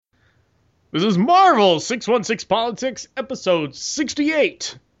This is Marvel 616 Politics, episode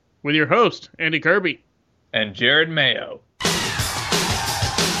 68, with your host, Andy Kirby. And Jared Mayo.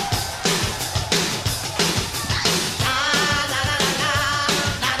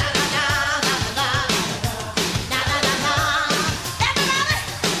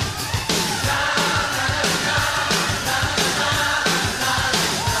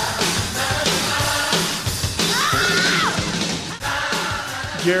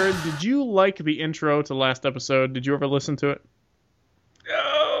 Jared, did you like the intro to last episode? Did you ever listen to it?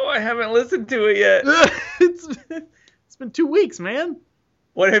 Oh, I haven't listened to it yet. It's been 2 weeks, man.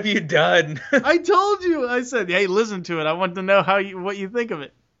 What have you done? I told you. I said, hey, listen to it. I want to know what you think of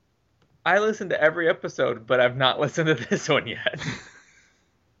it. I listened to every episode, but I've not listened to this one yet.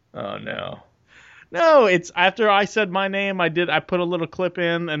 Oh, no. No, it's after I said my name, I put a little clip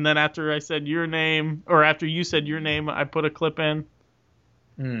in, and then after I said your name, or after you said your name, I put a clip in.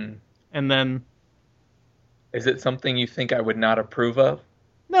 And then... Is it something you think I would not approve of?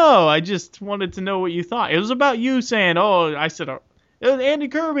 No, I just wanted to know what you thought. It was about you saying, I said, it was Andy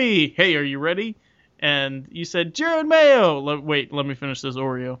Kirby. Hey, are you ready? And you said, Jared Mayo. Wait, let me finish this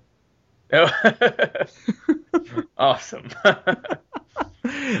Oreo. Oh. Awesome.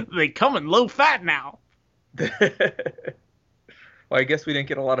 They come in low fat now. Well, I guess we didn't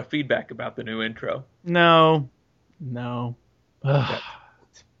get a lot of feedback about the new intro. No.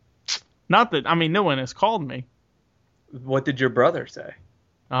 Not that, no one has called me. What did your brother say?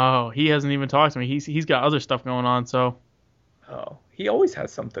 Oh, he hasn't even talked to me. He's got other stuff going on, so. Oh, he always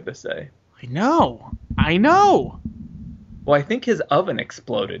has something to say. I know. Well, I think his oven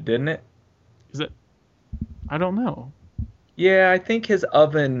exploded, didn't it? Is it? I don't know. Yeah, I think his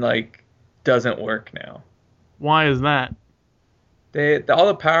oven, doesn't work now. Why is that? All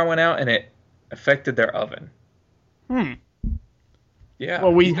the power went out, and it affected their oven. Yeah.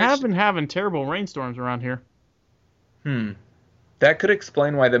 Well, we have been having terrible rainstorms around here. That could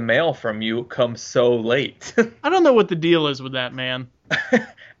explain why the mail from you comes so late. I don't know what the deal is with that, man.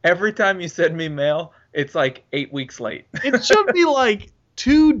 Every time you send me mail, it's 8 weeks late. It should be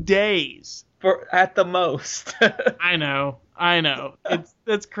 2 days. At the most. I know.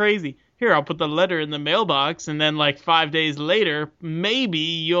 That's crazy. Here, I'll put the letter in the mailbox, and then 5 days later, maybe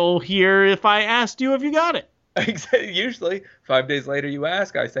you'll hear if I asked you if you got it. Usually, 5 days later you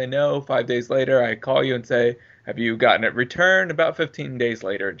ask, I say no. 5 days later, I call you and say, have you gotten it returned? About 15 days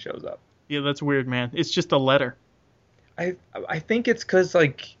later, it shows up. Yeah, that's weird, man. It's just a letter. I think it's because,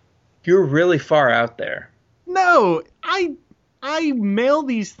 you're really far out there. No, I mail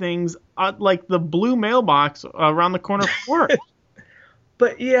these things at, the blue mailbox around the corner from work.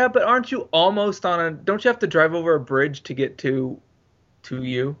 But aren't you almost don't you have to drive over a bridge to get to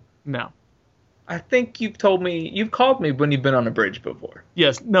you? No. I think you've called me when you've been on a bridge before.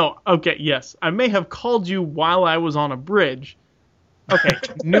 Yes. No. Okay. Yes. I may have called you while I was on a bridge. Okay.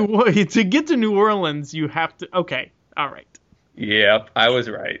 To get to New Orleans, you have to. Okay. All right. Yep. I was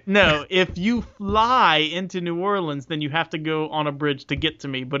right. No. If you fly into New Orleans, then you have to go on a bridge to get to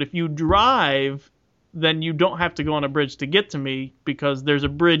me. But if you drive, then you don't have to go on a bridge to get to me because there's a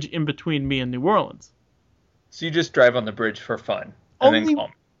bridge in between me and New Orleans. So you just drive on the bridge for fun and then call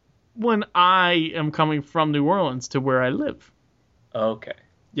me. When I am coming from New Orleans to where I live. Okay.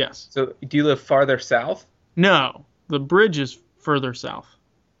 Yes. So do you live farther south? No, the bridge is further south.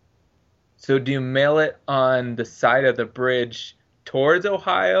 So do you mail it on the side of the bridge towards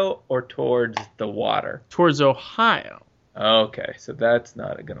Ohio or towards the water? Towards Ohio. Okay, so that's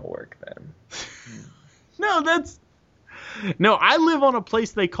not going to work then. No, I live on a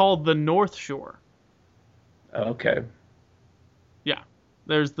place they call the North Shore. Okay. Yeah.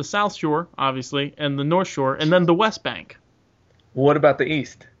 There's the South Shore, obviously, and the North Shore, and then the West Bank. What about the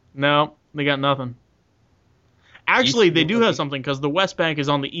East? No, they got nothing. Actually, they do have something, because the West Bank is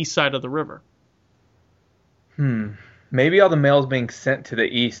on the east side of the river. Maybe all the mail's being sent to the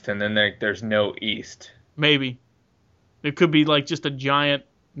East, and then there's no East. Maybe. It could be just a giant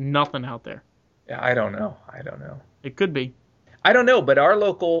nothing out there. Yeah, I don't know. It could be. I don't know, but our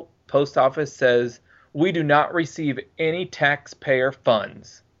local post office says we do not receive any taxpayer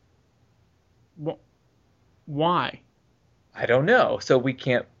funds. Why? I don't know, so we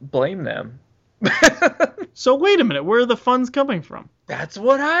can't blame them. So wait a minute, where are the funds coming from? That's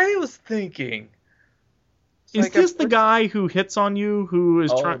what I was thinking. Is this the guy who hits on you who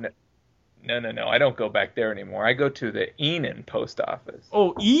is trying... No, I don't go back there anymore. I go to the Enon post office.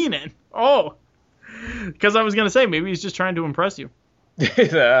 Oh, Enon? Oh. Because I was going to say, maybe he's just trying to impress you.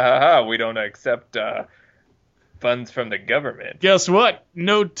 We don't accept funds from the government. Guess what?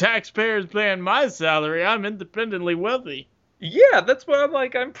 No taxpayers paying my salary. I'm independently wealthy. Yeah, that's what I'm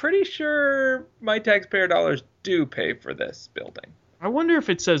like. I'm pretty sure my taxpayer dollars do pay for this building. I wonder if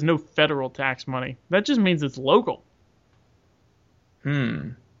it says no federal tax money. That just means it's local.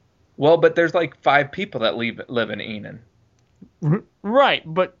 Well, but there's like 5 people that live in Enon. Right,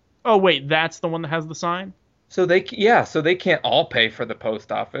 but oh wait, that's the one that has the sign? So so they can't all pay for the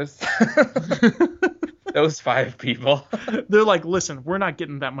post office. Those 5 people. They're like, listen, we're not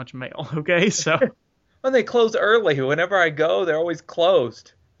getting that much mail, okay? So When they close early, whenever I go, they're always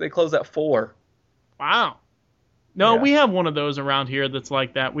closed. They close at 4. wow. No, Yeah. we have one of those around here that's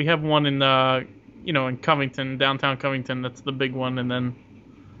like that. We have one in in Covington, downtown Covington, that's the big one, and then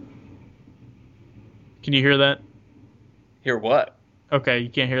can you hear that? Hear what? Okay, you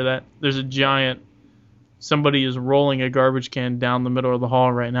can't hear that. There's a giant. Somebody is rolling a garbage can down the middle of the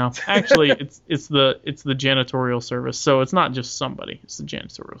hall right now. Actually, it's the janitorial service. So it's not just somebody. It's the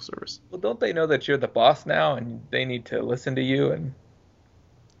janitorial service. Well, don't they know that you're the boss now and they need to listen to you? And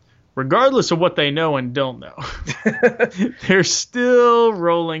Regardless of what they know and don't know, they're still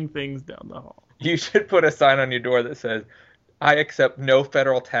rolling things down the hall. you should put a sign on your door that says, "I accept no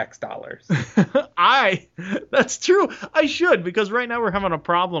federal tax dollars." That's true. I should, because right now we're having a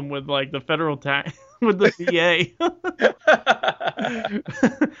problem with like the federal tax with the VA.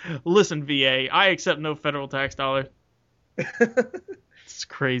 Listen, VA, I accept no federal tax dollars. It's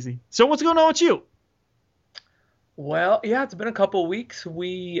crazy. So what's going on with you? Well, yeah, it's been a couple weeks.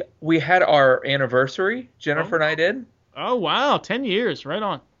 We had our anniversary. Jennifer and I did. Oh wow, 10 years, right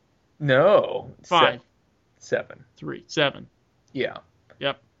on. No, 5, 7. 3, 7. Yeah.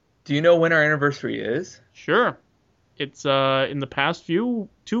 Yep, Do you know when our anniversary is? sure. It's in the past 2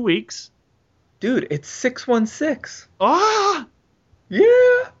 weeks. Dude, it's 616. Ah,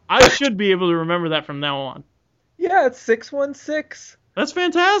 Yeah. I should be able to remember that from now on. Yeah, it's 616. That's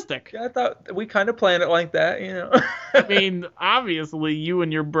fantastic. Yeah, I thought we kind of planned it like that, you know. I mean, obviously, you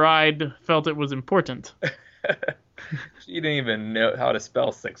and your bride felt it was important. She didn't even know how to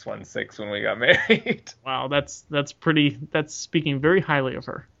spell 616 when we got married. Wow, that's speaking very highly of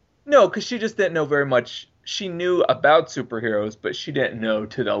her. No, because she just didn't know very much. She knew about superheroes, but she didn't know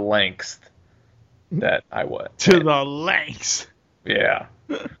to the lengths that I was. To the lengths. Yeah.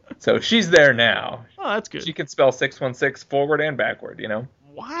 So she's there now. Oh, that's good. She can spell 616 forward and backward, you know?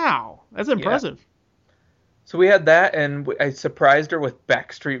 Wow, that's impressive. So we had that, and I surprised her with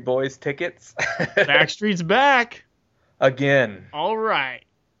Backstreet Boys tickets. Backstreet's back. Again. All right.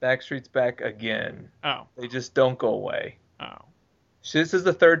 Backstreet's back again. Oh. They just don't go away. Oh. This is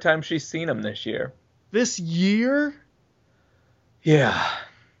the 3rd time she's seen them this year. This year? Yeah.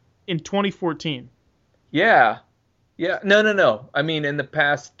 In 2014. Yeah. Yeah. No. I mean, in the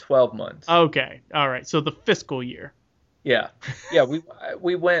past 12 months. Okay. All right. So the fiscal year. Yeah. Yeah.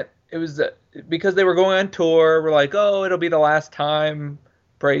 We went. It was because they were going on tour. We're like, oh, it'll be the last time.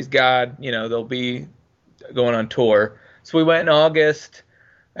 Praise God. You know, they'll be going on tour. So we went in August,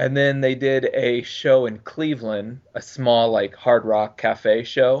 and then they did a show in Cleveland, a small like hard rock cafe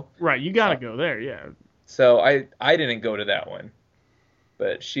show. Right. You got to go there. Yeah. So I didn't go to that one,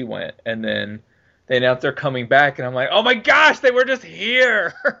 but she went, and then they announced they're coming back, and I'm like, oh my gosh, they were just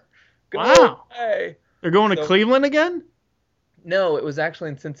here. Go Wow. away. They're going to Cleveland again? No, it was actually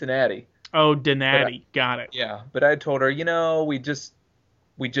in Cincinnati. Oh, Denati. Got it. Yeah, but I told her, you know, we just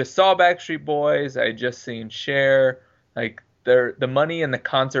saw Backstreet Boys. I had just seen Cher. Like the money and the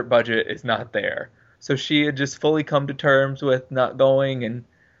concert budget is not there. So she had just fully come to terms with not going, and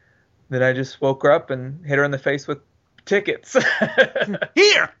then I just woke her up and hit her in the face with tickets.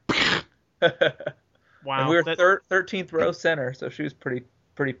 Here. Wow. And we were 13th row center, so she was pretty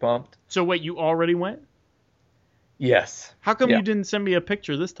pumped. So wait, you already went? Yes. How come Yeah. you didn't send me a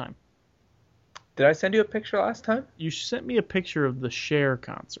picture this time? Did I send you a picture last time? You sent me a picture of the Cher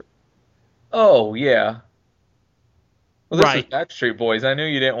concert. Oh, yeah. Well, this Right. is Backstreet Boys. I knew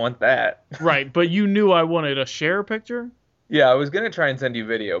you didn't want that. Right, but you knew I wanted a Cher picture? Yeah, I was going to try and send you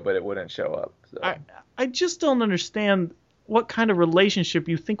video, but it wouldn't show up. So. I just don't understand what kind of relationship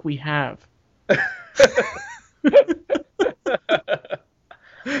you think we have.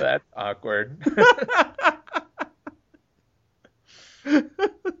 That's awkward.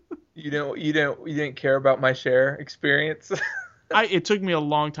 You didn't care about my Cher experience? It took me a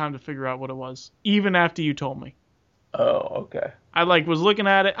long time to figure out what it was, even after you told me. Oh, okay. I was looking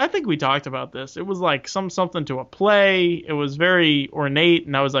at it. I think we talked about this. It was like something to a play. It was very ornate,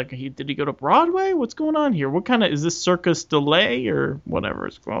 and I was like, did he go to Broadway? What's going on here? What kind of is this Circus Delay or whatever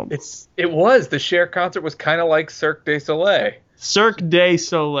it's called? The Cher concert was kind of like Cirque du Soleil. Cirque du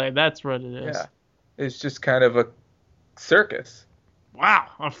Soleil. That's what it is. Yeah, it's just kind of a circus. Wow,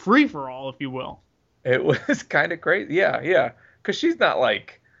 a free for all, if you will. It was kind of crazy. Yeah, yeah. Because she's not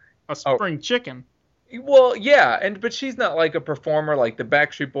like, A oh, spring chicken. well, yeah, but she's not like a performer like the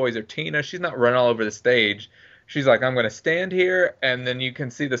Backstreet Boys or Tina. She's not running all over the stage. She's like, I'm gonna stand here, and then you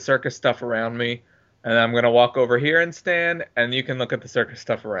can see the circus stuff around me, and then I'm gonna walk over here and stand, and you can look at the circus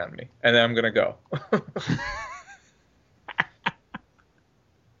stuff around me, and then I'm gonna go.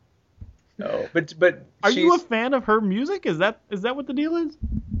 No, but Are you a she's. fan of her music? Is that what the deal is?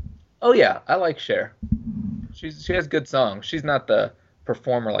 Oh yeah, I like Cher. She has good songs. She's not the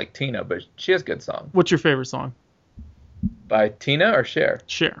performer like Tina, but she has good songs. What's your favorite song? By Tina or Cher?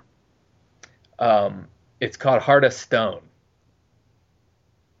 Cher. It's called Heart of Stone.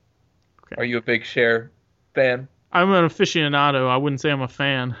 Okay. Are you a big Cher fan? I'm an aficionado. I wouldn't say I'm a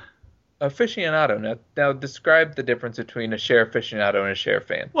fan. Aficionado. Now describe the difference between a Cher aficionado and a Cher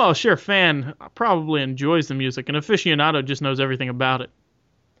fan. Well, a Cher fan probably enjoys the music. An aficionado just knows everything about it.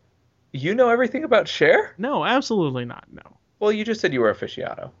 You know everything about Cher? No, absolutely not. No. Well, you just said you were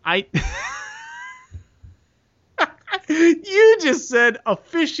aficionado. You just said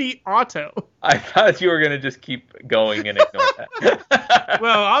aficionado. I thought you were going to just keep going and ignore that.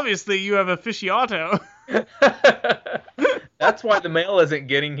 Well, obviously you have aficionado. That's why the mail isn't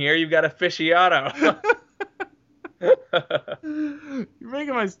getting here. You've got aficionado. You're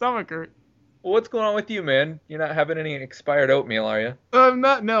making my stomach hurt. What's going on with you, man? You're not having any expired oatmeal, are you? I'm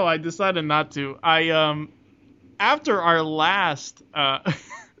not. No, I decided not to. After our last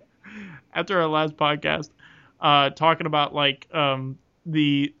podcast, talking about like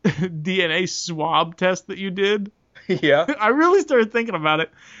the DNA swab test that you did. Yeah. I really started thinking about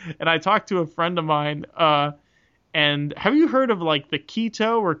it, and I talked to a friend of mine. And have you heard of like the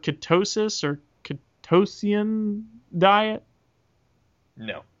keto or ketosis or ketosian diet?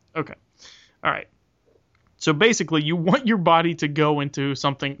 No. Okay. All right. So basically, you want your body to go into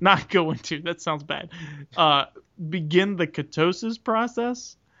something, not go into, that sounds bad, begin the ketosis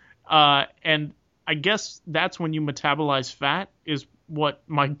process. And I guess that's when you metabolize fat, is what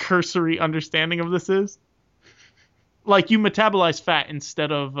my cursory understanding of this is. Like you metabolize fat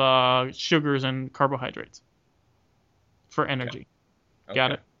instead of sugars and carbohydrates for energy. Okay.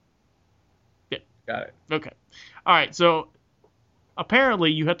 Got it? Yeah. Got it. Okay. All right. So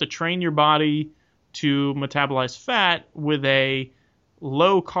apparently you have to train your body to metabolize fat with a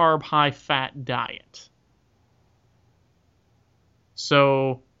low carb, high fat diet.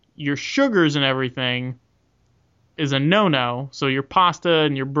 So your sugars and everything is a no-no. So your pasta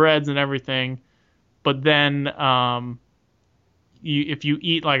and your breads and everything. But then if you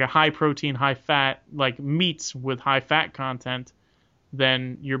eat like a high protein, high fat, like meats with high fat content,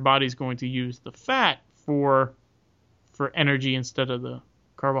 then your body's going to use the fat for energy instead of the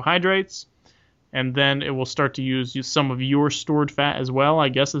carbohydrates. And then it will start to use some of your stored fat as well, I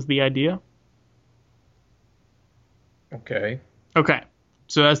guess is the idea. Okay. Okay.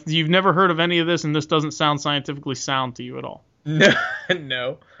 So you've never heard of any of this, and this doesn't sound scientifically sound to you at all. No.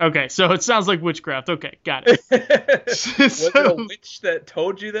 No. Okay, so it sounds like witchcraft. Okay, got it. Was it a witch that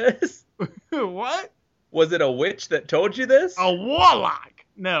told you this? What? Was it a witch that told you this? A warlock?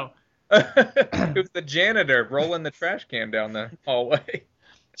 No. It was the janitor rolling the trash can down the hallway.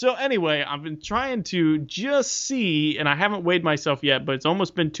 So anyway, I've been trying to just see, and I haven't weighed myself yet, but it's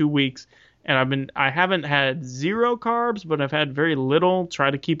almost been 2 weeks, and I haven't had zero carbs, but I've had very little. Try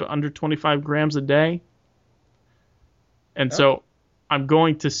to keep it under 25 grams a day. And so I'm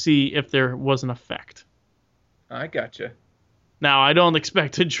going to see if there was an effect. I gotcha. Now, I don't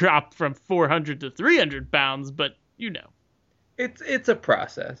expect to drop from 400 to 300 pounds, but you know. It's a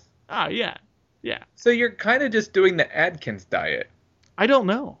process. Ah, yeah. Yeah. So you're kind of just doing the Atkins diet. I don't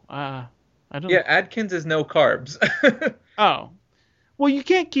know. I don't Yeah, Atkins is no carbs. Oh. Well, you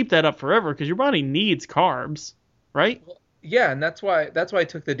can't keep that up forever because your body needs carbs, right? Yeah, and that's why I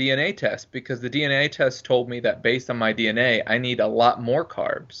took the DNA test, because the DNA test told me that based on my DNA, I need a lot more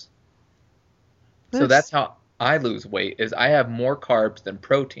carbs. So that's how I lose weight, is I have more carbs than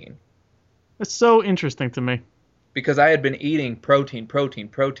protein. That's so interesting to me. Because I had been eating protein,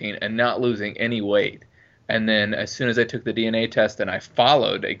 and not losing any weight. And then as soon as I took the DNA test and I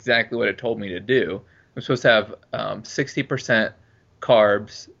followed exactly what it told me to do, I'm supposed to have 60%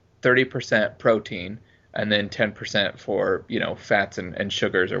 carbs, 30% protein, and then 10% for, fats and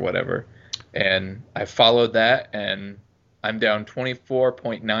sugars or whatever. And I followed that, and I'm down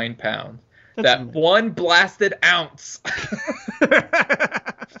 24.9 pounds. That one blasted ounce.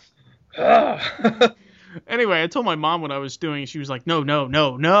 Anyway, I told my mom what I was doing, and she was like,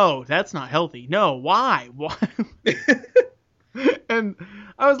 no, that's not healthy. No, why? And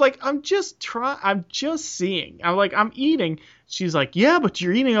I was like, I'm just seeing. I'm like, I'm eating. She's like, yeah, but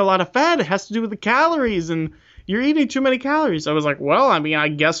you're eating a lot of fat. It has to do with the calories, and you're eating too many calories. I was like, well, I mean, I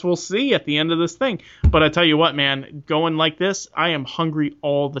guess we'll see at the end of this thing. But I tell you what, man, going like this, I am hungry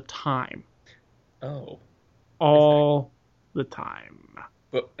all the time. Oh. All the time.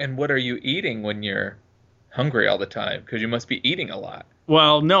 And what are you eating when you're hungry all the time? Because you must be eating a lot.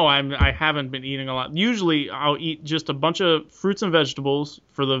 Well, no, I haven't been eating a lot. Usually, I'll eat just a bunch of fruits and vegetables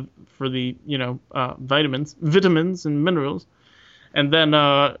for the vitamins and minerals, and then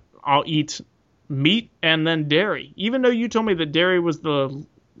I'll eat meat and then dairy. Even though you told me that dairy was the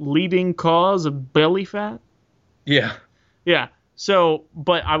leading cause of belly fat. Yeah. Yeah. So,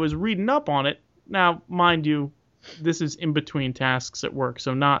 but I was reading up on it. Now, mind you, this is in between tasks at work,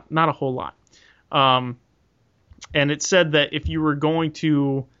 so not a whole lot. And it said that if you were going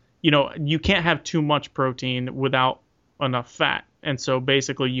to, you can't have too much protein without enough fat. And so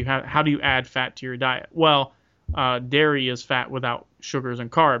basically how do you add fat to your diet? Well, dairy is fat without sugars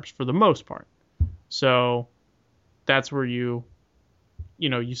and carbs for the most part. So that's where you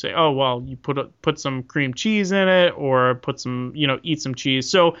say, oh, well, you put some cream cheese in it, or put some, eat some cheese.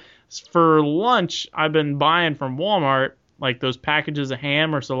 So for lunch, I've been buying from Walmart, like those packages of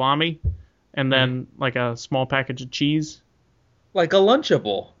ham or salami, and then like a small package of cheese. Like a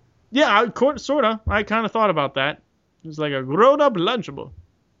Lunchable. Yeah, sort of. I kind of thought about that. It's like a grown-up Lunchable.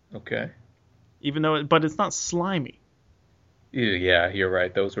 Okay. But it's not slimy. Yeah, you're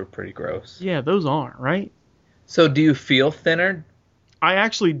right. Those were pretty gross. Yeah, those are, right? So do you feel thinner? I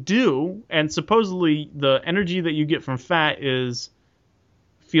actually do, and supposedly the energy that you get from fat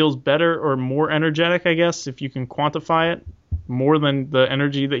feels better or more energetic, I guess, if you can quantify it, more than the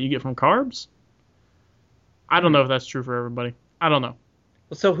energy that you get from carbs. I don't know if that's true for everybody. I don't know.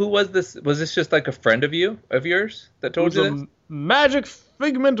 So who was this? Was this just like a friend of yours that told you this? Magic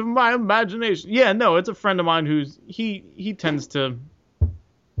figment of my imagination. Yeah, no, it's a friend of mine he tends to,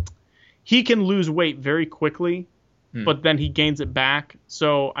 he can lose weight very quickly, but then he gains it back.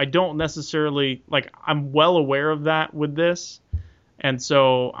 So I don't necessarily, I'm well aware of that with this. And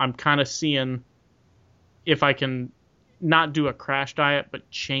so I'm kind of seeing if I can not do a crash diet, but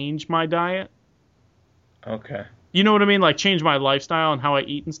change my diet. Okay. You know what I mean? Like change my lifestyle and how I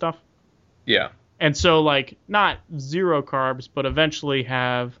eat and stuff. Yeah. And so not zero carbs, but eventually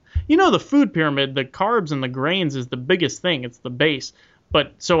have, the food pyramid, the carbs and the grains is the biggest thing. It's the base.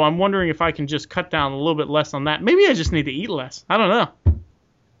 But so I'm wondering if I can just cut down a little bit less on that. Maybe I just need to eat less. I don't know.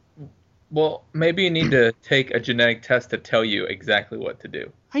 Well, maybe you need to take a genetic test to tell you exactly what to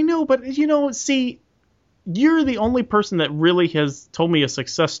do. I know, but see, you're the only person that really has told me a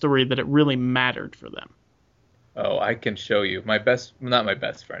success story that it really mattered for them. Oh, I can show you. Not my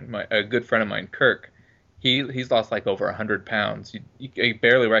best friend, a good friend of mine, Kirk. He's lost like over 100 pounds. You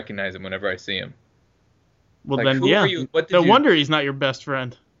barely recognize him whenever I see him. Well, then, yeah. No wonder he's not your best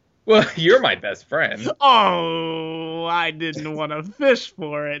friend. Well, you're my best friend. Oh, I didn't want to fish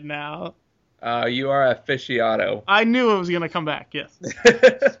for it now. You are aficionado. I knew it was going to come back, yes.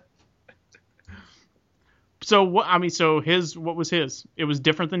 So, what was his? It was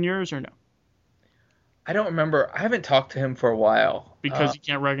different than yours or no? I don't remember. I haven't talked to him for a while. Because you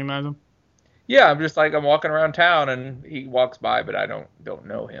can't recognize him? Yeah, I'm just I'm walking around town and he walks by, but I don't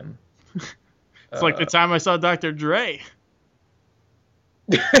know him. It's like the time I saw Dr. Dre.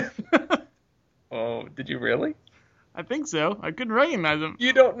 Oh, did you really? I think so. I couldn't recognize him.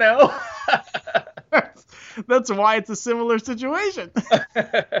 You don't know? That's why it's a similar situation.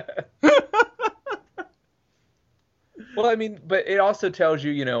 Well, I mean, but it also tells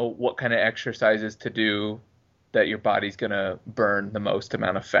you, what kind of exercises to do that your body's going to burn the most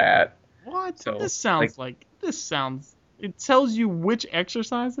amount of fat. What? So, it tells you which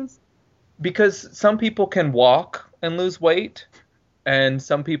exercises? Because some people can walk and lose weight, and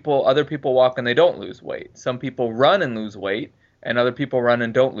other people walk and they don't lose weight. Some people run and lose weight, and other people run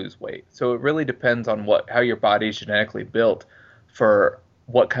and don't lose weight. So it really depends on how your body is genetically built for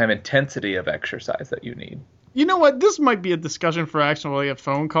what kind of intensity of exercise that you need. You know what? This might be a discussion for actually a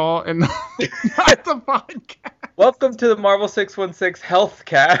phone call and not the podcast. Welcome to the Marvel 616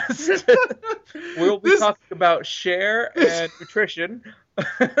 Healthcast. We'll be talking about share and nutrition.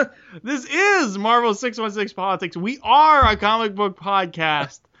 This is Marvel 616 Politics. We are a comic book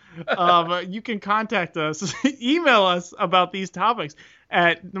podcast. You can contact us, email us about these topics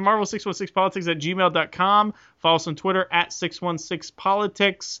at the Marvel616politics@gmail.com. Follow us on Twitter at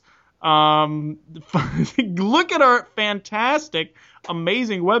 616politics. Look at our fantastic,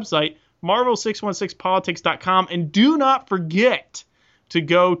 amazing website, Marvel616politics.com, and do not forget to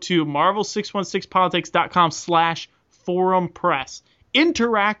go to Marvel616politics.com/forum press.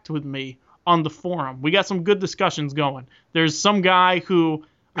 interact with me on the forum. We got some good discussions going. There's some guy who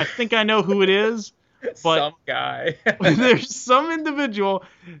I think I know who it is, but Some guy. there's some individual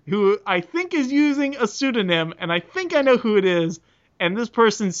who I think is using a pseudonym, and I think I know who it is, and this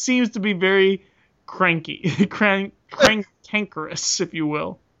person seems to be very cranky, cankerous, if you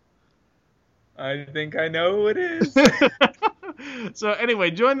will. I think I know who it is. So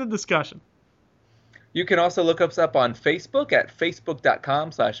anyway, join the discussion. You can also look us up on Facebook at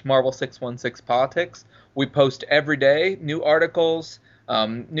facebook.com/Marvel616politics. We post every day new articles,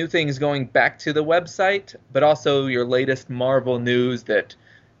 new things going back to the website, but also your latest Marvel news that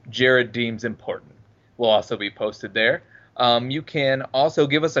Jared deems important will also be posted there. You can also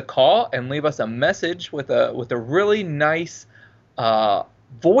give us a call and leave us a message with a really nice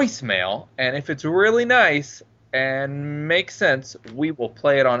voicemail, and if it's really nice and makes sense, we will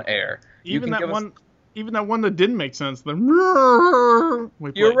play it on air. Even that one that didn't make sense, then you're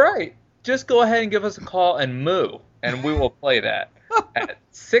right. Just go ahead and give us a call and moo, and we will play that at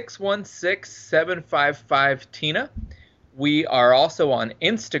 616-755-TINA. We are also on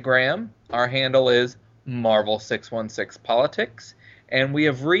Instagram. Our handle is Marvel616politics, and we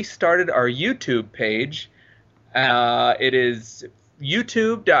have restarted our YouTube page. It is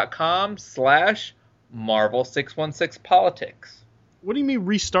youtube.com/Marvel616politics. What do you mean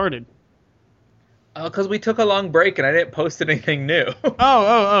restarted? Because we took a long break and I didn't post anything new.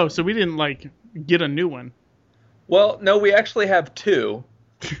 Oh, so we didn't, get a new one. Well, no, we actually have two.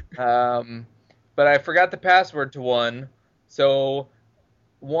 But I forgot the password to one. So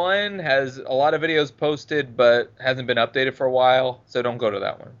one has a lot of videos posted but hasn't been updated for a while, so don't go to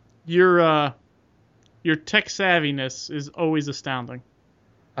that one. Your tech savviness is always astounding.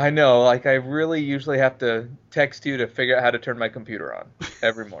 I know, I really usually have to text you to figure out how to turn my computer on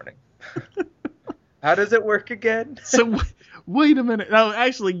every morning. How does it work again? So, wait a minute. No,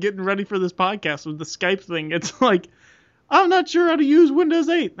 actually, getting ready for this podcast with the Skype thing, it's like, I'm not sure how to use Windows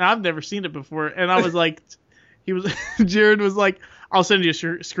 8. Now, I've never seen it before, and I was like, Jared was like, I'll send you a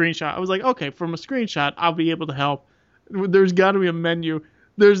screenshot. I was like, okay, from a screenshot, I'll be able to help. There's got to be a menu.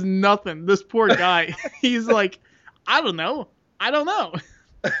 There's nothing. This poor guy, he's like, I don't know.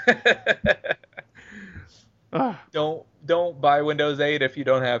 Don't buy Windows 8 if you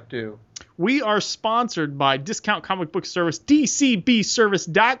don't have to. We are sponsored by Discount Comic Book Service,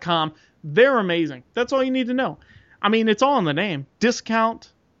 DCBService.com. They're amazing. That's all you need to know. I mean, it's all in the name.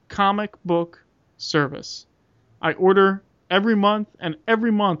 Discount Comic Book Service. I order every month, and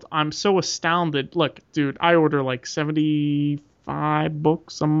every month I'm so astounded. Look, dude, I order 75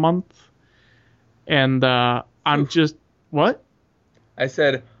 books a month, and I'm just... What? I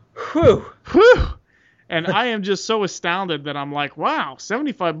said, whew. And I am just so astounded that I'm like, wow,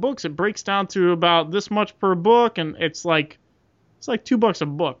 75 books. It breaks down to about this much per book, and it's like $2 a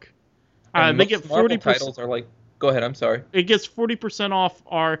book. They get 40% titles are like. Go ahead. I'm sorry. It gets 40% off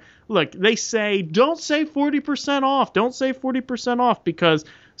our. Look, they say don't say 40% off. Don't say 40% off because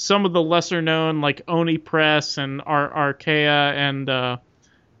some of the lesser known like Oni Press and Archaea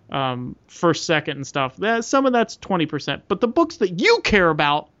and First Second and stuff. Some of that's 20%, but the books that you care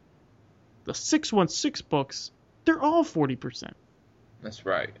about. The 616 books, they're all 40%. That's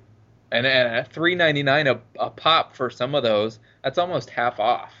right. And at $3.99 a pop for some of those, that's almost half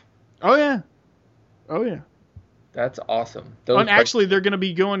off. Oh, yeah. That's awesome. And actually, they're going to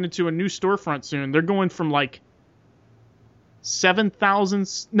be going into a new storefront soon. They're going from 7,000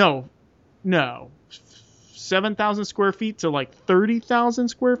 square feet to 30,000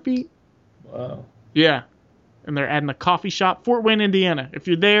 square feet. Wow. Yeah. And they're adding a coffee shop. Fort Wayne, Indiana. If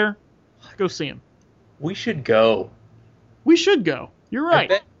you're there, go see him. We should go. You're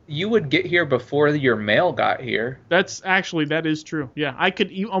right. I bet you would get here before your mail got here. That is true. Yeah, I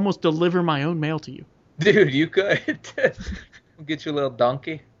could almost deliver my own mail to you. Dude, you could. We'll get you a little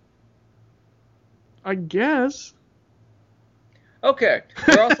donkey. I guess. Okay.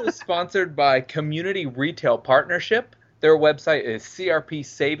 We're also sponsored by Community Retail Partnership. Their website is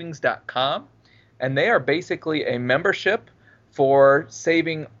crpsavings.com, and they are basically a membership for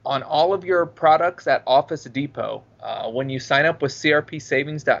saving on all of your products at Office Depot. When you sign up with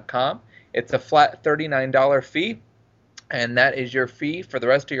crpsavings.com, it's a flat $39 fee, and that is your fee for the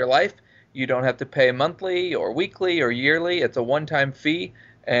rest of your life. You don't have to pay monthly or weekly or yearly. It's a one-time fee,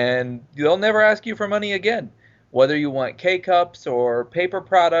 and they'll never ask you for money again. Whether you want K-Cups or paper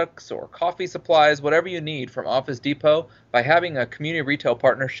products or coffee supplies, whatever you need from Office Depot, by having a Community Retail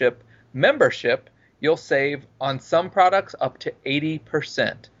Partnership membership, you'll save on some products up to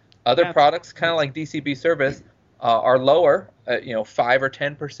 80%. Other products, kind of like DCB Service, are lower, 5 or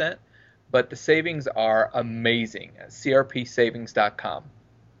 10%. but the savings are amazing at crpsavings.com.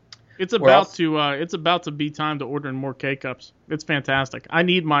 It's about to be time to order more K-Cups. It's fantastic. I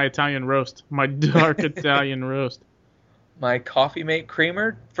need my Italian roast, my dark Italian roast. My Coffee Mate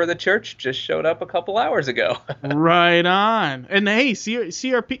creamer for the church just showed up a couple hours ago. Right on. And hey,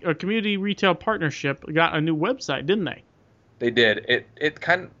 CRP, Community Retail Partnership, got a new website, didn't they? They did.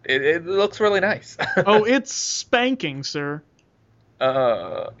 It looks really nice. Oh, it's spanking, sir.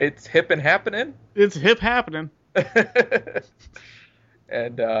 It's hip and happening. It's hip happening.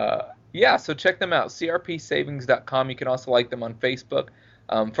 And so check them out, crpsavings.com. You can also like them on Facebook.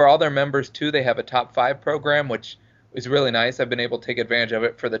 For all their members too, they have a top 5 program, which is really nice. I've been able to take advantage of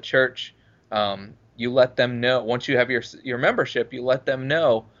it for the church. You let them know, once you have your membership, you let them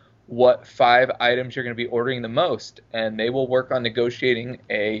know what 5 items you're going to be ordering the most, and they will work on negotiating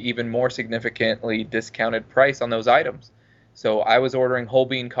a even more significantly discounted price on those items. So I was ordering whole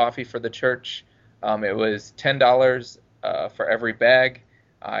bean coffee for the church. It was $10 for every bag.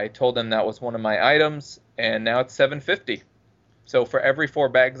 I told them that was one of my items, and now it's $7.50. So for every 4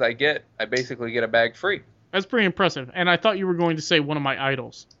 bags I get, I basically get a bag free. That's pretty impressive. And I thought you were going to say one of my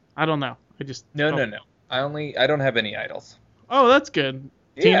idols. I don't know. No. I don't have any idols. Oh, that's good.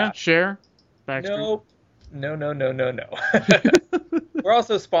 Yeah. Tina, Cher, Backstreet. Nope. No. We're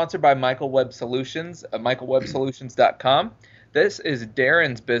also sponsored by Michael Webb Solutions, michaelwebbsolutions.com. This is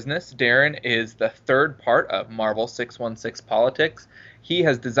Darren's business. Darren is the third part of Marvel 616 Politics. He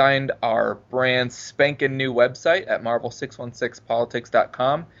has designed our brand spanking new website at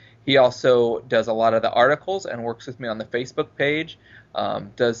marvel616politics.com. He also does a lot of the articles and works with me on the Facebook page,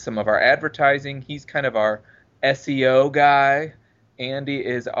 does some of our advertising. He's kind of our SEO guy. Andy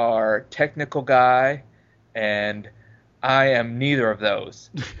is our technical guy, and I am neither of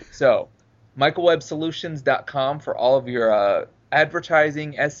those. So, michaelwebbsolutions.com for all of your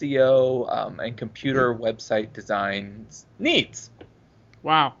advertising, SEO, and computer website design needs.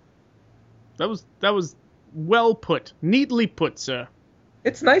 Wow. That was well put. Neatly put, sir.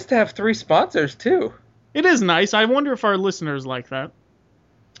 It's nice to have 3 sponsors, too. It is nice. I wonder if our listeners like that.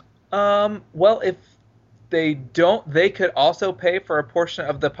 Well, if they don't, they could also pay for a portion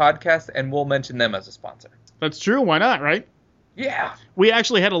of the podcast, and we'll mention them as a sponsor. That's true. Why not, right? Yeah. We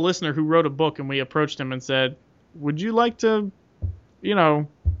actually had a listener who wrote a book, and we approached him and said, would you like to,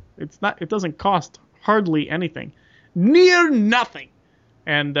 it doesn't cost hardly anything. Near nothing.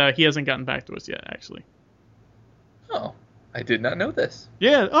 And he hasn't gotten back to us yet, actually. Oh, I did not know this.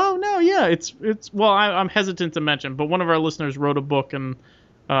 Yeah. Oh, no, yeah. I'm hesitant to mention, but one of our listeners wrote a book, and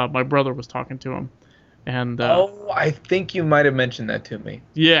my brother was talking to him. And I think you might have mentioned that to me.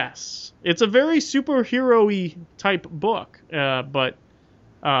 Yes. It's a very superhero-y type book, but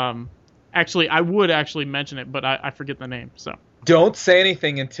actually, I would actually mention it, but I forget the name, so. Don't say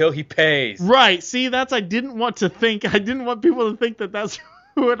anything until he pays. Right. See, I didn't want people to think that that's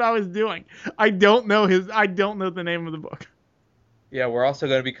what I was doing. I don't know the name of the book. Yeah, we're also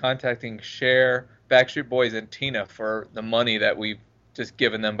going to be contacting Cher, Backstreet Boys, and Tina for the money that we've just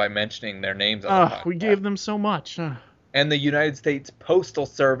given them by mentioning their names on the podcast. We gave them so much. And the United States Postal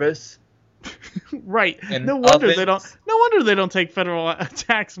Service. Right. And no wonder they don't take federal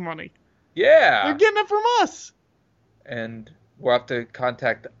tax money. Yeah. They're getting it from us. And we'll have to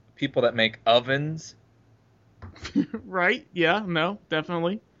contact people that make ovens. Right. Yeah. No,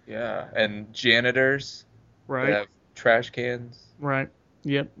 definitely. Yeah. And janitors. Right. That have trash cans. Right.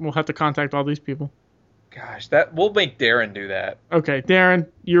 Yep. We'll have to contact all these people. Gosh, we'll make Darren do that. Okay, Darren,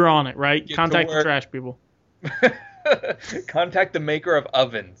 you're on it, right? Contact the trash people. Contact the maker of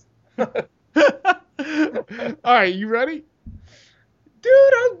ovens. All right, you ready? Dude,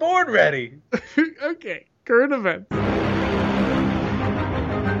 I was born ready. Okay, current events.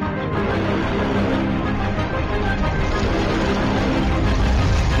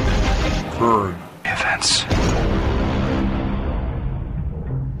 Current events.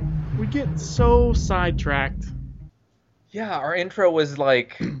 We get so sidetracked. Yeah, our intro was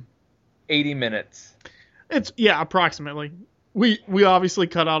like 80 minutes. Approximately. We obviously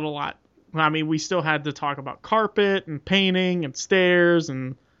cut out a lot. I mean, we still had to talk about carpet and painting and stairs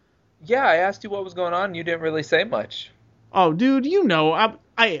and. Yeah, I asked you what was going on. You didn't really say much. Oh, dude,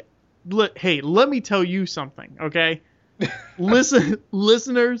 hey, let me tell you something, okay?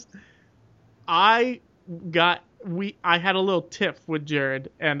 Listeners, I had a little tiff with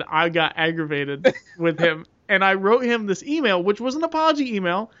Jared, and I got aggravated with him, and I wrote him this email, which was an apology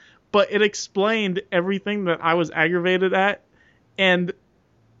email, but it explained everything that I was aggravated at, and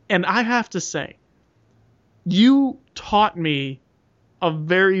I have to say, you taught me a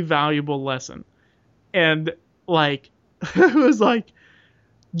very valuable lesson, and it was like,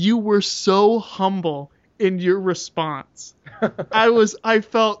 You were so humble in your response. I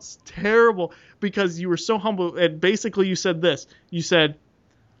felt terrible because you were so humble. And basically you said this. You said,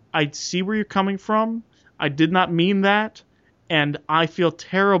 I see where you're coming from. I did not mean that. And I feel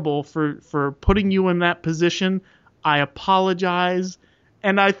terrible for putting you in that position. I apologize.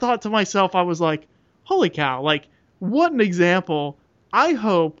 And I thought to myself, I was like, holy cow, like, what an example. I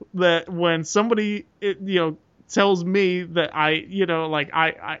hope that when somebody, tells me that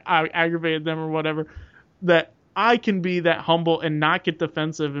I aggravated them or whatever, that I can be that humble and not get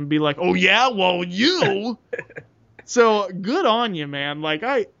defensive and be like, oh yeah, well you. So good on you, man. Like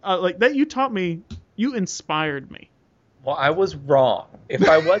like that you taught me, you inspired me. Well, I was wrong. If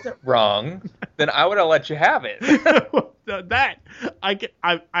I wasn't wrong, then I would have let you have it. That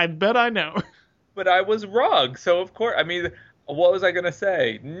I bet I know. But I was wrong. So of course, I mean, what was I gonna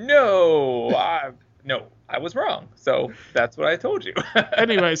say? No, I was wrong. So that's what I told you.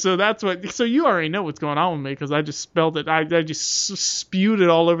 Anyway, so you already know what's going on with me because I just spelled it. I just spewed it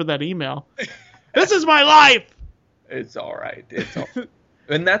all over that email. This is my life. It's all right. It's all right.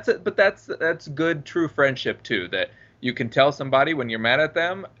 And that's it. But that's good, true friendship too. That you can tell somebody when you're mad at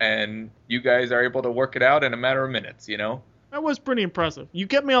them, and you guys are able to work it out in a matter of minutes. You know. That was pretty impressive. You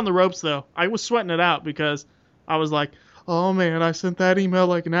kept me on the ropes though. I was sweating it out because I was like, oh man, I sent that email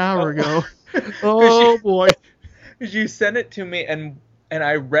like an hour ago. Oh boy. You sent it to me and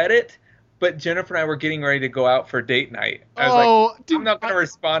I read it, but Jennifer and I were getting ready to go out for date night. I was like, I'm not going to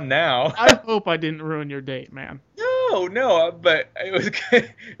respond now. I hope I didn't ruin your date, man. No, but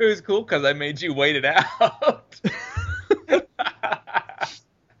it was cool because I made you wait it out.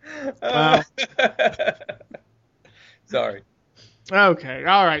 Wow. Sorry. Okay,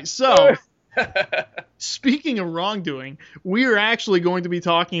 all right. So, speaking of wrongdoing, we are actually going to be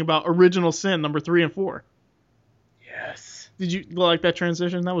talking about Original Sin number 3 and 4. Yes. Did you like that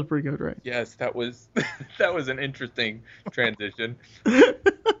transition? That was pretty good, right? Yes, that was an interesting transition.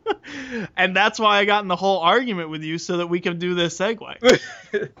 And that's why I got in the whole argument with you so that we could do this segue.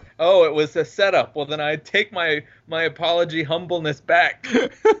 Oh, it was a setup. Well, then I take my apology humbleness back.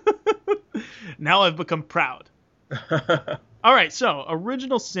 Now I've become proud. All right, so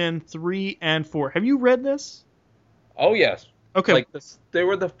Original Sin 3 and 4. Have you read this? Oh, yes. Okay. Like they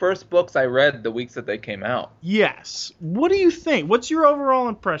were the first books I read the weeks that they came out. Yes. What do you think? What's your overall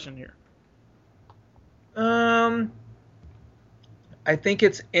impression here? I think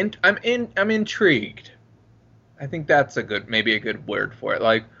I'm intrigued. I think that's maybe a good word for it.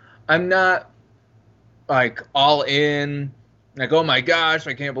 Like, I'm not like all in, like, oh my gosh,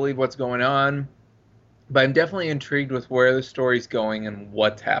 I can't believe what's going on. But I'm definitely intrigued with where the story's going and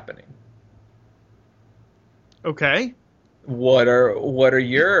what's happening. Okay. What are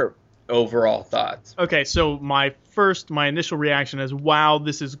your overall thoughts? Okay, so my initial reaction is, wow,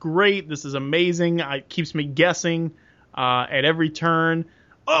 this is great. This is amazing. It keeps me guessing at every turn.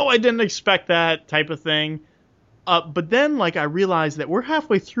 Oh, I didn't expect that type of thing. But then, like, I realized that we're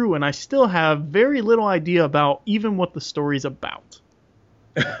halfway through and I still have very little idea about even what the story's about.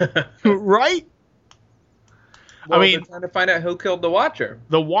 Right? Well, I mean, they're trying to find out who killed the Watcher.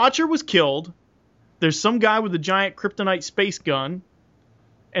 The Watcher was killed. There's some guy with a giant kryptonite space gun.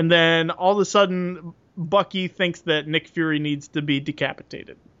 And then all of a sudden, Bucky thinks that Nick Fury needs to be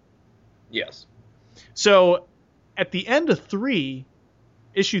decapitated. Yes. So, at the end of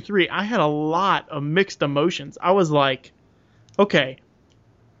issue 3, I had a lot of mixed emotions. I was like, okay,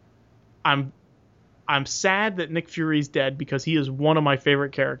 I'm sad that Nick Fury's dead because he is one of my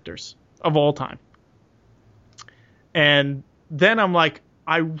favorite characters of all time. And then I'm like,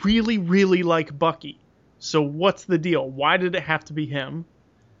 I really, really like Bucky. So what's the deal? Why did it have to be him?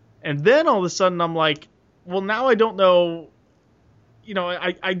 And then all of a sudden I'm like, well, now I don't know,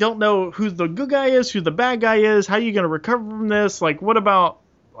 I don't know who the good guy is, who the bad guy is, how are you going to recover from this? Like, what about,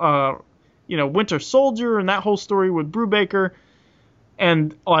 Winter Soldier and that whole story with Brubaker?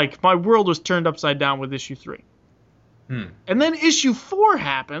 And, like, my world was turned upside down with issue 3. And then issue 4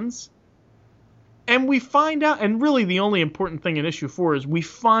 happens. And we find out, and really the only important thing in issue 4 is we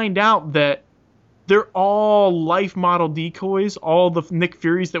find out that they're all life model decoys, all the Nick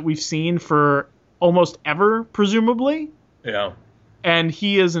Furies that we've seen for almost ever, presumably. Yeah. And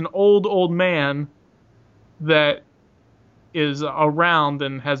he is an old man that is around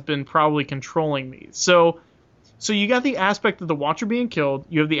and has been probably controlling these. So you got the aspect of the Watcher being killed.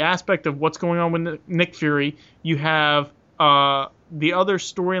 You have the aspect of what's going on with Nick Fury. You have the other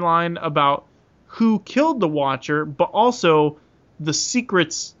storyline about who killed the Watcher, but also the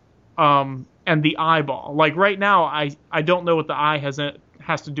secrets and the eyeball. Like right now, I don't know what the eye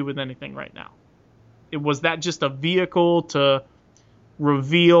has to do with anything right now. Was that just a vehicle to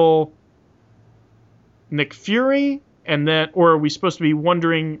reveal Nick Fury, and then, or are we supposed to be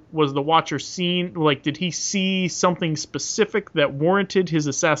wondering, was the Watcher seen, like, did he see something specific that warranted his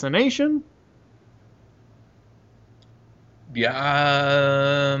assassination?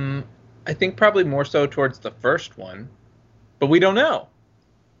 Yeah, I think probably more so towards the first one, but we don't know.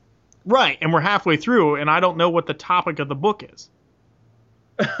 Right, and we're halfway through, and I don't know what the topic of the book is.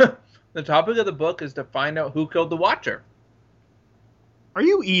 The topic of the book is to find out who killed the Watcher. Are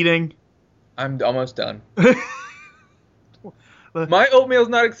you eating? I'm almost done. My oatmeal's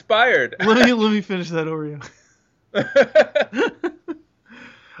not expired. let me finish that Oreo.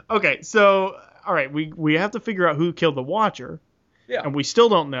 Okay, so all right, we have to figure out who killed the Watcher. Yeah. And we still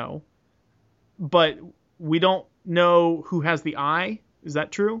don't know. But we don't know who has the eye. Is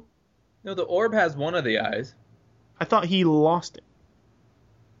that true? No, the orb has one of the eyes. I thought he lost it.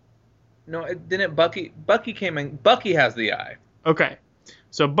 No, it didn't. Bucky came in. Bucky has the eye. Okay.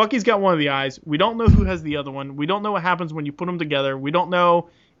 So Bucky's got one of the eyes. We don't know who has the other one. We don't know what happens when you put them together. We don't know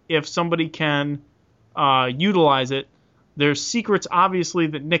if somebody can utilize it. There's secrets, obviously,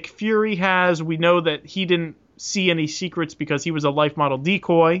 that Nick Fury has. We know that he didn't see any secrets because he was a life model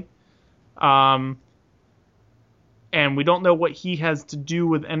decoy. And we don't know what he has to do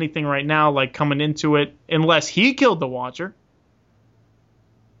with anything right now, like coming into it, unless he killed the Watcher.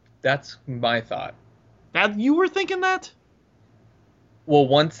 That's my thought. That you were thinking that? Well,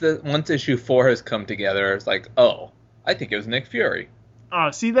 once issue 4 has come together, it's like, oh, I think it was Nick Fury.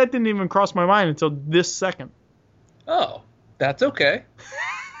 See, that didn't even cross my mind until this second. Oh, that's okay.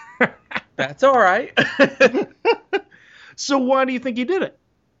 That's all right. So why do you think he did it?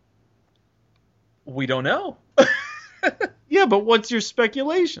 We don't know. Yeah, but what's your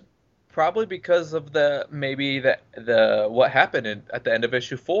speculation? Probably because of the what happened at the end of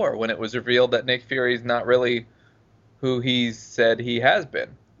issue 4 when it was revealed that Nick Fury's not really who he said he has been.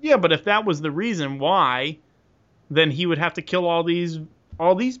 Yeah, but if that was the reason why, then he would have to kill all these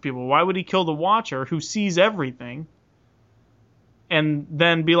people. Why would he kill the Watcher who sees everything and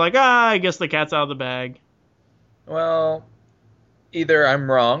then be like, I guess the cat's out of the bag? Well, either I'm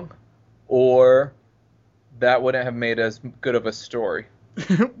wrong or that wouldn't have made as good of a story.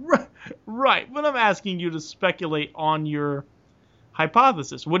 Right, but I'm asking you to speculate on your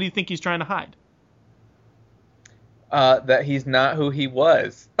hypothesis. What do you think he's trying to hide? That he's not who he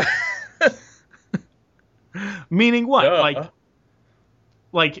was. Meaning what? Duh.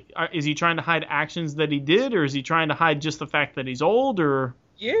 Is he trying to hide actions that he did, or is he trying to hide just the fact that he's old, or?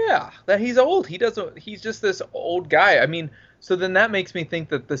 Yeah, that he's old. He's just this old guy. I mean, so then that makes me think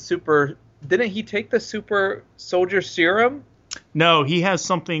that didn't he take the super soldier serum? No, he has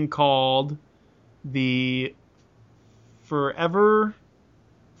something called the Forever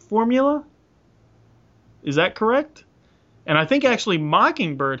formula. Is that correct? And I think actually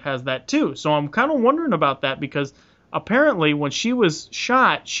Mockingbird has that too. So I'm kind of wondering about that because apparently when she was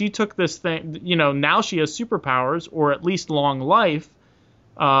shot, she took this thing, now she has superpowers or at least long life.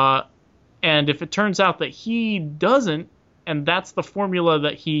 And if it turns out that he doesn't, and that's the formula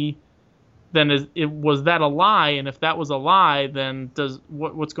that was that a lie? And if that was a lie, then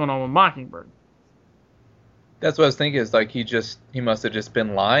what's going on with Mockingbird? That's what I was thinking. Is like he must have just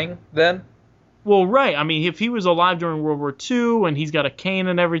been lying then. Well, right. I mean, if he was alive during World War II and he's got a cane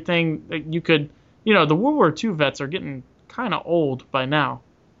and everything, you could, the World War II vets are getting kind of old by now.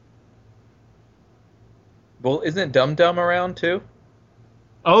 Well, isn't Dum Dum around too?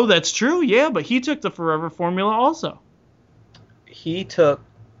 Oh, that's true. Yeah, but he took the Forever formula also. He took,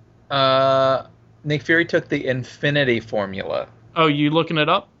 Nick Fury took the Infinity formula. Oh, you looking it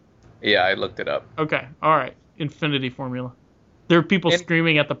up? Yeah, I looked it up. Okay. All right. Infinity formula. There are people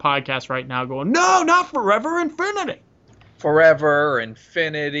screaming at the podcast right now going, no, not Forever Infinity. Forever,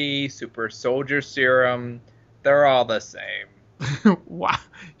 Infinity, Super Soldier Serum, they're all the same. Wow.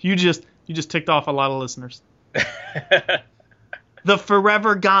 You just ticked off a lot of listeners. The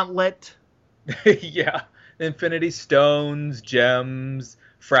Forever Gauntlet. Yeah. Infinity Stones, gems,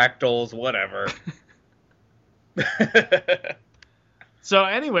 fractals, whatever. So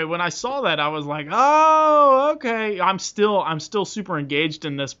anyway, when I saw that, I was like, "Oh, okay." I'm still super engaged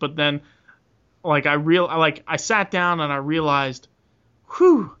in this, but then, I sat down and I realized,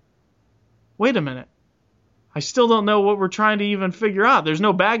 whew, wait a minute. I still don't know what we're trying to even figure out. There's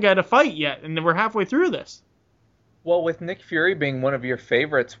no bad guy to fight yet, and we're halfway through this. Well, with Nick Fury being one of your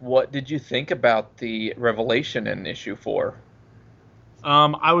favorites, what did you think about the revelation in issue 4?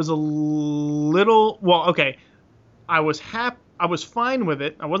 I was a little, okay. I was fine with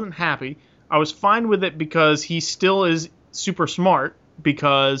it. I wasn't happy. I was fine with it because he still is super smart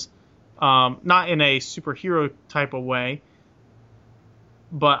because, not in a superhero type of way,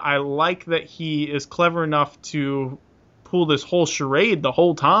 but I like that he is clever enough to pull this whole charade the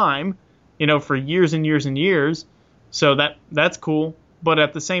whole time, for years and years and years. So that's cool. But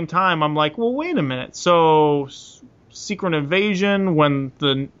at the same time, I'm like, well, wait a minute. So Secret Invasion, when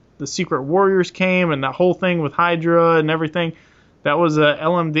the Secret Warriors came and that whole thing with Hydra and everything, that was a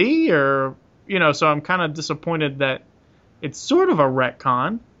LMD, or so I'm kind of disappointed that it's sort of a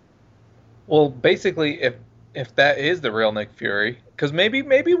retcon. Well, basically, if that is the real Nick Fury, because maybe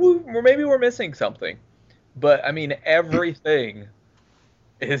we're missing something, but I mean everything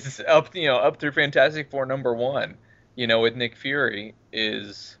is up through Fantastic Four #1, with Nick Fury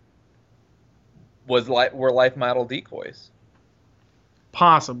were life model decoys.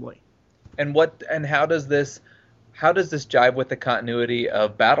 Possibly. And how does this jive with the continuity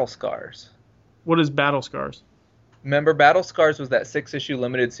of Battle Scars? What is Battle Scars? Remember, Battle Scars was that 6-issue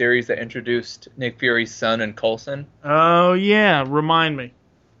limited series that introduced Nick Fury's son and Coulson? Oh, yeah. Remind me.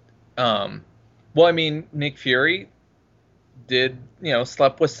 Well, I mean, Nick Fury did,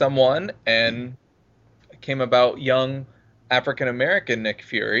 slept with someone and came about young African-American Nick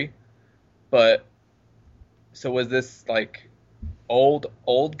Fury. But, so was this, like, old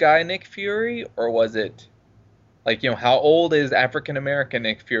guy Nick Fury? Or was it, like, how old is African-American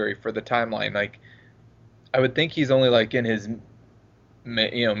Nick Fury for the timeline? Like, I would think he's only like in his,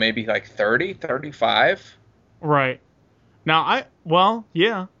 maybe like 30, 35. Right. Now,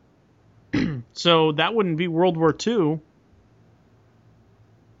 yeah. So that wouldn't be World War II.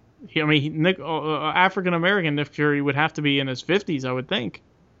 I mean, African-American Nick Fury would have to be in his 50s, I would think.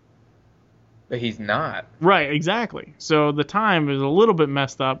 But he's not. Right, exactly. So the time is a little bit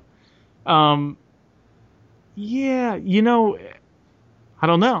messed up. Yeah, I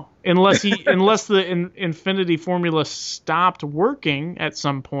don't know. Unless the Infinity Formula stopped working at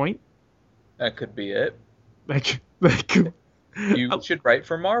some point. That could be it. That could. You should write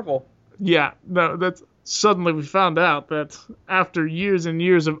for Marvel. Yeah, no, that's suddenly we found out that after years and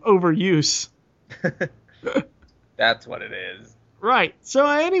years of overuse. That's what it is. Right. So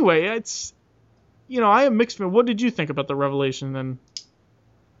anyway, it's I have mixed feelings. What did you think about the revelation then?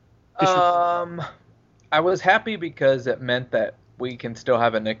 I was happy because it meant that we can still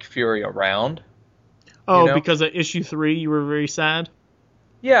have a Nick Fury around. Oh, because of issue 3, you were very sad?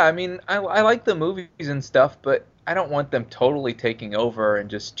 Yeah, I mean, I like the movies and stuff, but I don't want them totally taking over and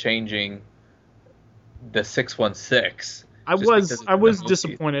just changing the 616. I was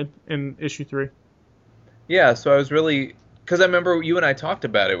disappointed in issue 3. Yeah, so I was really, because I remember you and I talked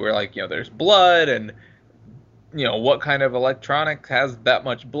about it. We were like, there's blood, and what kind of electronic has that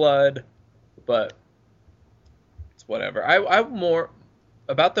much blood, but it's whatever. I'm more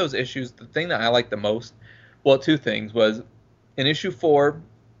about those issues. The thing that I liked the most, well, two things, was in issue 4,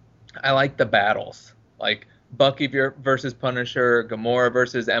 I liked the battles, like Bucky versus Punisher, Gamora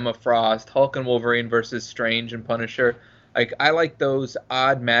versus Emma Frost, Hulk and Wolverine versus Strange and Punisher. Like, I like those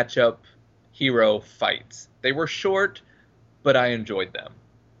odd matchup hero fights. They were short, but I enjoyed them.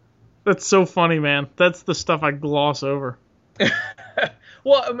 That's so funny, man. That's the stuff I gloss over.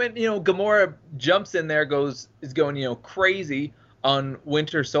 Well, I mean, Gamora jumps in there, is going, crazy on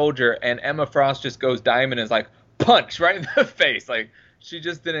Winter Soldier, and Emma Frost just goes diamond and is like, punch right in the face. Like, she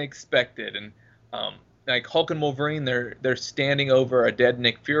just didn't expect it. And, like, Hulk and Wolverine, they're standing over a dead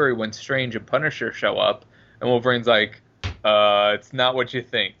Nick Fury when Strange and Punisher show up, and Wolverine's like, it's not what you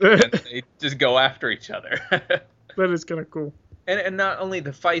think. And they just go after each other. That is kind of cool. And not only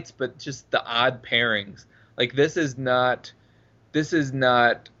the fights, but just the odd pairings. Like, this is not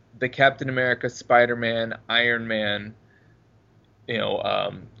the Captain America, Spider-Man, Iron Man,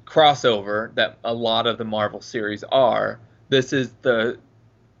 crossover that a lot of the Marvel series are. This is the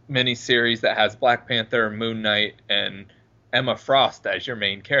miniseries that has Black Panther, Moon Knight, and Emma Frost as your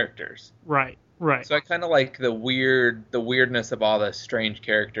main characters. Right. So I kind of like the weirdness of all the strange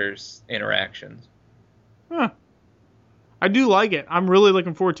characters' interactions. Huh. I do like it. I'm really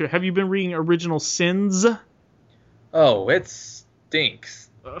looking forward to it. Have you been reading Original Sins? Oh, it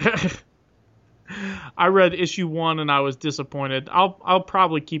stinks. I read issue 1 and I was disappointed. I'll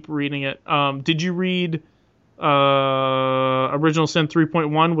probably keep reading it. Did you read Original Sin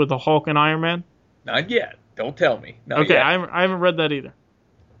 3.1 with the Hulk and Iron Man? Not yet. Don't tell me. Not okay, yet. I haven't read that either.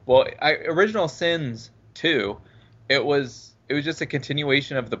 Well, Original Sins 2, it was just a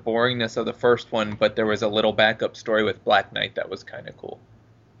continuation of the boringness of the first one, but there was a little backup story with Black Knight that was kind of cool.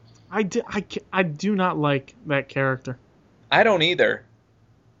 I do not like that character. I don't either.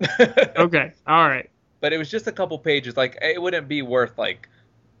 Okay, all right. But it was just a couple pages. Like, it wouldn't be worth, like,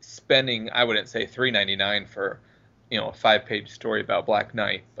 spending, I wouldn't say $3.99 for a 5-page story about Black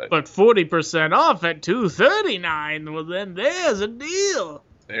Knight. But 40% off at $239. Well, then there's a deal.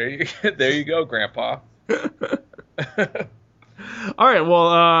 there you go, Grandpa. All right,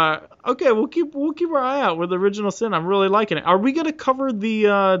 well, okay, we'll keep our eye out with Original Sin. I'm really liking it. Are we gonna cover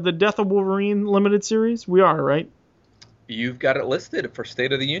the Death of Wolverine limited series? We are, right? You've got it listed for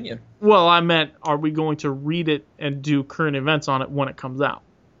State of the Union. Well, I meant, are we going to read it and do current events on it when it comes out?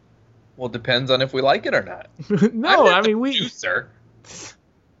 Well, depends on if we like it or not. No, I mean we. Sir.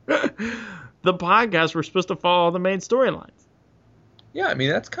 The podcast, we're supposed to follow the main storylines. Yeah, I mean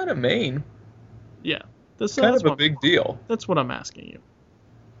that's kind of main. Yeah, that's kind of a big deal. That's what I'm asking you.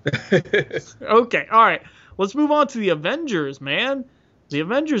 Okay, all right. Let's move on to the Avengers, man. The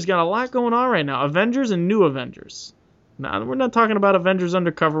Avengers got a lot going on right now. Avengers and New Avengers. Now, we're not talking about Avengers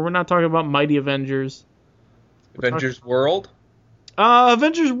Undercover. We're not talking about Mighty Avengers. Avengers World?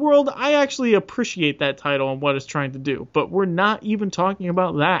 Avengers World, I actually appreciate that title and what it's trying to do, but we're not even talking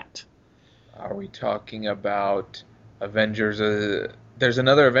about that. Are we talking about Avengers? There's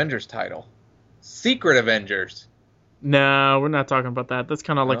another Avengers title. Secret Avengers. No, we're not talking about that. That's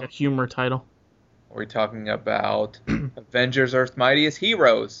kind of like a humor title. Are we talking about Avengers Earth's Mightiest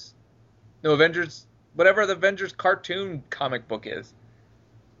Heroes? No, Avengers, whatever the Avengers cartoon comic book is.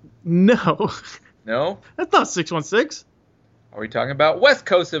 No. No? That's not 616. Are we talking about West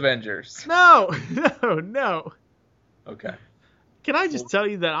Coast Avengers? No. Okay. Can I just tell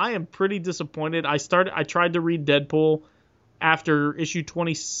you that I am pretty disappointed? I tried to read Deadpool after issue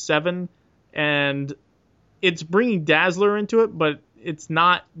 27, and it's bringing Dazzler into it, but it's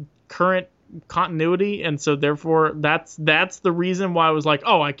not current continuity, and so therefore that's the reason why I was like,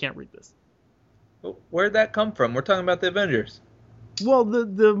 oh, I can't read this. Where'd that come from? We're talking about the Avengers. Well,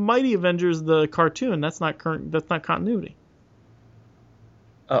 the Mighty Avengers, the cartoon, that's not continuity.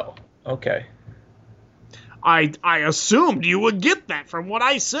 Oh, okay. I assumed you would get that from what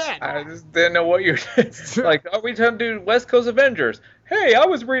I said. I just didn't know what you're like. Are we trying to do West Coast Avengers? Hey, I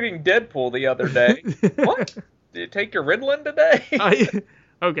was reading Deadpool the other day. What? Did you take your Ritalin today?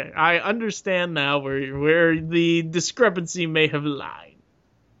 Okay, I understand now where the discrepancy may have lied.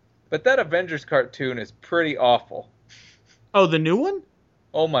 But that Avengers cartoon is pretty awful. Oh, the new one?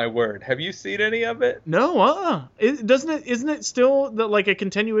 Oh my word! Have you seen any of it? No, isn't it still like a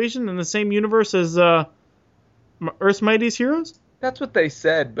continuation in the same universe as Earth's Mightiest Heroes? That's what they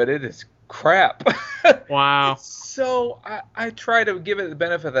said, but it is crap. Wow. So I try to give it the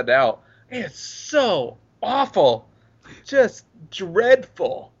benefit of the doubt. It's so awful, just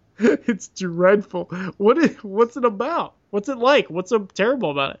dreadful. It's dreadful. What's it about? What's it like? What's so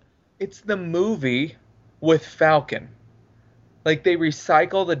terrible about it? It's the movie with Falcon. Like, they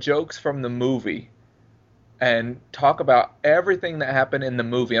recycle the jokes from the movie and talk about everything that happened in the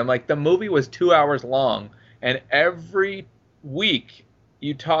movie. I'm like, the movie was 2 hours long, and every week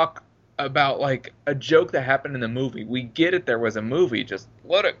you talk about, like, a joke that happened in the movie. We get it, there was a movie. Just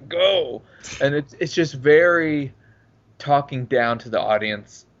let it go. And it's just very talking down to the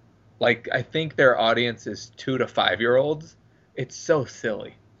audience. Like, I think their audience is 2 to 5-year-olds. It's so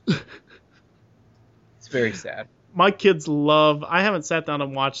silly. It's very sad. My kids I haven't sat down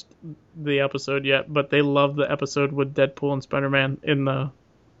and watched the episode yet, but they love the episode with Deadpool and Spider-Man in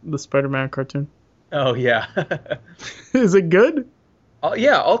the Spider-Man cartoon. Oh, yeah. Is it good?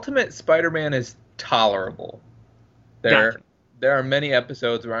 Yeah, Ultimate Spider-Man is tolerable. There are many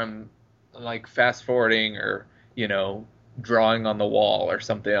episodes where I'm like fast-forwarding or, drawing on the wall or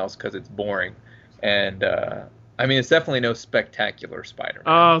something else because it's boring. And, I mean, it's definitely no spectacular Spider-Man.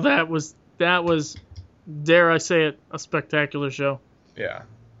 Oh, that was, dare I say it, a spectacular show. Yeah.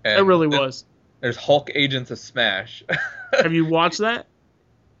 And it really was. There's Hulk Agents of Smash. Have you watched that?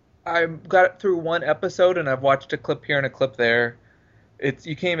 I got it through one episode, and I've watched a clip here and a clip there.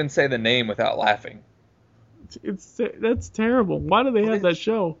 You can't even say the name without laughing. That's terrible. Why do they have that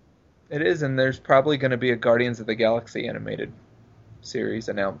show? It is, and there's probably going to be a Guardians of the Galaxy animated series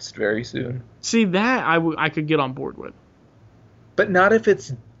announced very soon. See, that I could get on board with. But not if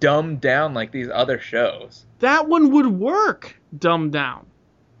it's dumbed down like these other shows. That one would work, dumbed down.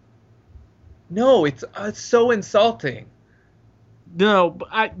 No, it's so insulting. No,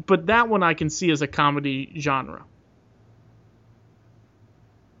 but that one I can see as a comedy genre.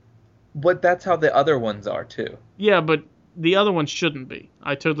 But that's how the other ones are, too. Yeah, but the other ones shouldn't be.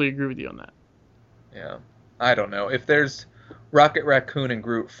 I totally agree with you on that. Yeah. I don't know. If there's Rocket Raccoon and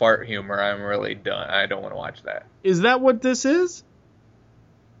Groot fart humor, I'm really done. I don't want to watch that. Is that what this is?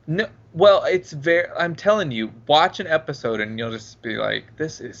 No. Well, I'm telling you, watch an episode and you'll just be like,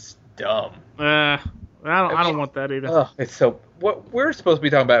 this is dumb. I don't want that either. It's so... We're supposed to be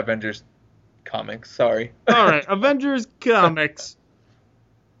talking about Avengers comics. Sorry. All right, Avengers comics.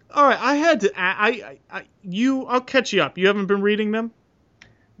 All right, I had to. I'll catch you up. You haven't been reading them?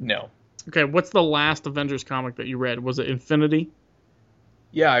 No. Okay, what's the last Avengers comic that you read? Was it Infinity?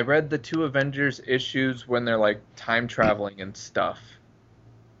 Yeah, I read the 2 Avengers issues when they're like time traveling and stuff.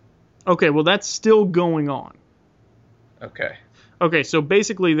 Okay, well that's still going on. Okay. Okay, so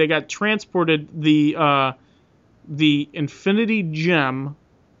basically they got transported the Infinity Gem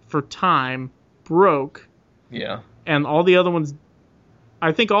for time broke. Yeah. And all the other ones,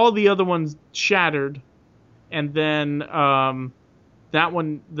 I think all the other ones shattered, and then that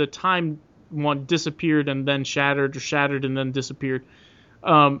one, the time one, disappeared and then shattered, or shattered and then disappeared.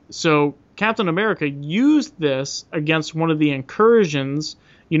 So Captain America used this against one of the incursions.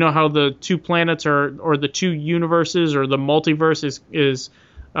 You know how the 2 planets or the 2 universes, or the multiverse is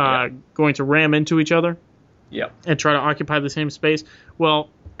going to ram into each other? Yeah. And try to occupy the same space? Well,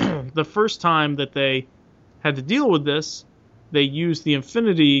 the first time that they had to deal with this, they used the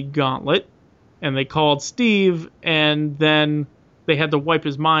Infinity Gauntlet, and they called Steve, and then they had to wipe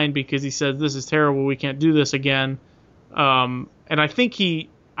his mind because he said, "This is terrible, we can't do this again." And I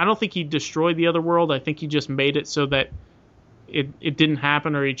don't think he destroyed the other world. I think he just made it so that it didn't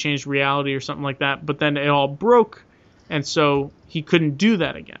happen, or he changed reality or something like that. But then it all broke, and so he couldn't do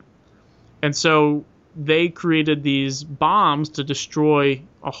that again. And so they created these bombs to destroy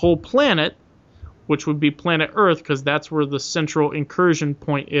a whole planet, which would be planet Earth, because that's where the central incursion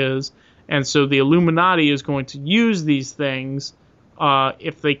point is. And so the Illuminati is going to use these things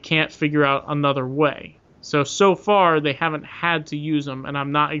if they can't figure out another way. So far, they haven't had to use them, and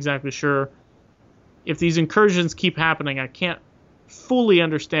I'm not exactly sure. If these incursions keep happening, I can't fully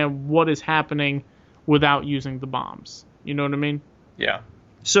understand what is happening without using the bombs. You know what I mean? Yeah.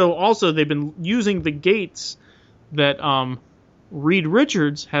 So also, they've been using the gates that Reed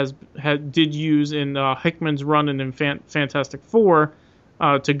Richards did use in Hickman's run and in Fantastic Four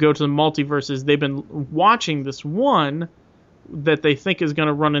to go to the multiverses. They've been watching this one that they think is going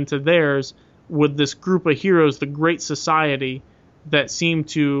to run into theirs with this group of heroes, the Great Society, that seem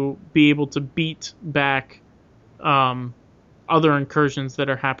to be able to beat back other incursions that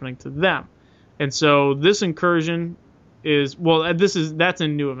are happening to them. And so this incursion that's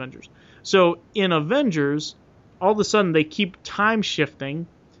in New Avengers. So in Avengers, all of a sudden they keep time shifting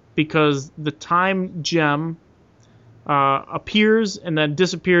because the time gem appears and then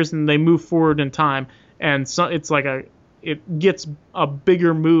disappears, and they move forward in time. And so it gets a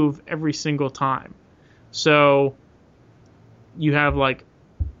bigger move every single time. So you have like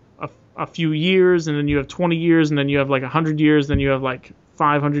a few years, and then you have 20 years, and then you have like 100 years, then you have like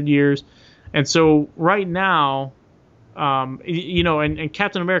 500 years. And so right now, and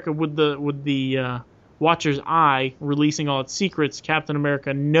Captain America, with the Watcher's Eye releasing all its secrets, Captain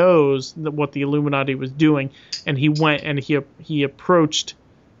America knows what the Illuminati was doing, and he went and he approached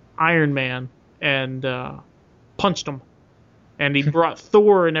Iron Man and punched him, and he brought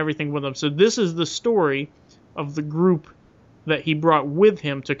Thor and everything with him. So this is the story of the group that he brought with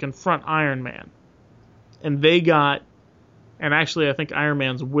him to confront Iron Man. And actually I think Iron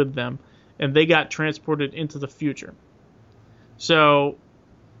Man's with them, and they got transported into the future. So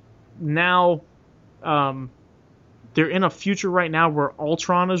now they're in a future right now where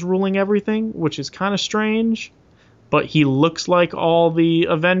Ultron is ruling everything, which is kind of strange, but he looks like all the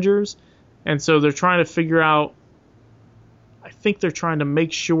Avengers. And so they're trying to figure out, I think they're trying to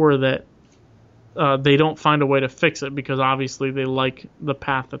make sure that they don't find a way to fix it, because obviously they like the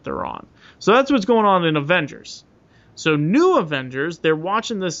path that they're on. So that's what's going on in Avengers. So New Avengers, they're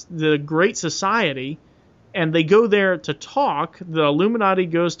watching the Great Society, and they go there to talk. The Illuminati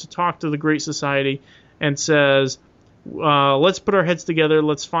goes to talk to the Great Society and says, let's put our heads together,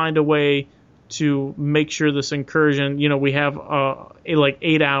 let's find a way to make sure this incursion, we have like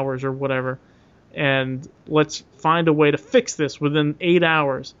 8 hours or whatever, and let's find a way to fix this within 8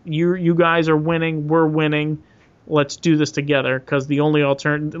 hours. You guys are winning, we're winning. Let's do this together, because the only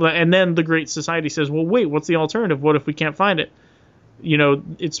alternative... And then the Great Society says, well, wait, what's the alternative? What if we can't find it?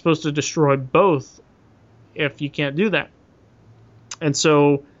 It's supposed to destroy both if you can't do that. And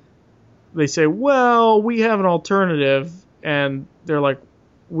so they say, well, we have an alternative. And they're like,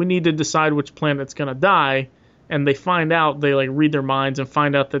 we need to decide which planet's going to die. And they find out, they read their minds and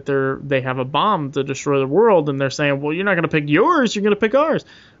find out that they have a bomb to destroy the world. And they're saying, well, you're not going to pick yours, you're going to pick ours.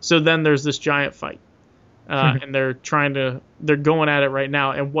 So then there's this giant fight. And they're going at it right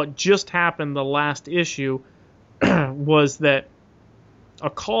now. And what just happened the last issue was that a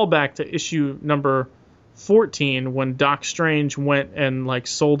callback to issue number 14, when Doc Strange went and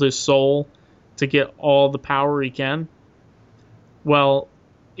sold his soul to get all the power he can. Well,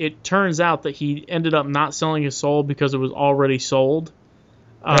 it turns out that he ended up not selling his soul because it was already sold.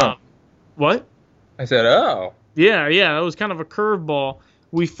 Oh. What? I said, oh. Yeah, that was kind of a curveball.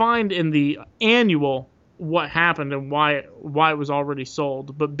 We find in the annual what happened and why it was already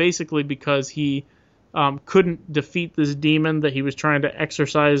sold, but basically because he couldn't defeat this demon that he was trying to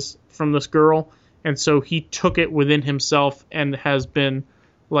exorcise from this girl, and so he took it within himself and has been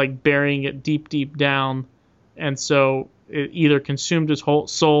like burying it deep, deep down, and so it either consumed his whole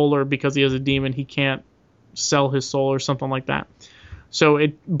soul, or because he has a demon, he can't sell his soul or something like that.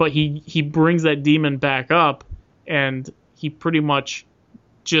 But he brings that demon back up, and he pretty much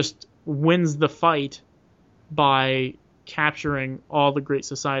just wins the fight by capturing all the Great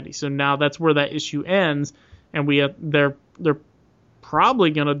Society. So now that's where that issue ends, and they're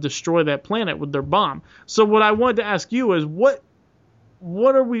probably going to destroy that planet with their bomb. So what I wanted to ask you is what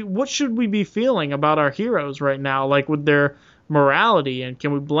should we be feeling about our heroes right now, like with their morality, and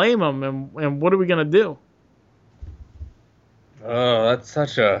can we blame them, and what are we going to do? Oh, that's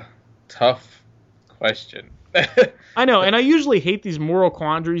such a tough question. I know, and I usually hate these moral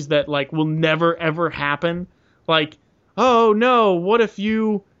quandaries that like will never ever happen. Like, oh no, what if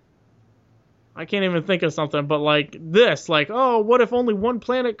you... I can't even think of something, but like this, like, oh, what if only one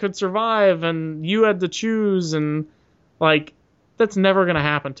planet could survive and you had to choose, and like, that's never going to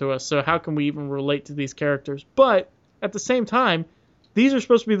happen to us, so how can we even relate to these characters? But at the same time, these are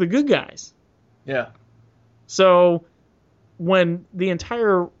supposed to be the good guys. Yeah. So when the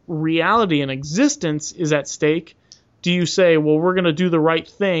entire reality and existence is at stake, do you say, well, we're going to do the right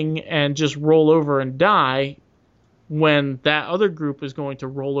thing and just roll over and die, when that other group is going to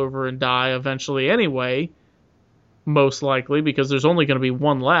roll over and die eventually anyway, most likely, because there's only going to be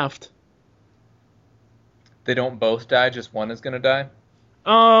one left? They don't both die, just one is going to die?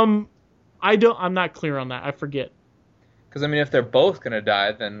 I'm not clear on that. I forget. Because, I mean, if they're both going to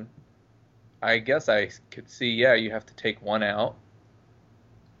die, then I guess I could see, yeah, you have to take one out,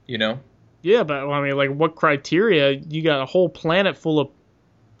 you know? Yeah, but, I mean, like, what criteria? You got a whole planet full of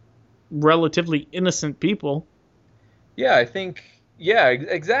relatively innocent people. Yeah, I think, yeah,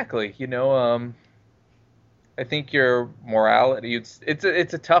 exactly. You know, I think your morality, it's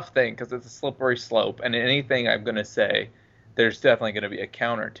a tough thing because it's a slippery slope, and anything I'm going to say, there's definitely going to be a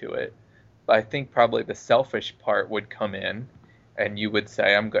counter to it. But I think probably the selfish part would come in, and you would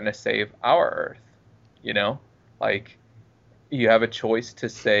say, I'm going to save our Earth, you know? Like, you have a choice to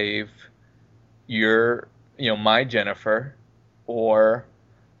save my Jennifer, or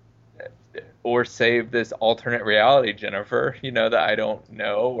save this alternate reality Jennifer, you know, that I don't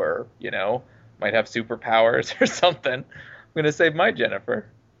know, or, you know, might have superpowers or something. I'm going to save my Jennifer.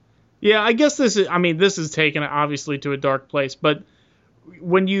 Yeah, I guess this is taken obviously to a dark place, but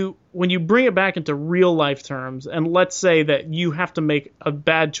when you bring it back into real life terms, and let's say that you have to make a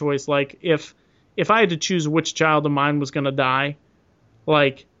bad choice, like if I had to choose which child of mine was going to die,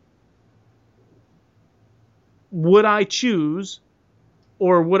 like, would I choose,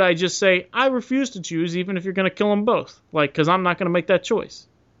 or would I just say, I refuse to choose, even if you're going to kill them both? Like, because I'm not going to make that choice.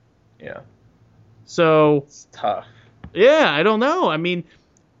 Yeah. So... It's tough. Yeah, I don't know. I mean,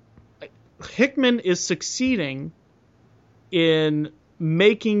 Hickman is succeeding in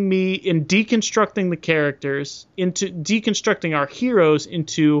deconstructing the characters, into deconstructing our heroes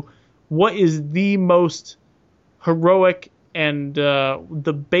into what is the most heroic and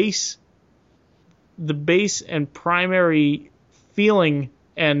the base and primary feeling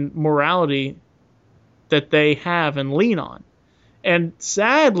and morality that they have and lean on. And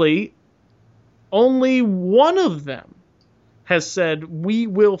sadly, only one of them has said, we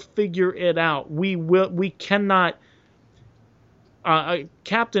will figure it out. We cannot...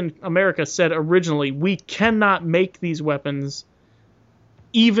 Captain America said originally, we cannot make these weapons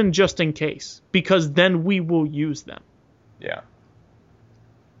even just in case, because then we will use them. Yeah.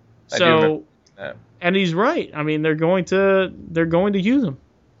 So, and he's right. I mean, they're going to use them.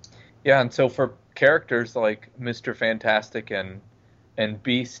 Yeah, and so for characters like Mr. Fantastic and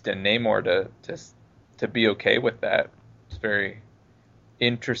Beast and Namor to be okay with that, it's very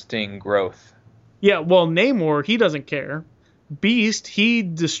interesting growth. Yeah, well, Namor, he doesn't care. Beast, he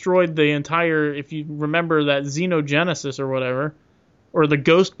destroyed the entire, if you remember that Xenogenesis or whatever, or the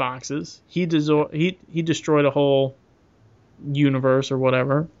Ghost Boxes, he destroyed a whole universe or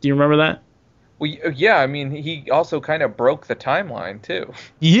whatever. Do you remember that? Well, yeah, I mean, he also kind of broke the timeline, too.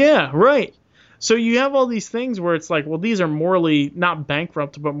 Yeah, right. So you have all these things where it's like, well, these are morally, not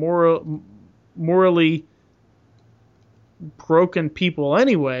bankrupt, but morally broken people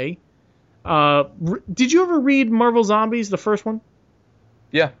anyway. Did you ever read Marvel Zombies, the first one?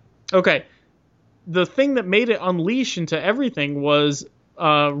 Yeah. Okay. The thing that made it unleash into everything was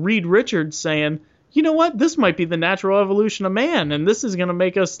Reed Richards saying, you know what, this might be the natural evolution of man, and this is going to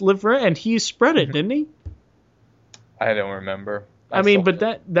make us live forever. And he spread it, didn't he? I don't remember. I mean, but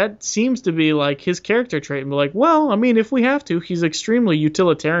that seems to be like his character trait. And be like, well, I mean, if we have to, he's extremely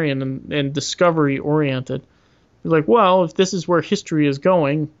utilitarian and discovery oriented. He's like, well, if this is where history is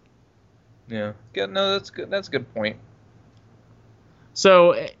going. Yeah. No, that's good. That's a good point.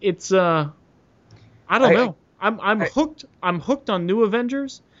 So it's I don't know. I'm hooked. I'm hooked on New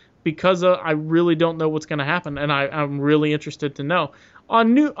Avengers because I really don't know what's going to happen, and I'm really interested to know.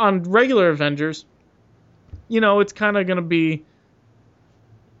 On regular Avengers, you know, it's kind of going to be.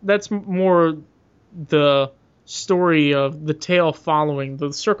 That's more the story of the tale following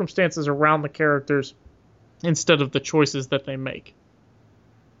the circumstances around the characters instead of the choices that they make.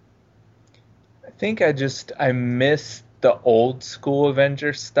 I think I miss the old school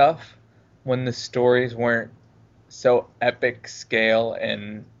Avengers stuff when the stories weren't so epic scale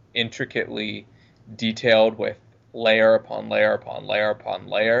and intricately detailed with layer upon layer upon layer upon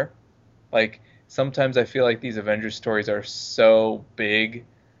layer. Like, sometimes I feel like these Avengers stories are so big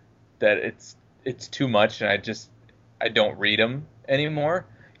that it's too much, and I don't read them anymore.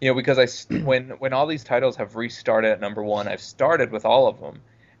 You know, because when all these titles have restarted at number 1, I've started with all of them,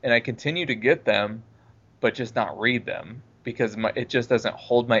 and I continue to get them, but just not read them because it just doesn't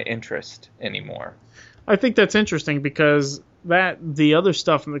hold my interest anymore. I think that's interesting because the other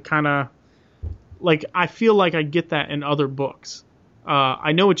stuff that kind of like I feel like I get that in other books.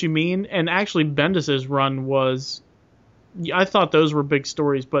 I know what you mean, and actually Bendis's run was. I thought those were big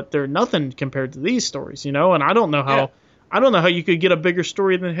stories, but they're nothing compared to these stories, you know. And I don't know how you could get a bigger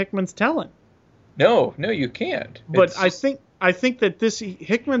story than Hickman's telling. No, you can't. But I think that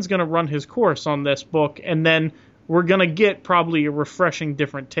Hickman's going to run his course on this book, and then we're going to get probably a refreshing,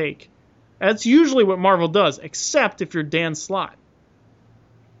 different take. That's usually what Marvel does, except if you're Dan Slott.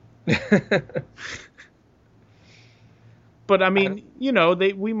 But I mean, you know,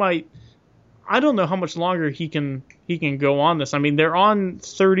 we might. I don't know how much longer he can go on this. I mean, they're on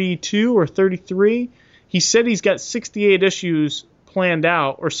 32 or 33. He said he's got 68 issues planned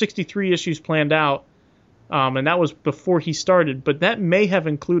out, or 63 issues planned out, and that was before he started. But that may have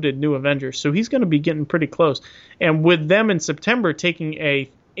included New Avengers, so he's going to be getting pretty close. And with them in September taking a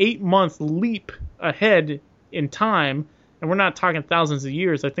 8-month leap ahead in time, and we're not talking thousands of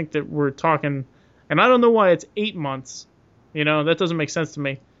years. I think that we're talking, and I don't know why it's 8 months. You know, that doesn't make sense to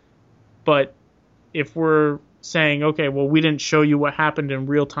me. But if we're saying, okay, well, we didn't show you what happened in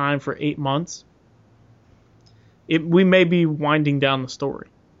real time for 8 months, we may be winding down the story.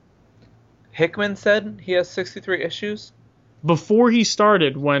 Hickman said he has 63 issues? Before he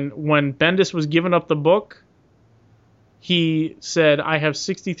started, when Bendis was giving up the book, he said, I have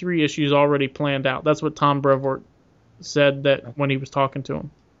 63 issues already planned out. That's what Tom Brevoort said that when he was talking to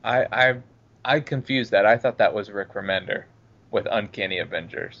him. I confused that. I thought that was Rick Remender with Uncanny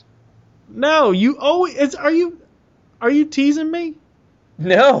Avengers. No, you always are you teasing me?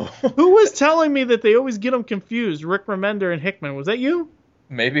 No. Who was telling me that they always get them confused? Rick Remender and Hickman. Was that you?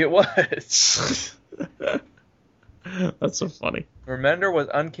 Maybe it was. That's so funny. Remender was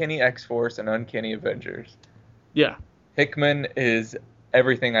Uncanny X-Force and Uncanny Avengers. Yeah. Hickman is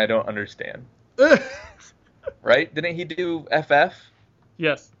everything I don't understand. Right? Didn't he do FF?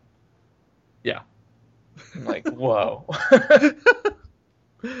 Yes. Yeah. I'm like, whoa.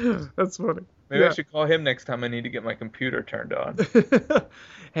 That's funny. Maybe I should call him next time I need to get my computer turned on.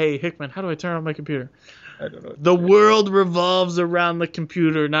 Hey, Hickman, how do I turn on my computer? I don't know. The world revolves around the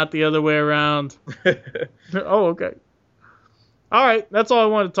computer, not the other way around. Oh, okay. All right, that's all I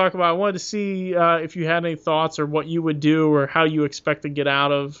wanted to talk about. I wanted to see if you had any thoughts or what you would do or how you expect to get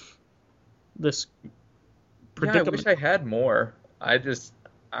out of this predicament. Yeah, I wish I had more. I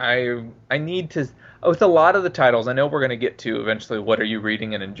need to... With a lot of the titles, I know we're going to get to eventually what are you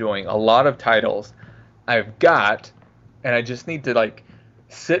reading and enjoying. A lot of titles I've got, and I just need to, like,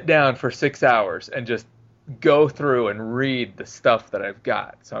 sit down for 6 hours and just go through and read the stuff that I've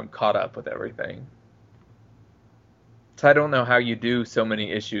got so I'm caught up with everything. So I don't know how you do so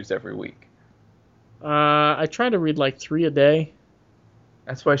many issues every week. I try to read like 3 a day.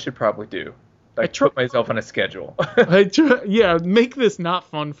 That's what I should probably do. Like, put myself on a schedule. Yeah, make this not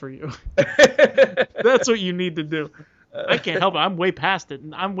fun for you. That's what you need to do. I can't help it. I'm way past it.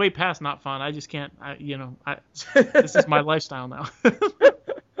 I'm way past not fun. I just can't. This is my lifestyle now.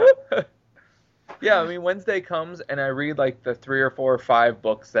 Yeah, I mean, Wednesday comes and I read like the 3 or 4 or 5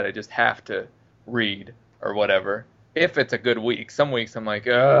 books that I just have to read or whatever. If it's a good week. Some weeks I'm like,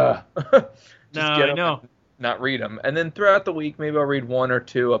 ugh. No, I know. Not read them. And then throughout the week, maybe I'll read 1 or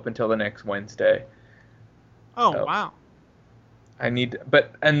 2 up until the next Wednesday. Oh, so, wow.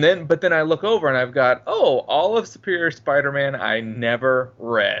 but then I look over and I've got all of Superior Spider-Man I never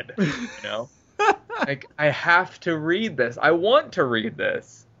read. You know, like I have to read this. I want to read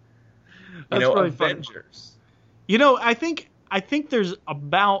this. That's really Avengers. Fun. You know, I think there's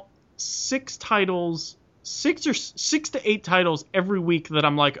about 6 to 8 titles every week that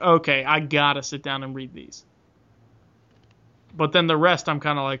I'm like, okay, I gotta sit down and read these. But then the rest, I'm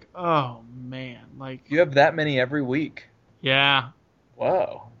kind of like, oh man, like you have that many every week. Yeah.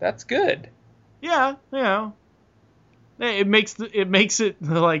 Whoa, that's good. Yeah, it makes it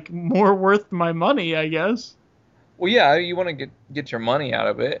like more worth my money, I guess. Well, yeah, you want to get your money out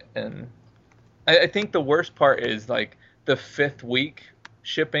of it, and I think the worst part is like the 5th week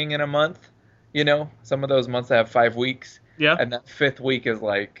shipping in a month. You know, some of those months have 5 weeks. Yeah. And that 5th week is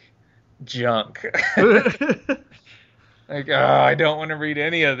like junk. Like, I don't want to read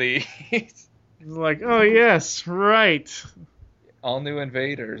any of these. Like, oh yes, right. All New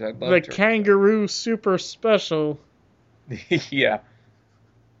Invaders. I'd love the to. Kangaroo Super Special. Yeah.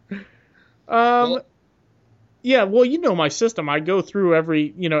 Yeah, well, you know my system. I go through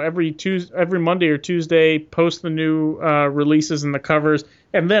every Monday or Tuesday, post the new releases and the covers,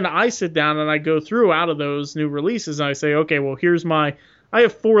 and then I sit down and I go through out of those new releases and I say, okay, well, I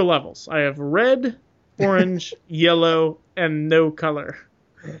have 4 levels. I have red, orange, yellow, and no color.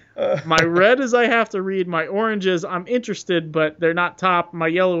 My red is I have to read. My orange is I'm interested, but they're not top. My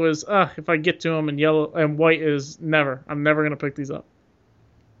yellow is if I get to them, and yellow and white is never. I'm never gonna pick these up.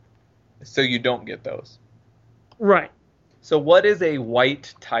 So you don't get those. Right. So what is a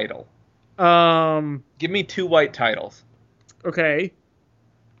white title? Give me 2 white titles. Okay.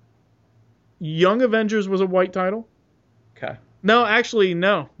 Young Avengers was a white title. Okay. No, actually,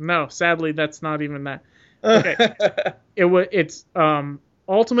 no. Sadly, that's not even that. Okay. It's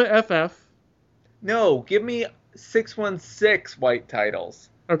Ultimate FF. No, give me 616 white titles.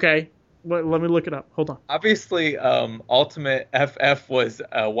 Okay. Let me look it up. Hold on. Obviously, Ultimate FF was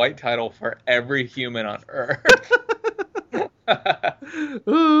a white title for every human on Earth.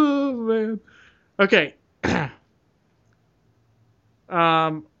 Oh, man. Okay.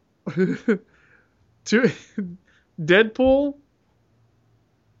 Deadpool,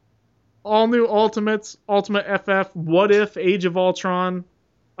 All New Ultimates, Ultimate FF, What If, Age of Ultron,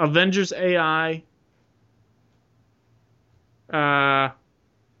 Avengers AI, and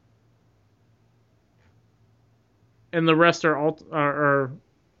the rest are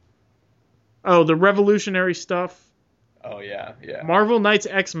the revolutionary stuff. Oh, yeah. Marvel Knights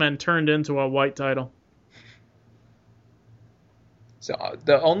X-Men turned into a white title. So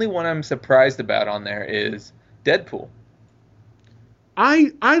the only one I'm surprised about on there is Deadpool.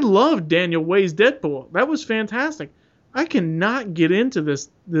 I love Daniel Way's Deadpool. That was fantastic. I cannot get into this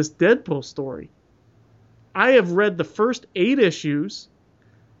Deadpool story. I have read the first 8 issues.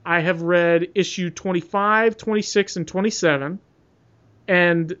 I have read issue 25, 26, and 27.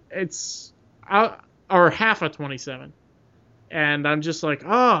 And it's or half of 27. And I'm just like,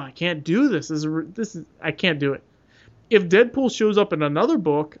 I can't do this. I can't do it. If Deadpool shows up in another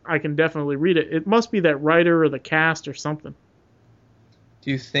book, I can definitely read it. It must be that writer or the cast or something. Do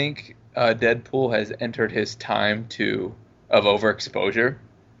you think Deadpool has entered his time of overexposure?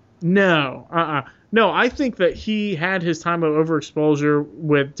 No. No, I think that he had his time of overexposure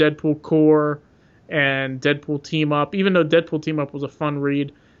with Deadpool Core and Deadpool Team Up, even though Deadpool Team Up was a fun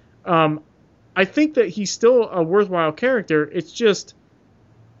read. I think that he's still a worthwhile character. It's just,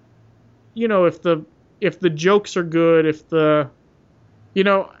 if the jokes are good,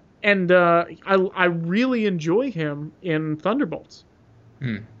 and I really enjoy him in Thunderbolts.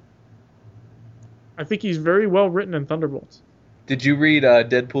 I think he's very well written in Thunderbolts. Did you read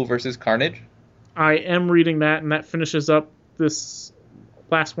Deadpool versus Carnage? I am reading that, and that finishes up this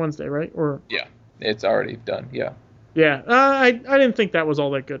last Wednesday, right? Or yeah, it's already done. Yeah. Yeah, I didn't think that was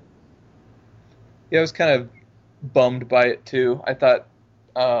all that good. Yeah, I was kind of bummed by it too. I thought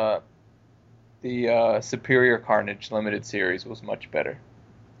the Superior Carnage limited series was much better.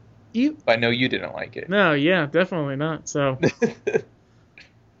 But I know you didn't like it. No, yeah, definitely not. So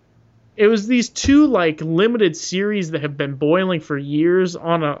it was these 2 limited series that have been boiling for years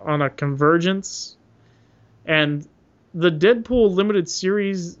on a convergence, and the Deadpool limited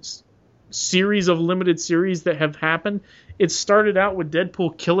series of limited series that have happened. It started out with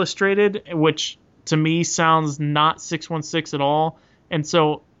Deadpool Killustrated, which to me sounds not 616 at all, and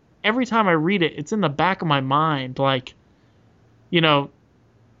so every time I read it, it's in the back of my mind,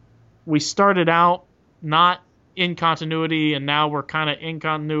 we started out not in continuity, and now we're kind of in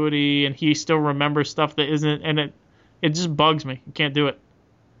continuity, and he still remembers stuff that isn't, and it just bugs me. I can't do it.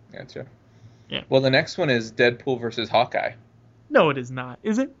 Gotcha. Yeah. Well, the next one is Deadpool versus Hawkeye. No, it is not.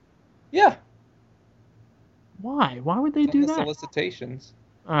 Is it? Yeah. Why? Why would they It's on do the that? solicitations.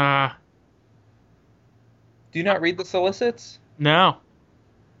 Uh, Do you not read the solicits? no.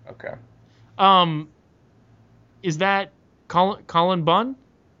 Okay. Um, is that Colin Bunn?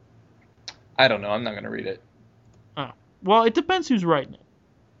 I don't know. I'm not going to read it. Oh. Well, it depends who's writing it.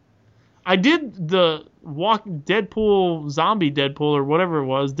 I did the Deadpool, zombie Deadpool, or whatever it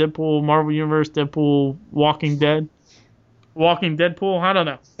was. Deadpool, Marvel Universe, Deadpool, Walking Dead. Walking Deadpool? I don't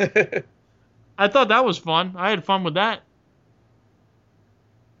know. I thought that was fun. I had fun with that.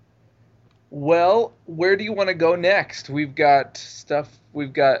 Well, where do you want to go next? We've got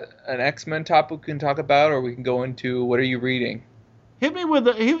an X-Men topic we can talk about, or we can go into what are you reading? Hit me with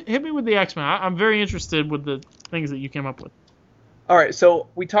the X-Men. I'm very interested with the things that you came up with. All right, so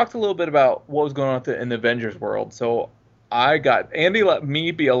we talked a little bit about what was going on in the Avengers world. So Andy let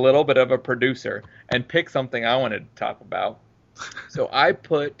me be a little bit of a producer and pick something I wanted to talk about. So I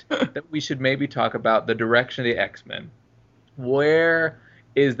put that we should maybe talk about the direction of the X-Men. Where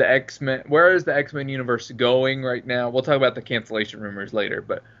is the X-Men universe going right now? We'll talk about the cancellation rumors later,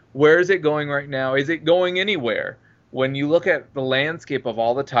 but where is it going right now? Is it going anywhere? When you look at the landscape of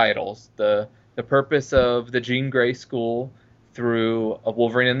all the titles, the purpose of the Jean Grey School through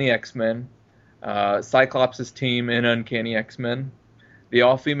Wolverine and the X-Men, Cyclops' team in Uncanny X-Men, the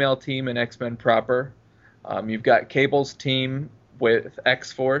all-female team in X-Men proper. You've got Cable's team with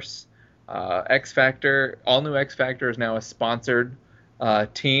X-Force. X-Factor, all new X-Factor is now a sponsored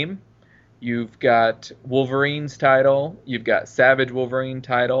team. You've got Wolverine's title. You've got Savage Wolverine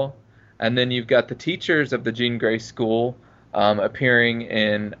title. And then you've got the teachers of the Jean Grey School appearing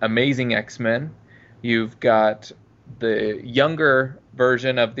in Amazing X-Men. You've got the younger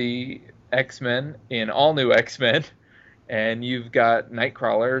version of the X-Men in All New X-Men. And you've got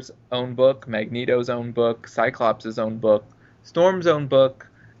Nightcrawler's own book, Magneto's own book, Cyclops' own book, Storm's own book,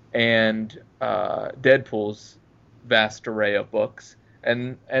 and Deadpool's vast array of books.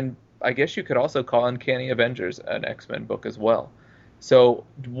 And I guess you could also call Uncanny Avengers an X-Men book as well. So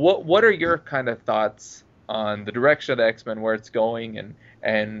what are your kind of thoughts on the direction of the X-Men, where it's going,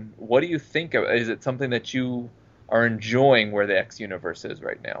 and what do you think of? Is it something that you are enjoying where the X universe is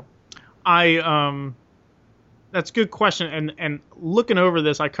right now? That's a good question. And looking over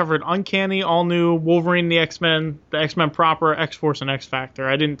this, I covered Uncanny, All New, Wolverine, the X-Men proper, X-Force, and X-Factor.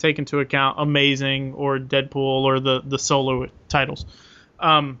 I didn't take into account Amazing or Deadpool or the solo titles.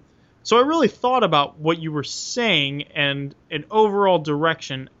 So I really thought about what you were saying and an overall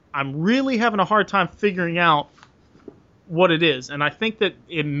direction. I'm really having a hard time figuring out what it is. And I think that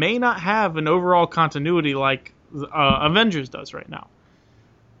it may not have an overall continuity like Avengers does right now.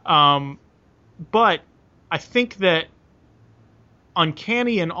 But I think that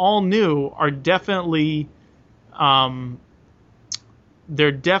Uncanny and All New are definitely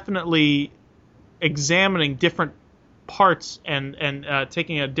they're definitely examining different parts and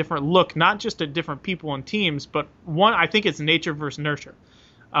taking a different look, not just at different people and teams, but one, I think it's nature versus nurture.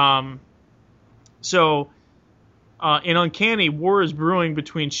 So in Uncanny, war is brewing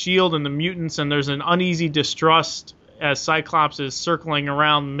between S.H.I.E.L.D. and the mutants, and there's an uneasy distrust as Cyclops is circling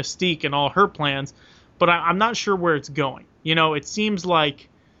around Mystique and all her plans. But I'm not sure where it's going. You know, it seems like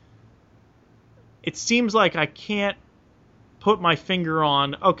I can't put my finger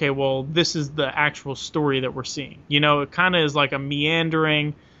on, okay, well, this is the actual story that we're seeing. You know, it kind of is like a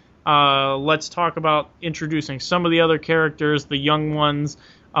meandering, let's talk about introducing some of the other characters, the young ones.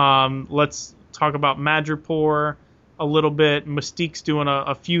 Let's talk about Madripoor a little bit. Mystique's doing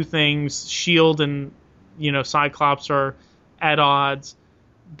a few things. S.H.I.E.L.D. and, Cyclops are at odds.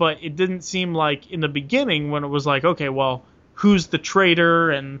 But it didn't seem like in the beginning when it was like, okay, well, who's the traitor?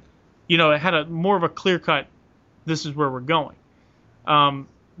 And, it had a more of a clear-cut, this is where we're going.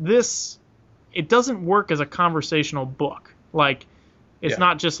 It doesn't work as a conversational book. Like, it's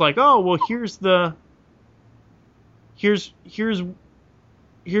not just like, oh, well, here's the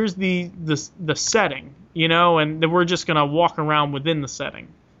setting, and then we're just going to walk around within the setting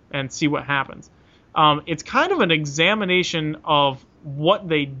and see what happens. It's kind of an examination of what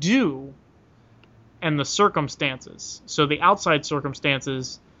they do and the circumstances. So the outside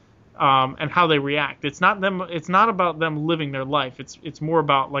circumstances and how they react. It's not about them living their life. It's more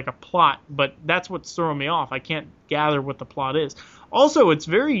about like a plot, but that's what's throwing me off. I can't gather what the plot is. Also, it's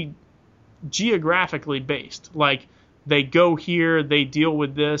very geographically based. Like they go here, they deal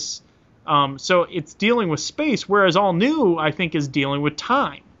with this. So it's dealing with space, whereas All New, I think, is dealing with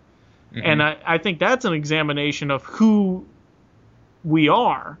time. Mm-hmm. And I think that's an examination of who we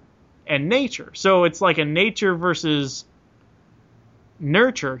are and nature. So it's like a nature versus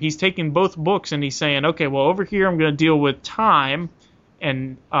Nurture. He's taking both books and he's saying, okay, well, over here I'm going to deal with time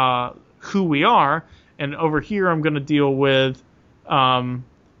and who we are, and over here I'm going to deal with,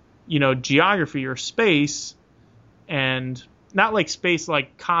 geography or space, and not like space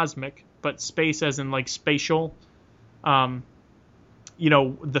like cosmic, but space as in like spatial, the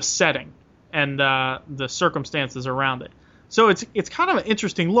setting and the circumstances around it. So it's kind of an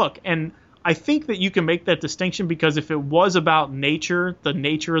interesting look, and I think that you can make that distinction because if it was about nature, the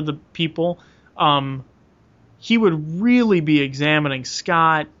nature of the people, he would really be examining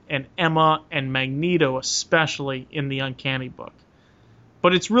Scott and Emma and Magneto, especially in the Uncanny book.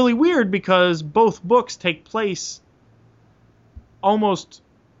 But it's really weird because both books take place almost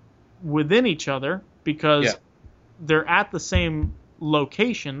within each other because they're at the same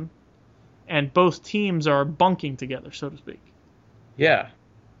location and both teams are bunking together, so to speak. Yeah.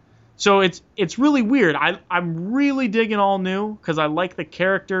 So it's really weird. I'm really digging all new because I like the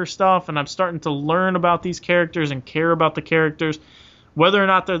character stuff and I'm starting to learn about these characters and care about the characters. Whether or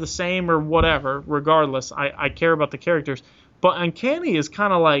not they're the same or whatever, regardless, I care about the characters. But Uncanny is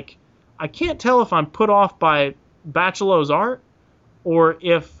kind of like, I can't tell if I'm put off by Bachelot's art or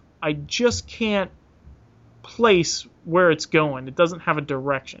if I just can't place where it's going. It doesn't have a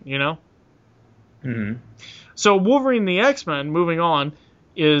direction, you know? Mm-hmm. So Wolverine and the X-Men, moving on,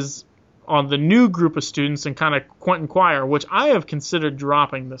 is on the new group of students and kind of Quentin Quire, which I have considered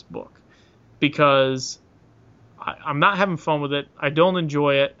dropping this book because I'm not having fun with it. I don't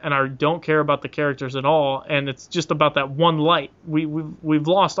enjoy it, and I don't care about the characters at all. And it's just about that one light. We've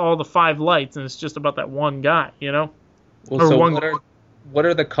lost all the 5 lights, and it's just about that one guy, you know. Well, so what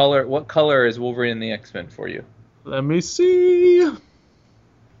are the color? What color is Wolverine and the X-Men for you? Let me see.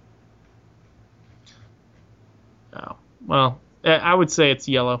 Oh, well, I would say it's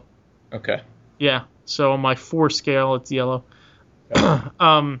yellow. Okay. Yeah. So on my 4 scale, it's yellow. Okay.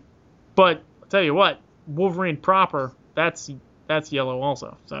 But I'll tell you what. Wolverine proper, that's yellow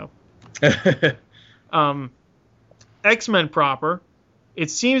also. So, X-Men proper,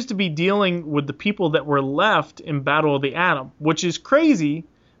 it seems to be dealing with the people that were left in Battle of the Atom, which is crazy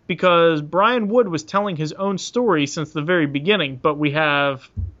because Brian Wood was telling his own story since the very beginning. But we have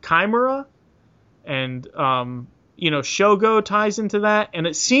Chimera, and Shogo ties into that, and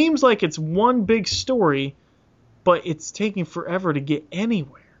it seems like it's one big story, but it's taking forever to get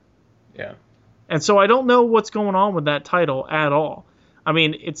anywhere. Yeah. And so I don't know what's going on with that title at all. I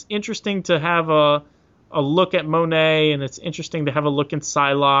mean, it's interesting to have a look at Monet, and it's interesting to have a look in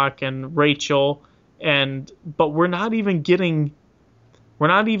Psylocke and Rachel, but we're not even getting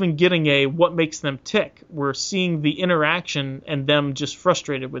a what makes them tick. We're seeing the interaction and them just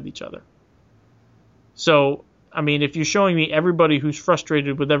frustrated with each other. So, I mean, if you're showing me everybody who's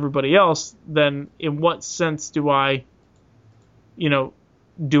frustrated with everybody else, then in what sense do I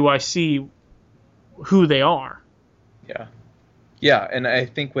see who they are? Yeah, and I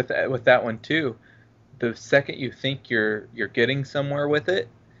think with that one too, the second you think you're getting somewhere with it,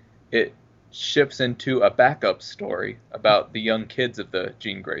 it shifts into a backup story about the young kids of the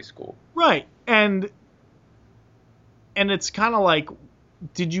Jean Grey school. Right, and it's kind of like,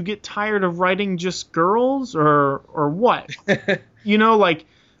 did you get tired of writing just girls or what? I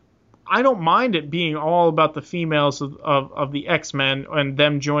don't mind it being all about the females of the X-Men and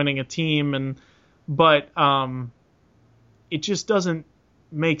them joining a team, but it just doesn't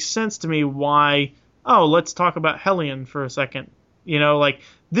make sense to me why, let's talk about Hellion for a second.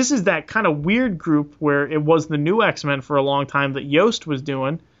 This is that kind of weird group where it was the new X-Men for a long time that Yost was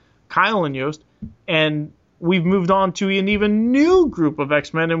doing, Kyle and Yost, and we've moved on to an even new group of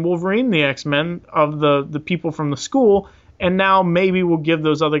X-Men and Wolverine and the X-Men of the people from the school, and now maybe we'll give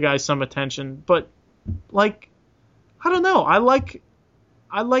those other guys some attention. But, I don't know. I like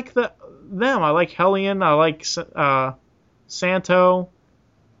them. I like Hellion. I like Santo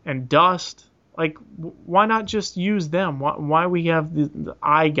and Dust. Why not just use them? Why we have the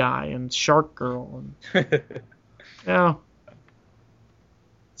Eye Guy and Shark Girl? And,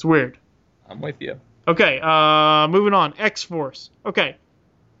 it's weird. I'm with you. Okay, moving on. X-Force. Okay.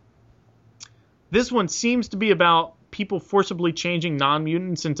 This one seems to be about people forcibly changing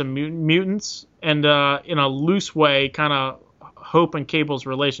non-mutants into mutants, and in a loose way, kind of Hope and Cable's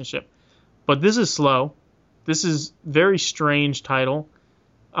relationship. But this is slow. This is very strange title.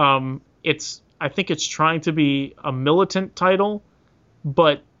 I think it's trying to be a militant title,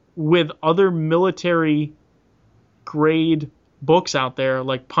 but with other military grade books out there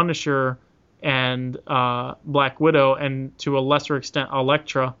like Punisher and Black Widow, and to a lesser extent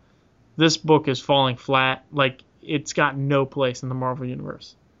Elektra, this book is falling flat. It's got no place in the Marvel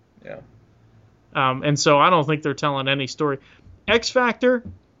Universe. Yeah. And so I don't think they're telling any story. X Factor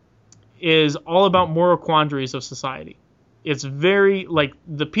is all about moral quandaries of society. It's very, like,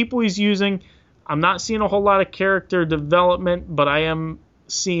 the people he's using, I'm not seeing a whole lot of character development, but I am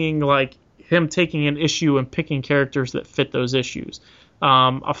seeing, like, him taking an issue and picking characters that fit those issues.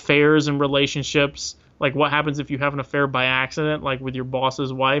 Affairs and relationships, like what happens if you have an affair by accident, like with your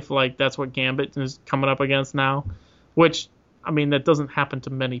boss's wife, like that's what Gambit is coming up against now, which, I mean, that doesn't happen to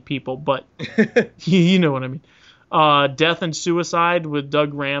many people, but you know what I mean. Death and Suicide with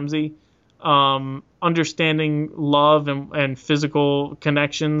Doug Ramsey. Understanding love and physical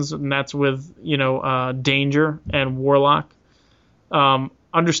connections, and that's with, Danger and Warlock.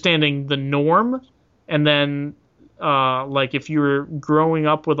 Understanding the norm, and then like if you're growing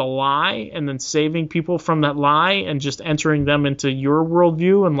up with a lie and then saving people from that lie and just entering them into your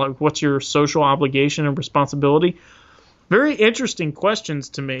worldview, and like what's your social obligation and responsibility. Very interesting questions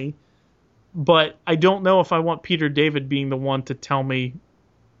to me, but I don't know if I want Peter David being the one to tell me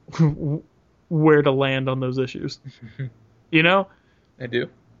where to land on those issues. I do.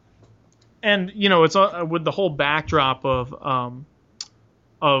 And it's with the whole backdrop of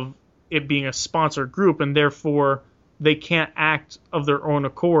it being a sponsored group, and therefore they can't act of their own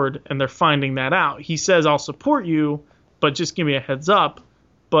accord, and they're finding that out. He says, I'll support you, but just give me a heads up.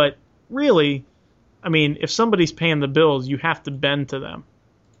 But really, I mean, if somebody's paying the bills, you have to bend to them.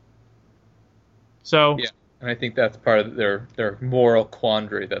 So yeah, and I think that's part of their moral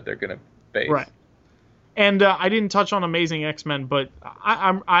quandary that they're going to face. Right. And I didn't touch on Amazing X-Men, but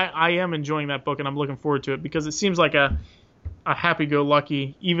I am enjoying that book, and I'm looking forward to it because it seems like a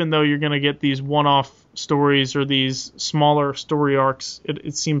happy-go-lucky, even though you're going to get these one-off stories or these smaller story arcs,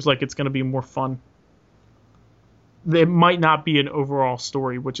 it seems like it's going to be more fun. It might not be an overall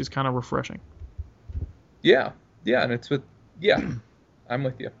story, which is kind of refreshing. Yeah, and it's I'm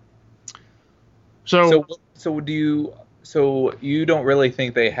with you. So you don't really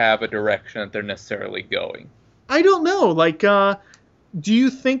think they have a direction that they're necessarily going? I don't know. Like, do you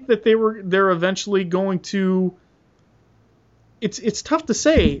think that they're eventually going to? It's tough to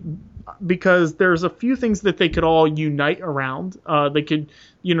say because there's a few things that they could all unite around. They could,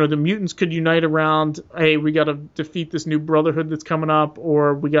 the mutants could unite around, hey, we got to defeat this new brotherhood that's coming up,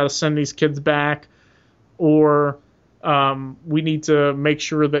 or we got to send these kids back, or we need to make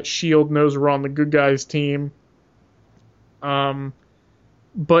sure that S.H.I.E.L.D. knows we're on the good guys team.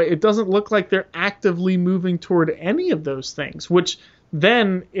 But it doesn't look like they're actively moving toward any of those things, which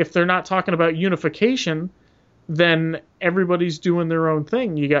then, if they're not talking about unification, then everybody's doing their own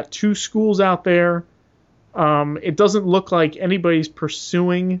thing. You got two schools out there. It doesn't look like anybody's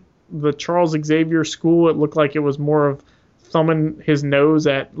pursuing the Charles Xavier school. It looked like it was more of thumbing his nose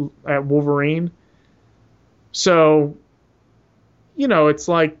at Wolverine. So, it's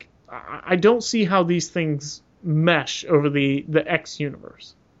like, I don't see how these things mesh over the X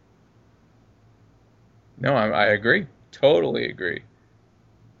universe. No, I agree. Totally agree.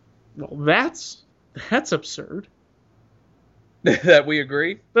 Well, that's absurd. That we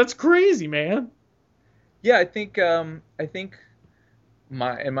agree? That's crazy, man. Yeah, I think in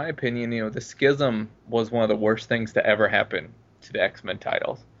my opinion, the Schism was one of the worst things to ever happen to the X-Men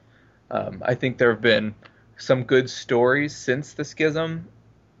titles. I think there have been some good stories since the Schism,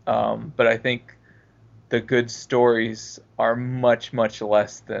 but I think the good stories are much, much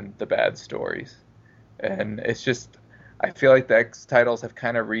less than the bad stories. And it's just, I feel like the X titles have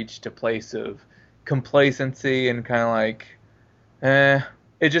kind of reached a place of complacency and kind of like,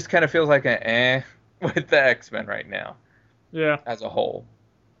 it just kind of feels like an with the X-Men right now. Yeah. As a whole.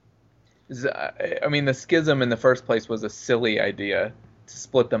 I mean, the Schism in the first place was a silly idea to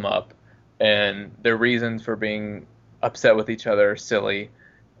split them up, and their reasons for being upset with each other are silly.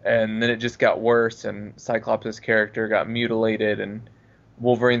 And then it just got worse, and Cyclops' character got mutilated, and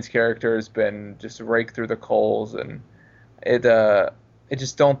Wolverine's character has been just raked through the coals, and I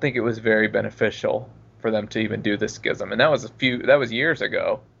just don't think it was very beneficial for them to even do the Schism. And that was years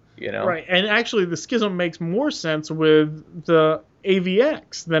ago, Right, and actually the Schism makes more sense with the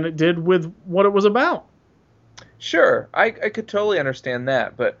AVX than it did with what it was about. Sure, I could totally understand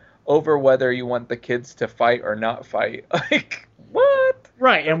that, but over whether you want the kids to fight or not fight, like, what?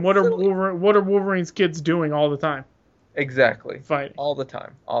 Right, and what are Wolverine's kids doing all the time? Exactly. Fighting. All the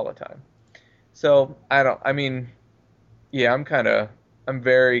time. So, I'm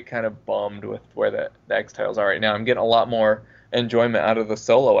very kind of bummed with where the X titles are right now. I'm getting a lot more enjoyment out of the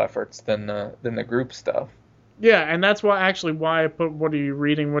solo efforts than the group stuff. Yeah, and that's why I put what are you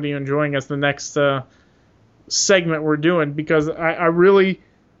reading, what are you enjoying as the next segment we're doing, because I really,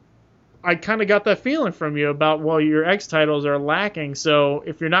 I kind of got that feeling from you about, well, your X titles are lacking. So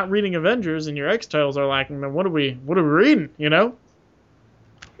if you're not reading Avengers and your X titles are lacking, then what are we reading? You know?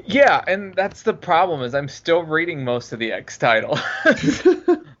 Yeah, and that's the problem is I'm still reading most of the X title.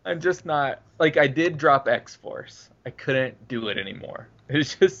 I'm just not like I did drop X Force. I couldn't do it anymore.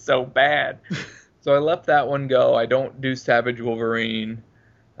 It's just so bad. So I let that one go. I don't do Savage Wolverine.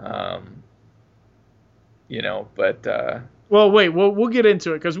 But Well, wait, we'll get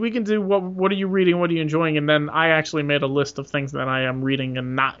into it because we can do what are you reading, what are you enjoying, and then I actually made a list of things that I am reading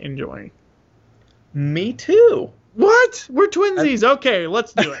and not enjoying. Me too. What? We're twinsies. Okay,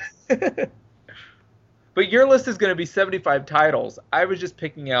 let's do it. But your list is going to be 75 titles. I was just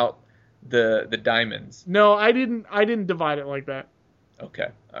picking out the diamonds. No, I didn't divide it like that. Okay,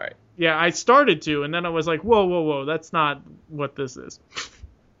 all right. Yeah, I started to, and then I was like, whoa, that's not what this is.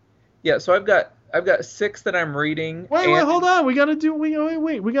 Yeah, so I've got 6 that I'm reading. Wait, hold on. We gotta do.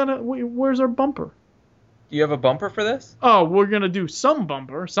 Where's our bumper? Do you have a bumper for this? Oh, we're gonna do some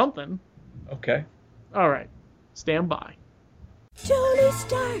bumper, something. Okay. All right, stand by. Tony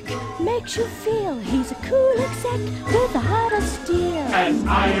Stark makes you feel he's a cool exec with a heart of steel. As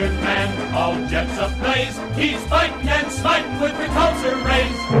Iron Man, all jets ablaze, he's fighting and smiting with repulsor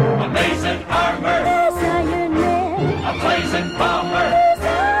rays. Amazing armor, There's Iron Man. a blazing bomber. There's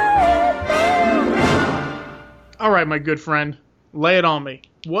Iron Man. All right, my good friend, lay it on me.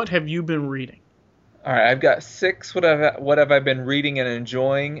 What have you been reading? All right, I've got 6 what have I been reading and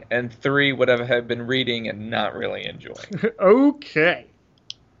enjoying, and 3 what have I been reading and not really enjoying. Okay.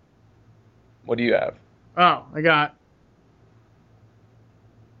 What do you have? Oh, I got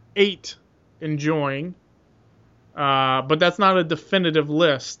 8 enjoying, but that's not a definitive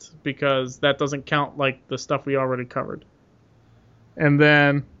list because that doesn't count like the stuff we already covered. And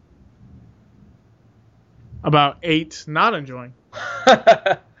then about 8 not enjoying.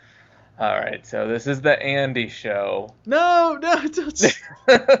 All right, so this is the Andy show. No, don't.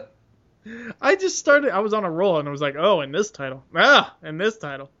 I just started. I was on a roll and I was like, oh, in this title. In this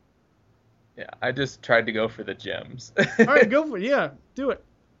title. Yeah, I just tried to go for the gems. All right, go for it. Yeah, do it.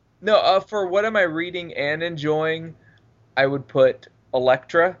 No, for what am I reading and enjoying, I would put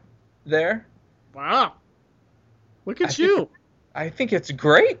Elektra there. Wow. Look at you. I think it's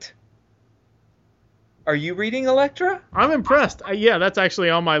great. Are you reading Elektra? I'm impressed. Yeah, that's actually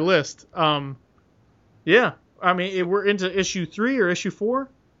on my list. Yeah. I mean, we're into issue 3 or issue 4?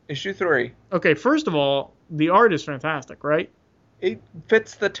 Issue 3. Okay, first of all, the art is fantastic, right? It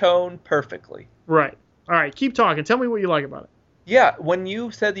fits the tone perfectly. Right. All right, keep talking. Tell me what you like about it. Yeah, when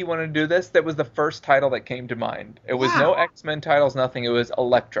you said you wanted to do this, that was the first title that came to mind. It was no X-Men titles, nothing. It was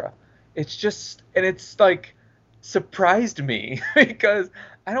Elektra. It's just, and it's like surprised me because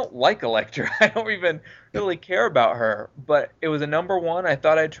I don't like Elektra. I don't even really care about her. But it was a #1. I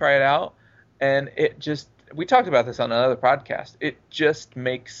thought I'd try it out. And it just, we talked about this on another podcast. It just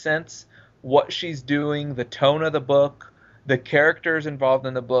makes sense what she's doing, the tone of the book, the characters involved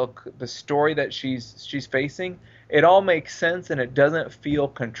in the book, the story that she's facing. It all makes sense and it doesn't feel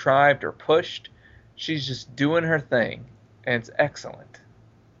contrived or pushed. She's just doing her thing. And it's excellent.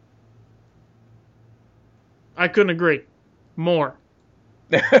 I couldn't agree more.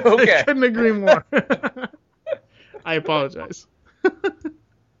 Okay. I couldn't agree more. I apologize.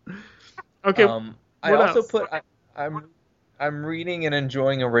 Okay. I what also else? put I'm reading and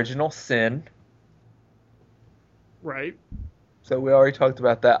enjoying Original Sin. Right. So we already talked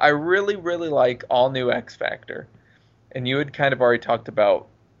about that. I really, really like All New X Factor, and you had kind of already talked about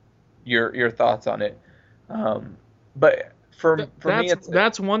your thoughts on it. But for me,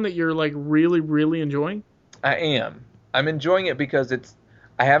 that's one that you're like really, really enjoying. I am. I'm enjoying it because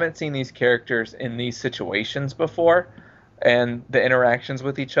I haven't seen these characters in these situations before, and the interactions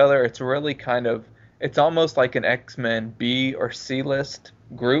with each other. It's really it's almost like an X-Men B or C list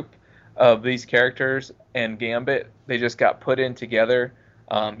group of these characters, and Gambit, they just got put in together.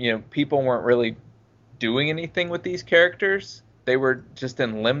 People weren't really doing anything with these characters. They were just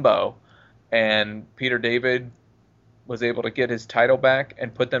in limbo, and Peter David was able to get his title back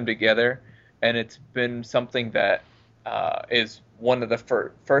and put them together, and it's been something that is one of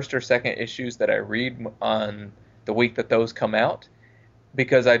the first or second issues that I read on the week that those come out,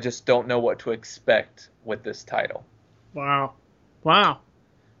 because I just don't know what to expect with this title. Wow.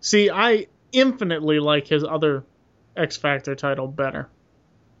 See, I infinitely like his other X Factor title better.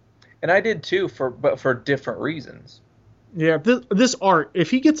 And I did too, but for different reasons. Yeah, this art,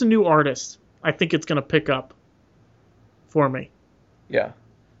 if he gets a new artist, I think it's going to pick up for me. Yeah.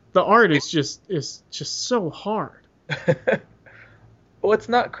 The art is just so hard. Well, it's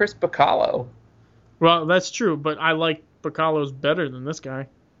not Chris Bacalo. Well, that's true, but I like Bacalo's better than this guy.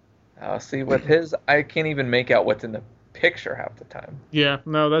 See, with his, I can't even make out what's in the picture half the time. Yeah,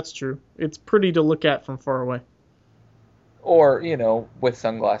 no, that's true. It's pretty to look at from far away. Or, with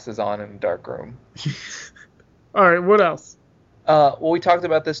sunglasses on in a dark room. All right, what else? Well, we talked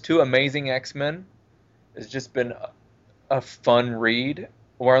about this too. Amazing X-Men has just been a fun read.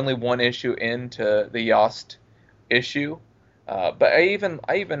 We're only one issue into the Yost issue, but I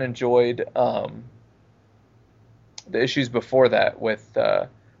even enjoyed the issues before that with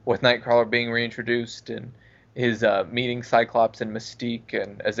Nightcrawler being reintroduced and his meeting Cyclops and Mystique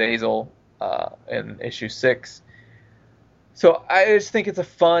and Azazel in issue 6. So I just think it's a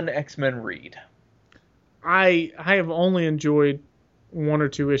fun X-Men read. I have only enjoyed 1 or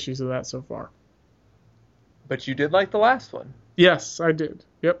 2 issues of that so far. But you did like the last one. Yes, I did.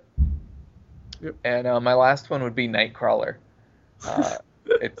 Yep. And my last one would be Nightcrawler.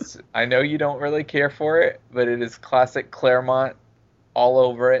 I know you don't really care for it, but it is classic Claremont all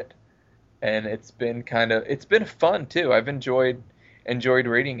over it, and it's been fun too. I've enjoyed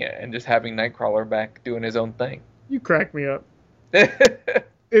reading it and just having Nightcrawler back doing his own thing. You crack me up.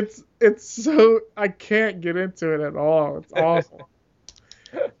 It's so, I can't get into it at all. It's awful.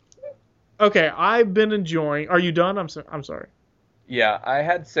 Okay, I've been enjoying. Are you done? I'm sorry. Yeah, I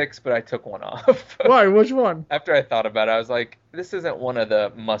had 6, but I took one off. Why? Which one? After I thought about it, I was like, this isn't one of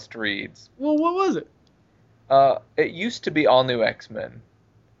the must-reads. Well, what was it? It used to be All New X-Men.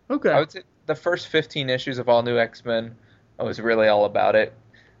 Okay. I would say the first 15 issues of All New X-Men, I was really all about it.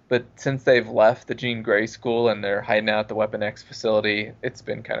 But since they've left the Jean Grey school and they're hiding out at the Weapon X facility, it's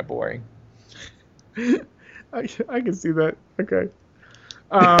been kind of boring. I can see that. Okay.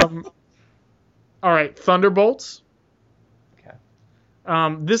 All right, Thunderbolts.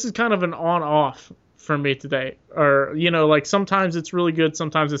 Okay. This is kind of an on-off for me today. Or, like sometimes it's really good,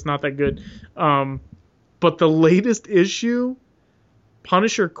 sometimes it's not that good. But the latest issue,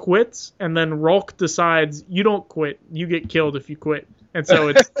 Punisher quits, and then Rolk decides, you don't quit, you get killed if you quit. And so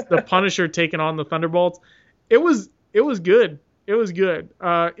it's the Punisher taking on the Thunderbolts. It was good. It was good.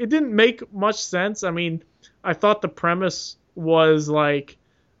 It didn't make much sense. I mean, I thought the premise was like,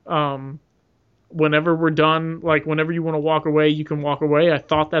 whenever we're done, like whenever you want to walk away, you can walk away. I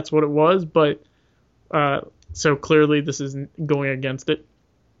thought that's what it was, but so clearly this is going against it.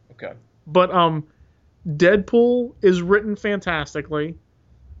 Okay. But Deadpool is written fantastically.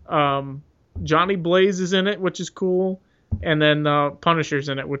 Johnny Blaze is in it, which is cool. And then Punisher's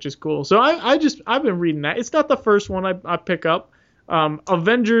in it, which is cool. So I've been reading that. It's not the first one I pick up.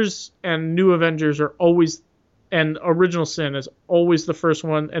 Avengers and New Avengers are always, and Original Sin is always the first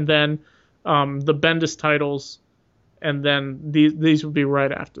one, and then the Bendis titles, and then these would be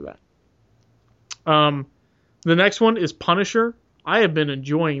right after that. The next one is Punisher. I have been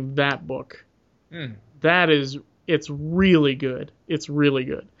enjoying that book. It's really good. It's really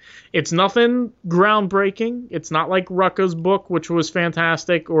good. It's nothing groundbreaking. It's not like Rucka's book, which was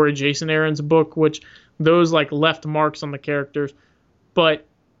fantastic, or a Jason Aaron's book, which those like left marks on the characters. But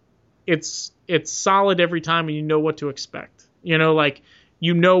it's solid every time, and you know what to expect. You know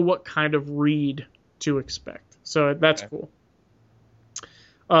what kind of read to expect. So that's cool.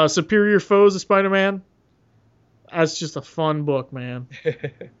 Superior Foes of Spider-Man. That's just a fun book, man.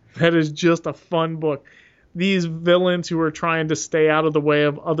 That is just a fun book. These villains who are trying to stay out of the way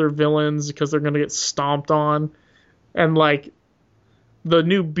of other villains because they're going to get stomped on. And, like, the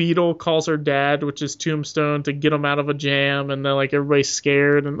new Beetle calls her dad, which is Tombstone, to get him out of a jam. And then, like, everybody's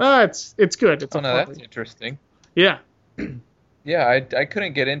scared. And, it's good. It's that's interesting. Yeah. Yeah, I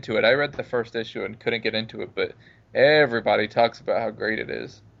couldn't get into it. I read the first issue and couldn't get into it, but everybody talks about how great it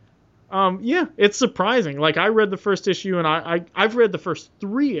is. Yeah, it's surprising. Like, I read the first issue, and I've read the first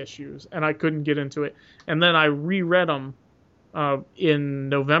 3 issues, and I couldn't get into it. And then I reread them in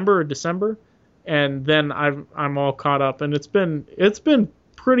November or December, and then I'm all caught up, and it's been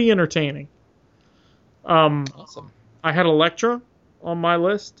pretty entertaining. Awesome. I had Elektra on my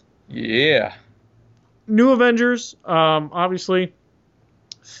list. Yeah. New Avengers, obviously.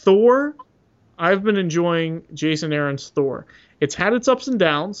 Thor, I've been enjoying Jason Aaron's Thor. It's had its ups and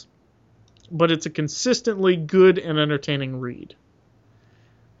downs, but it's a consistently good and entertaining read.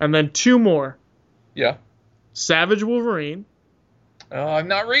 And then 2 more. Yeah. Savage Wolverine. Oh, I'm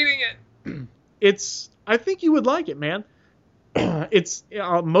not reading it. I think you would like it, man. It's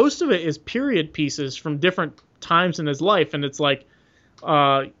most of it is period pieces from different times in his life, and it's like,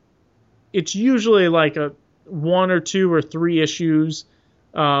 it's usually like a 1 or 2 or 3 issues.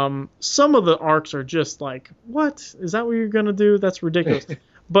 Some of the arcs are just like, what? Is that what you're gonna do? That's ridiculous.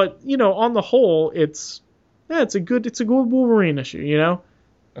 But on the whole, it's a good Wolverine issue.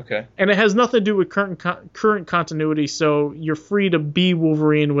 Okay. And it has nothing to do with current continuity, so you're free to be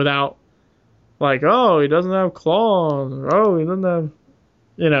Wolverine without, like, oh, he doesn't have claws, or oh, he doesn't have,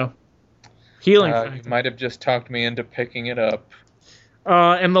 healing You factor. might have just talked me into picking it up.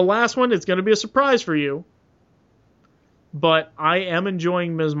 And the last one is going to be a surprise for you, but I am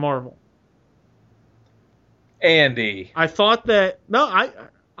enjoying Ms. Marvel. Andy. I thought that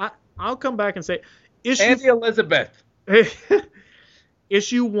I'll come back and say Andy Elizabeth.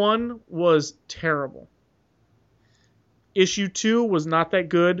 Issue 1 was terrible. Issue 2 was not that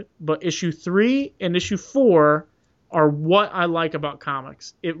good, but issue 3 and issue 4 are what I like about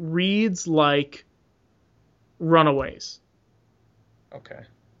comics. It reads like Runaways. Okay.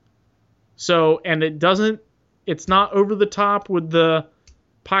 So, and it's not over the top with the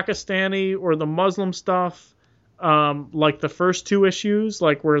Pakistani or the Muslim stuff, like the first 2 issues,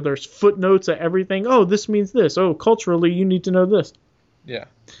 like where there's footnotes of everything. Oh, this means this. Oh, culturally, you need to know this. Yeah.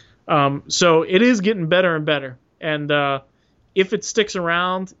 So it is getting better and better. And if it sticks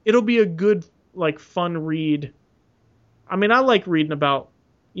around, it'll be a good, like, fun read. I mean, I like reading about,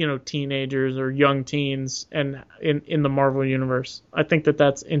 teenagers or young teens and in the Marvel universe. I think that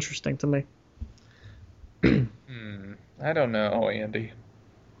that's interesting to me. I don't know, Andy.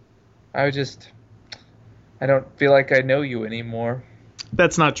 I don't feel like I know you anymore.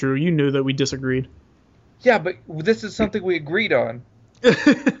 That's not true. You knew that we disagreed. Yeah, but this is something we agreed on.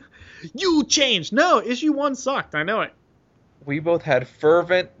 You changed. No, issue 1 sucked. I know it. We both had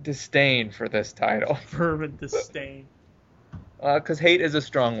fervent disdain for this title. Fervent disdain. Because hate is a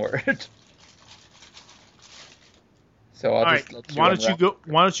strong word. So I'll All just right. let you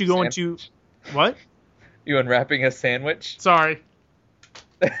Why don't you go into what? You unwrapping a sandwich? Sorry.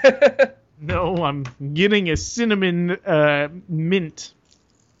 No, I'm getting a cinnamon mint.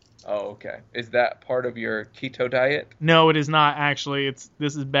 Oh, okay. Is that part of your keto diet? No, it is not actually.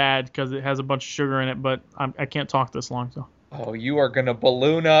 This is bad because it has a bunch of sugar in it, but I can't talk this long, so. Oh, you are gonna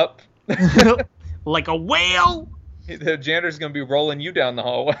balloon up. Like a whale. The janitor's gonna be rolling you down the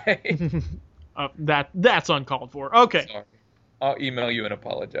hallway. That's uncalled for. Okay. Sorry. I'll email you and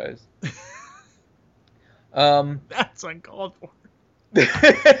apologize. That's uncalled for.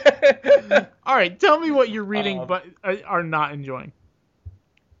 All right, tell me what you're reading but are not enjoying.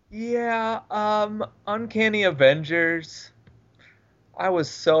 Yeah, Uncanny Avengers. I was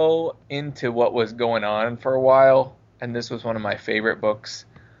so into what was going on for a while, and this was one of my favorite books.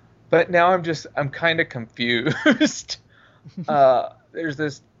 But now I'm kind of confused. There's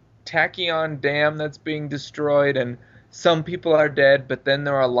this Tachyon dam that's being destroyed, and some people are dead, but then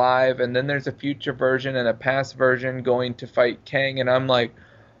they're alive, and then there's a future version and a past version going to fight Kang, and I'm like,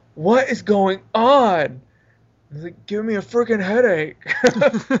 what is going on? It's like, give me a freaking headache.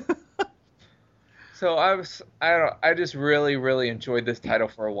 So I just really, really enjoyed this title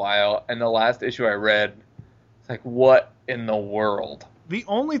for a while, and the last issue I read, it's like, what in the world? The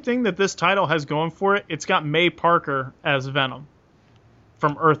only thing that this title has going for it, it's got May Parker as Venom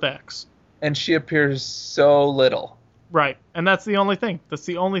from Earth X. And she appears so little. Right, and that's the only thing. That's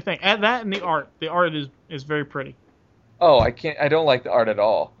the only thing. And that and the art. The art is very pretty. Oh, I don't like the art at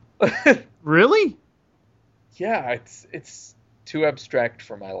all. Really? Yeah, it's too abstract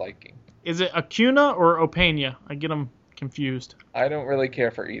for my liking. Is it Acuna or Opeña? I get them confused. I don't really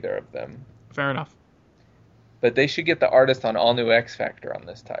care for either of them. Fair enough. But they should get the artist on All New X Factor on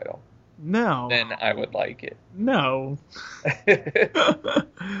this title. No. Then I would like it. No.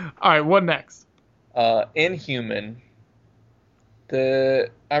 All right, what next? Inhuman.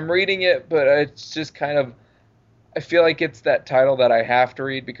 I'm reading it, but it's just kind of, I feel like it's that title that I have to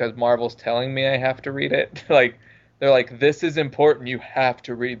read because Marvel's telling me I have to read it. Like, they're like, this is important, you have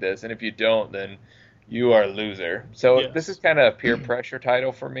to read this, and if you don't, then you are a loser. So Yes. This is kind of a peer pressure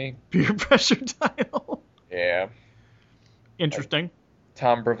title for me. Peer pressure title. Yeah. Interesting.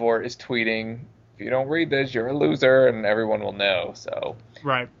 Tom Brevoort is tweeting, if you don't read this, you're a loser, and everyone will know.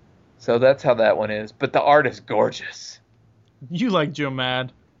 Right. So that's how that one is. But the art is gorgeous. You like Joe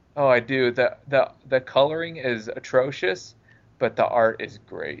Mad. Oh, I do. The coloring is atrocious, but the art is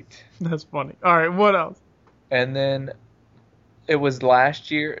great. That's funny. All right, what else? And then it was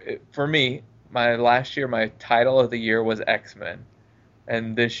last year, for me, my title of the year was X-Men.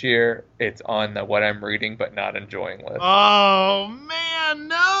 And this year, it's on the what I'm reading but not enjoying list. Oh, man,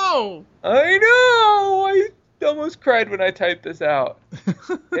 no! I know! I almost cried when I typed this out.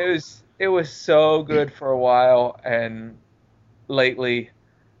 It was so good for a while, and lately,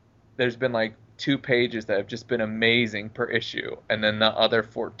 there's been like 2 pages that have just been amazing per issue, and then the other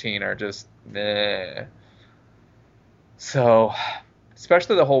 14 are just meh. So,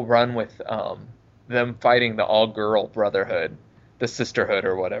 especially the whole run with them fighting the all-girl Brotherhood. the Sisterhood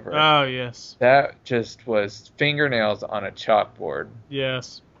or whatever. Oh, yes. That just was fingernails on a chalkboard.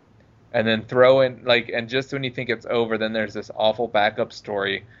 Yes. And then throw in, like, and just when you think it's over, then there's this awful backup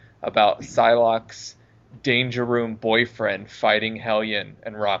story about Psylocke's Danger Room boyfriend fighting Hellion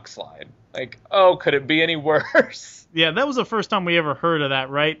and Rockslide. Like, oh, could it be any worse? Yeah, that was the first time we ever heard of that,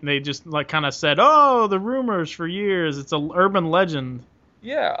 right? And they just, like, kind of said, oh, the rumors for years. It's an urban legend.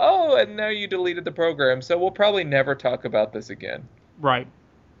 Yeah, oh, and now you deleted the program, so we'll probably never talk about this again. Right.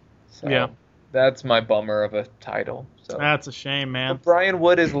 So, Yeah. That's my bummer of a title. So That's a shame, man. But Brian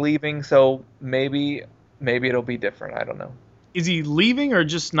Wood is leaving, so maybe it'll be different. I don't know. Is he leaving or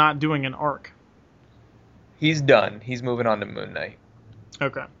just not doing an arc? He's done. He's moving on to Moon Knight.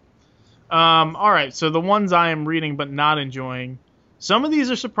 Okay. All right, so the ones I am reading but not enjoying, some of these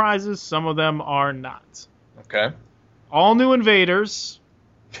are surprises, some of them are not. Okay. All New Invaders,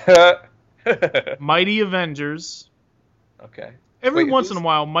 Mighty Avengers. Okay. Every Wait, once in a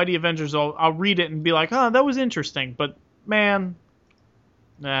while, Mighty Avengers, I'll read it and be like, oh, that was interesting. But, man,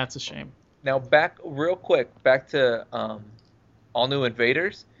 that's a shame. Now, real quick, back to All New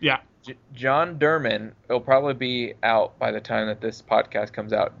Invaders. Yeah. John Durman, it'll probably be out by the time that this podcast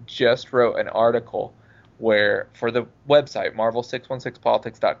comes out, just wrote an article for the website,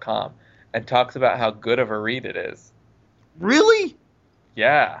 Marvel616politics.com, and talks about how good of a read it is. Really?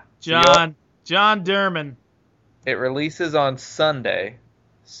 Yeah. John Durman. It releases on Sunday,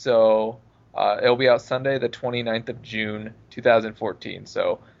 so it'll be out Sunday, the 29th of June, 2014.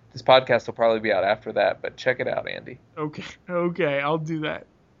 So this podcast will probably be out after that, but check it out, Andy. Okay, I'll do that.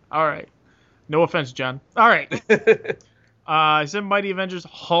 All right. No offense, John. All right. I said Mighty Avengers,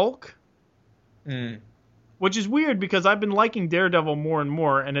 Hulk, which is weird because I've been liking Daredevil more and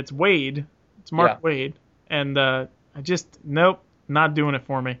more, and it's Wade. It's Mark Wade, and nope, not doing it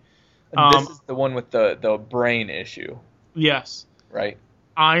for me. This is the one with the brain issue. Yes. Right.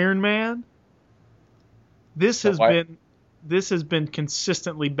 Iron Man. This has been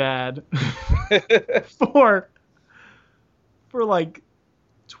consistently bad for like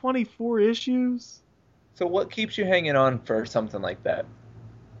 24 issues. So what keeps you hanging on for something like that?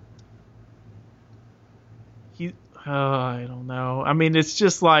 I don't know. I mean, it's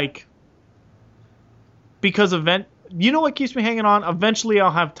just like because you know what keeps me hanging on? Eventually I'll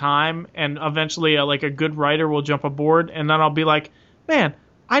have time, and eventually like a good writer will jump aboard, and then I'll be like, man,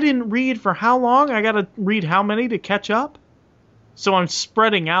 I didn't read for how long? I got to read how many to catch up? So I'm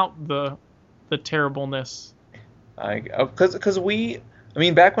spreading out the terribleness. Because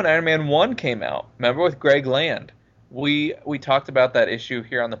back when Iron Man 1 came out, remember with Greg Land, we talked about that issue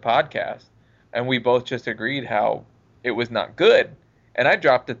here on the podcast, and we both just agreed how it was not good. And I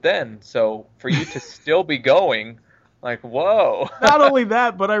dropped it then, so for you to still be going, like, whoa. Not only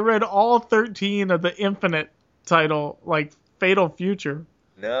that, but I read all 13 of the Infinite title, like Fatal Future.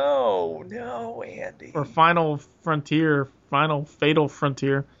 No, Andy. Or Final Fatal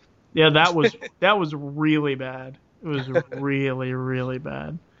Frontier. Yeah, that was really bad. It was really, really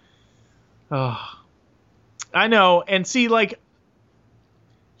bad. Oh, I know. And see, like,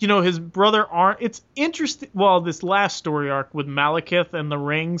 you know, his brother it's interesting. Well, this last story arc with Malekith and the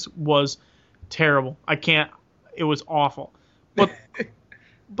rings was terrible. It was awful. But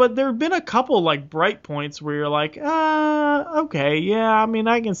but there have been a couple like bright points where you're like, okay, yeah, I mean,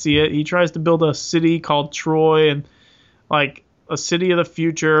 I can see it. He tries to build a city called Troy, and like a city of the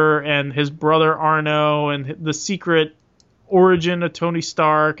future, and his brother Arno, and the secret origin of Tony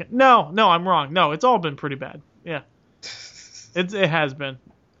Stark. No, I'm wrong. No, it's all been pretty bad. Yeah, it has been.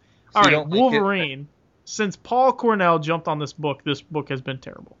 All right, Wolverine. Since Paul Cornell jumped on this book has been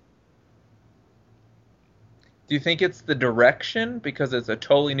terrible. Do you think it's the direction because it's a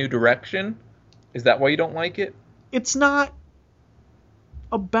totally new direction? Is that why you don't like it? It's not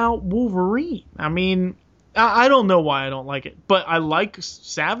about Wolverine. I mean, I don't know why I don't like it, but I like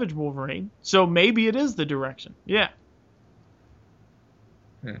Savage Wolverine, so maybe it is the direction. Yeah.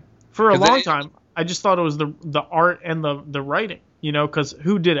 For a long time, I just thought it was the art and the writing, you know, because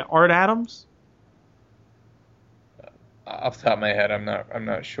who did it? Art Adams? Off the top of my head, I'm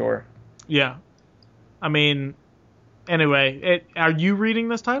not sure. Yeah. I mean, anyway, are you reading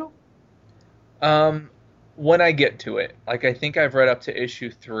this title? When I get to it. Like, I think I've read up to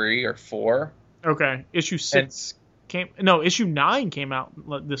issue 3 or 4. Okay. Issue 6 issue 9 came out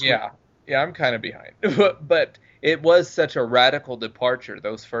this week. Yeah, I'm kind of behind. But it was such a radical departure,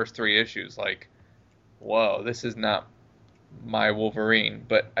 those first 3 issues. Like, whoa, this is not my Wolverine.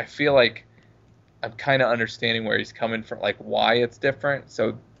 But I feel like I'm kind of understanding where he's coming from, like why it's different.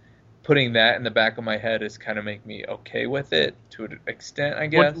 So putting that in the back of my head is kind of make me okay with it to an extent, I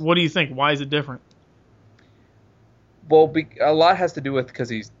guess. What do you think? Why is it different? Well, a lot has to do with because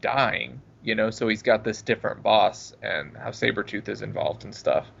he's dying, so he's got this different boss and how Sabretooth is involved and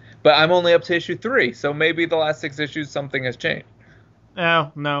stuff. But I'm only up to issue 3, so maybe the last 6 issues something has changed.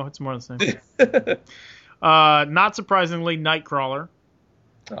 Oh, no, it's more the same. Not surprisingly, Nightcrawler.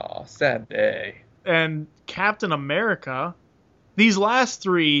 Oh, sad day. And Captain America. These last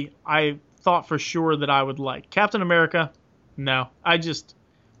 3, I thought for sure that I would like. Captain America, no. I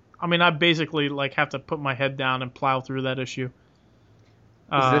basically have to put my head down and plow through that issue.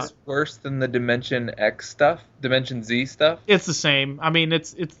 Is this worse than the Dimension X stuff? Dimension Z stuff? It's the same.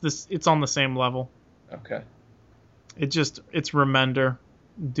 It's on the same level. Okay. It's Remender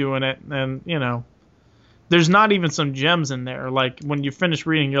doing it, and there's not even some gems in there. Like when you finish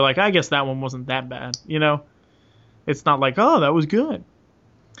reading, you're like, I guess that one wasn't that bad. It's not like, oh, that was good.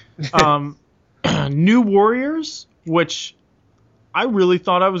 New Warriors, which I really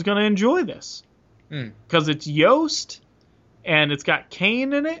thought I was going to enjoy this because it's Yost and it's got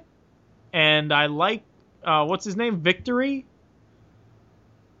Kane in it, and I like what's his name, Victory,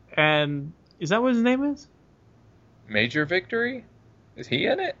 and is that what his name is? Major Victory? Is he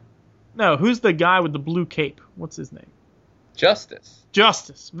in it? No, who's the guy with the blue cape? What's his name? Justice.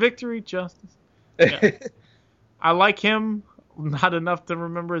 Victory, Justice. Yeah. I like him. Not enough to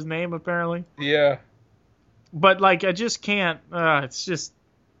remember his name, apparently. Yeah. But, I just can't. It's just.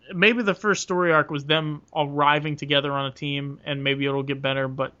 Maybe the first story arc was them arriving together on a team, and maybe it'll get better,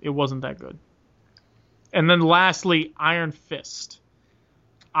 but it wasn't that good. And then lastly, Iron Fist.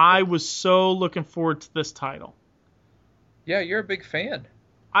 I was so looking forward to this title. Yeah, you're a big fan.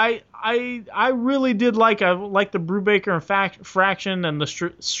 I really did like the Brubaker and Fraction and the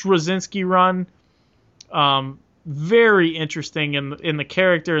Straczynski run. Very interesting in the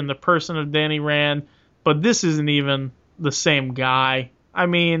character and the person of Danny Rand, but this isn't even the same guy.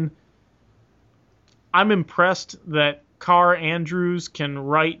 I'm impressed that Carr Andrews can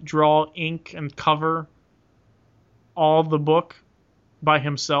write, draw, ink, and cover all the book by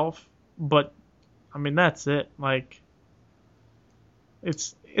himself, but that's it.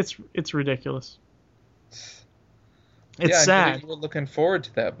 It's ridiculous. It's sad. You were looking forward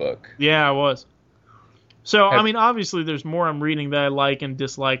to that book. Yeah, I was. So obviously there's more I'm reading that I like and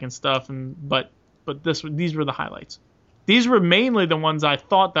dislike and stuff, but these were the highlights. These were mainly the ones I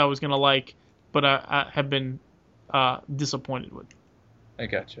thought that I was gonna like, but I have been disappointed with. I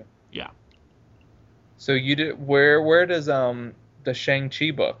gotcha. Yeah. So you did. Where does the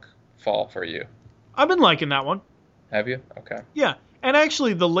Shang-Chi book fall for you? I've been liking that one. Have you? Okay. Yeah, and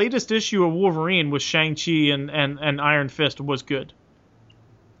actually the latest issue of Wolverine with Shang-Chi and Iron Fist was good.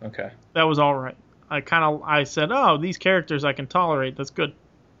 Okay. That was all right. I said, oh, these characters I can tolerate. That's good.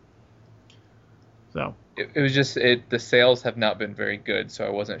 So. It was just the sales have not been very good, so I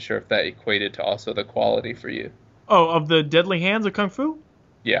wasn't sure if that equated to also the quality for you. Oh, of the Deadly Hands of Kung Fu?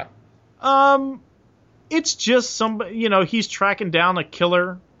 Yeah. It's just somebody, he's tracking down a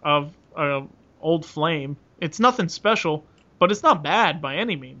killer of Old Flame. It's nothing special, but it's not bad by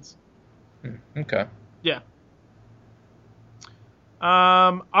any means. Okay. Yeah.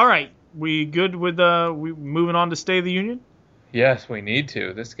 All right. We good with we moving on to State of the Union? Yes, we need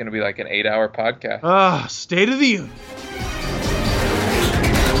to. This is going to be like an 8-hour podcast. State of the Union.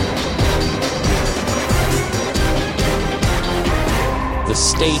 The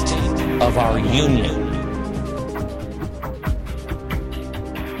state of our union.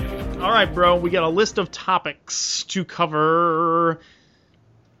 All right, bro. We got a list of topics to cover,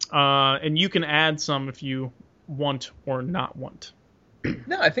 and you can add some if you want or not want.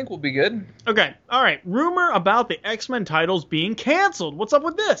 No, I think we'll be good. Okay. All right. Rumor about the X-Men titles being canceled. What's up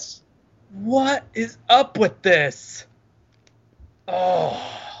with this? What is up with this? Oh,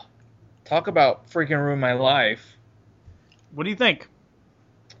 talk about freaking ruin my life. What do you think?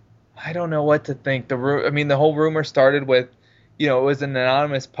 I don't know what to think. The whole rumor started with, it was an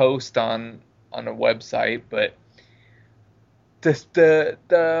anonymous post on a website, but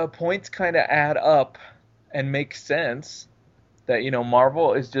the points kind of add up and make sense. That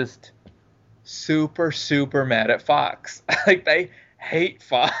Marvel is just super, super mad at Fox. They hate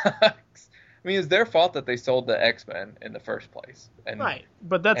Fox. It's their fault that they sold the X-Men in the first place. Right,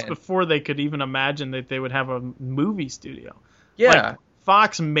 but that's before they could even imagine that they would have a movie studio. Yeah.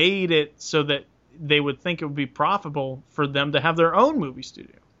 Fox made it so that they would think it would be profitable for them to have their own movie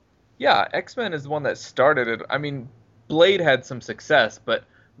studio. Yeah, X-Men is the one that started it. Blade had some success, but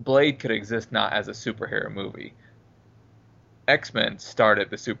Blade could exist not as a superhero movie. X-Men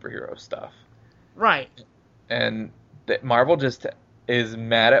started the superhero stuff. Right. And Marvel just is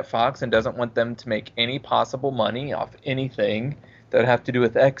mad at Fox and doesn't want them to make any possible money off anything that would have to do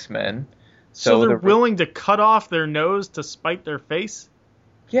with X-Men. So they're willing to cut off their nose to spite their face?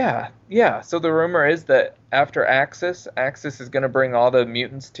 Yeah. So the rumor is that after Axis is going to bring all the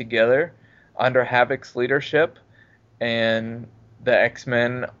mutants together under Havoc's leadership, and the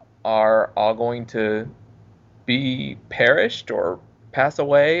X-Men are all going to be perished or pass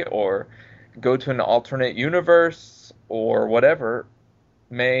away or go to an alternate universe or whatever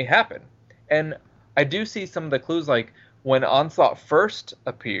may happen. And I do see some of the clues, like when Onslaught first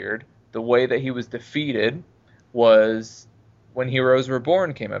appeared, the way that he was defeated was when Heroes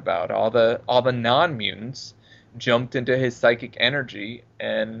Reborn came about. All the non-mutants jumped into his psychic energy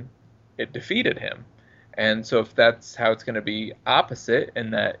and it defeated him. And so if that's how it's going to be opposite,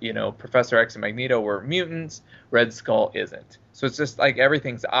 in that, Professor X and Magneto were mutants, Red Skull isn't. So it's just like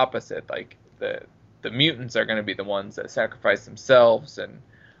everything's opposite. Like the mutants are going to be the ones that sacrifice themselves,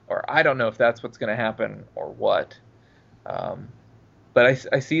 or I don't know if that's what's going to happen or what. But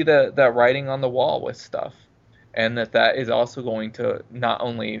I see that writing on the wall with stuff, and that is also going to not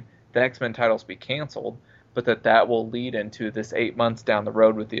only the X-Men titles be canceled, but that will lead into this 8 months down the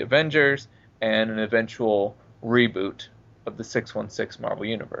road with the Avengers and an eventual reboot of the 616 Marvel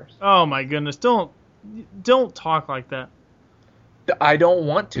Universe. Oh my goodness! Don't talk like that. I don't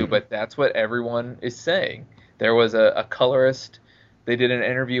want to, but that's what everyone is saying. There was a colorist. They did an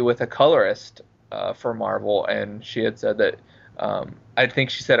interview with a colorist for Marvel, and she had said that, I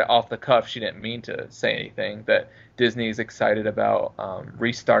think she said it off the cuff, she didn't mean to say anything, that Disney is excited about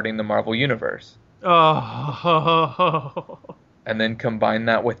restarting the Marvel Universe. Oh. And then combine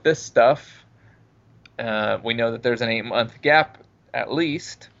that with this stuff. We know that there's an 8-month gap at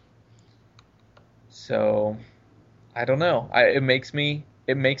least. So I don't know. It makes me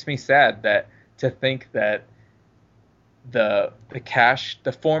sad that to think that the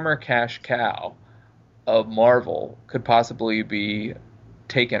former cash cow of Marvel could possibly be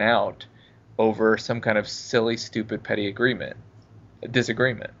taken out over some kind of silly, stupid, petty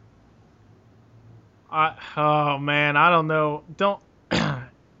disagreement. Oh man, I don't know.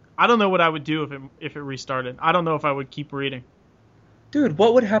 I don't know what I would do if it restarted. I don't know if I would keep reading. Dude,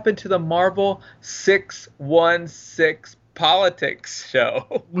 what would happen to the Marvel 616 politics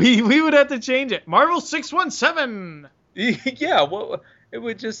show? We would have to change it. Marvel 617. Yeah, well, it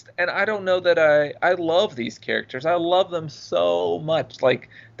would just, and I don't know that I love these characters. I love them so much. Like,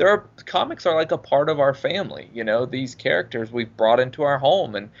 comics are like a part of our family. These characters we've brought into our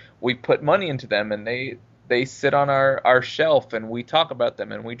home, and we put money into them, and they sit on our shelf, and we talk about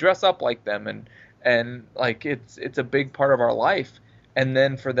them, and we dress up like them, and like it's a big part of our life. And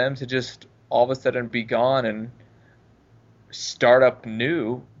then for them to just all of a sudden be gone and start up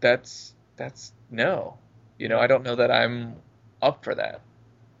new, that's no. I don't know that I'm up for that.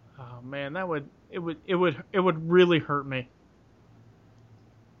 Oh man, it would really hurt me.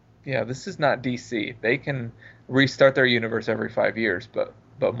 Yeah, this is not DC. They can restart their universe every 5 years, but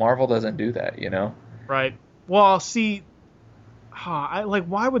Marvel doesn't do that, Right. Well, see,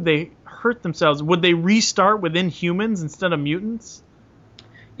 why would they hurt themselves? Would they restart with Inhumans instead of mutants?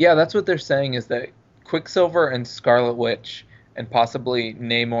 Yeah, that's what they're saying, is that Quicksilver and Scarlet Witch and possibly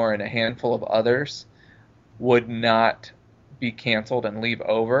Namor and a handful of others would not be canceled and leave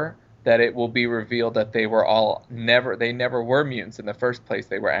over, that it will be revealed that they never were mutants in the first place.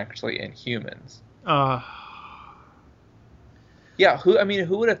 They were actually Inhumans. Yeah,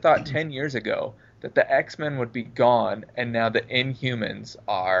 who would have thought 10 years ago that the X-Men would be gone and now the Inhumans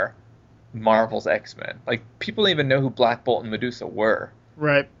are Marvel's X-Men? Like, people don't even know who Black Bolt and Medusa were.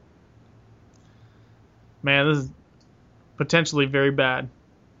 Right. Man, this is potentially very bad.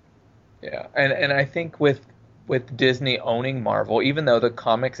 Yeah, and I think with Disney owning Marvel, even though the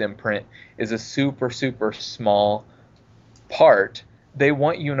comics imprint is a super, super small part, they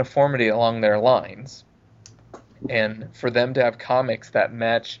want uniformity along their lines. And for them to have comics that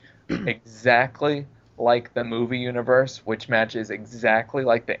match exactly like the movie universe, which matches exactly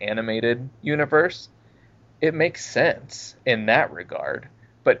like the animated universe, it makes sense in that regard.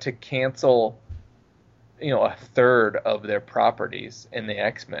 But to cancel, a third of their properties in the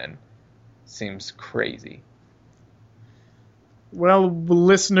X-Men seems crazy. Well,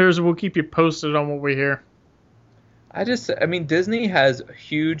 listeners, we'll keep you posted on what we hear. Disney has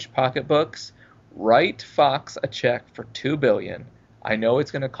huge pocketbooks. Write Fox a check for $2 billion. I know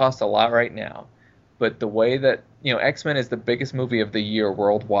it's going to cost a lot right now, but the way that, X-Men is the biggest movie of the year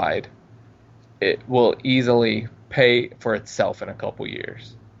worldwide, it will easily pay for itself in a couple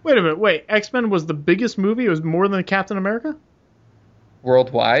years. Wait a minute, X-Men was the biggest movie? It was more than Captain America?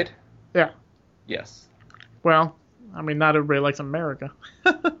 Worldwide? Yeah. Yes. Well, not everybody likes America.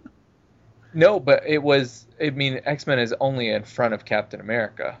 No, but X-Men is only in front of Captain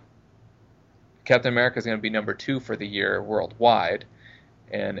America. Captain America is going to be number 2 for the year worldwide,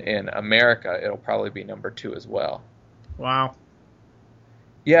 and in America it'll probably be number 2 as well. Wow.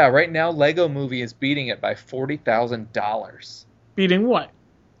 Yeah, right now Lego Movie is beating it by $40,000. Beating what?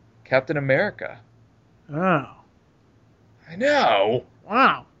 Captain America. Oh. I know.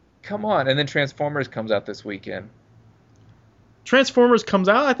 Wow. Come on. And then Transformers comes out this weekend. Transformers comes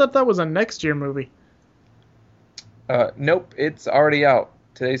out? I thought that was a next year movie. Nope, it's already out.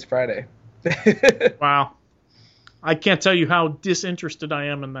 Today's Friday. Wow. I can't tell you how disinterested I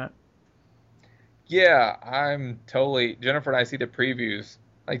am in that. Yeah, I'm totally... Jennifer and I see the previews.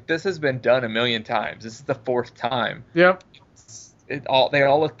 Like, this has been done a million times. This is the 4th time. Yep. They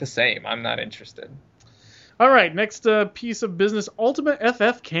all look the same. I'm not interested. All right, next piece of business. Ultimate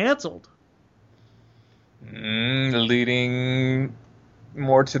FF canceled. Leading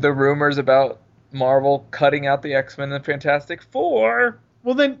more to the rumors about Marvel cutting out the X-Men and the Fantastic Four.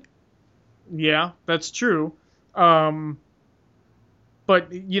 Well, then, yeah, that's true. But,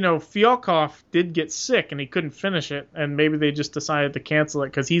 Fialkov did get sick and he couldn't finish it, and maybe they just decided to cancel it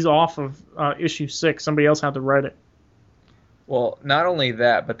because he's off of issue 6. Somebody else had to write it. Well, not only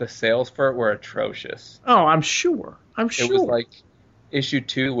that, but the sales for it were atrocious. Oh, I'm sure. It was like issue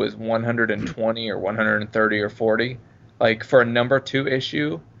 2 was 120 or 130 or 40. Like, for a number 2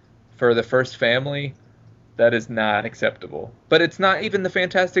 issue, for the first family, that is not acceptable. But it's not even the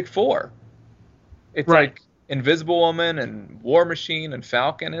Fantastic Four. It's right. Like Invisible Woman and War Machine and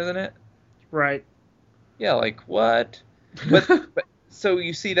Falcon, isn't it? Right. Yeah, like, what? But so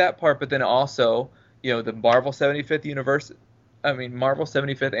you see that part, but then also, the Marvel 75th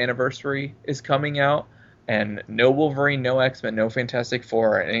anniversary is coming out, and no Wolverine, no X-Men, no Fantastic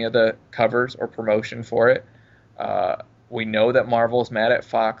Four, or any of the covers or promotion for it. We know that Marvel's mad at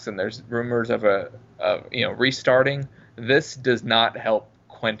Fox, and there's rumors of restarting. This does not help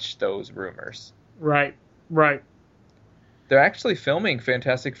quench those rumors. Right. They're actually filming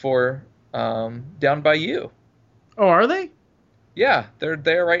Fantastic Four down by you. Oh, are they? Yeah, they're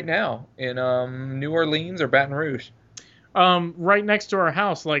there right now in New Orleans or Baton Rouge. Right next to our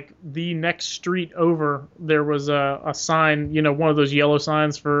house, like the next street over, there was a sign, one of those yellow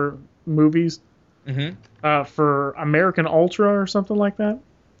signs for movies. Mm-hmm. For American Ultra or something like that.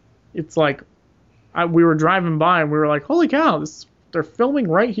 It's like, we were driving by and we were like, holy cow, they're filming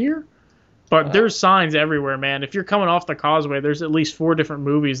right here? But there's signs everywhere, man. If you're coming off the causeway, there's at least 4 different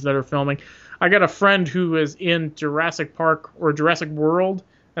movies that are filming. I got a friend who is in Jurassic Park or Jurassic World,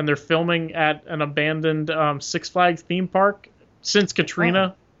 and they're filming at an abandoned Six Flags theme park. Since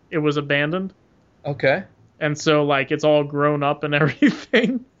Katrina, It was abandoned. Okay. And so, like, it's all grown up and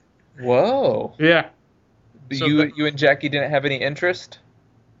everything. Whoa. Yeah. So you and Jackie didn't have any interest?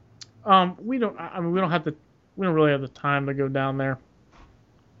 We don't really have the time to go down there.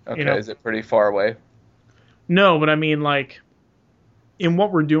 Okay, is it pretty far away? No, but I mean, like, in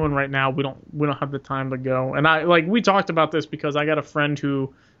what we're doing right now, we don't have the time to go. And we talked about this because I got a friend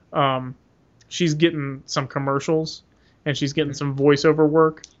who, she's getting some commercials and she's getting some voiceover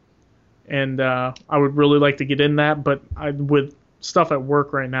work, and I would really like to get in that, but with stuff at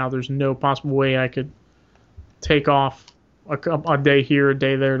work right now, there's no possible way I could take off a day here, a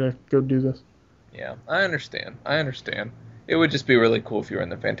day there to go do this. Yeah, I understand. It would just be really cool if you were in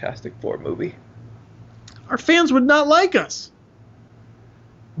the Fantastic Four movie. Our fans would not like us.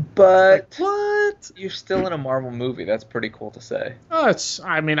 But what? You're still in a Marvel movie. That's pretty cool to say.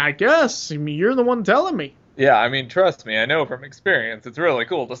 I guess. You're the one telling me. Yeah, trust me. I know from experience. It's really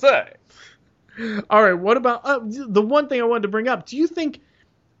cool to say. All right, what about the one thing I wanted to bring up? Do you think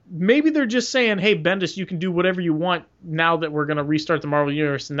maybe they're just saying, hey, Bendis, you can do whatever you want now that we're going to restart the Marvel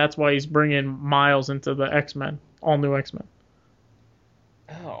Universe, and that's why he's bringing Miles into the X-Men, all new X-Men?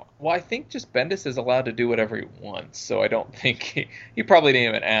 Oh, well, I think just Bendis is allowed to do whatever he wants, so I don't think he probably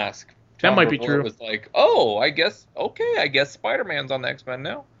didn't even ask. That might be true. Was like, I guess Spider-Man's on the X-Men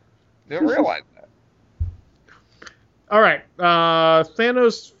now. Didn't realize that. All right,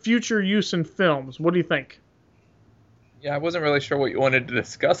 Thanos' future use in films. What do you think? Yeah, I wasn't really sure what you wanted to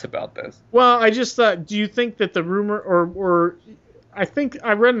discuss about this. Well, I just thought, do you think that the rumor, or I think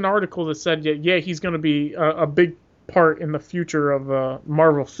I read an article that said, yeah, he's going to be a big part in the future of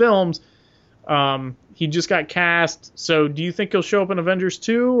Marvel films. He just got cast, so do you think he'll show up in Avengers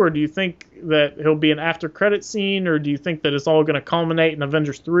 2, or do you think that he'll be an after-credit scene, or do you think that it's all going to culminate in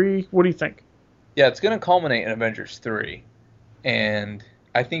Avengers 3? What do you think? Yeah, it's going to culminate in Avengers 3, and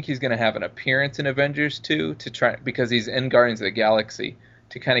I think he's going to have an appearance in Avengers 2 to try, because he's in Guardians of the Galaxy,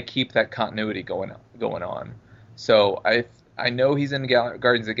 to kind of keep that continuity going on. So I know he's in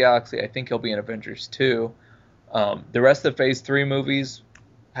Guardians of the Galaxy. I think he'll be in Avengers 2. The rest of the Phase 3 movies,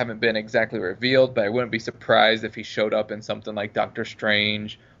 haven't been exactly revealed, but I wouldn't be surprised if he showed up in something like Doctor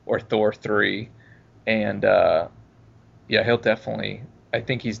Strange or Thor 3. And yeah, he'll definitely. I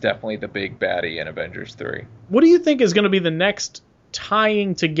think he's definitely the big baddie in Avengers 3. What do you think is going to be the next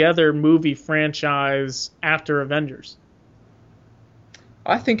tying together movie franchise after Avengers?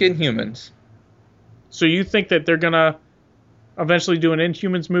 I think Inhumans. So you think that they're going to eventually do an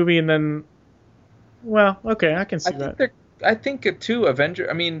Inhumans movie and then... Well, okay, I can see that. I think two Avengers...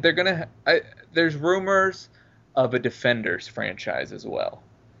 I mean, they're going to... There's rumors of a Defenders franchise as well.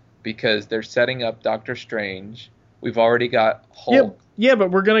 Because they're setting up Doctor Strange. We've already got Hulk. Yeah,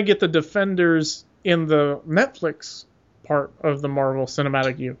 but we're going to get the Defenders in the Netflix part of the Marvel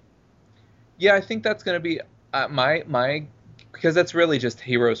Cinematic U. Yeah, I think that's going to be my because that's really just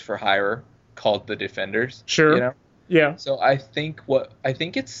Heroes for Hire called the Defenders. Sure. You know? Yeah. So I think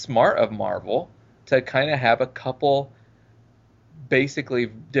it's smart of Marvel to kind of have a couple basically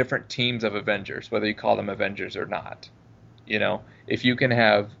different teams of Avengers, whether you call them Avengers or not. You know, if you can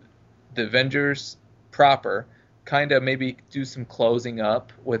have the Avengers proper kind of maybe do some closing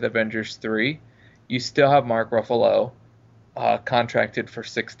up with Avengers 3, you still have Mark Ruffalo contracted for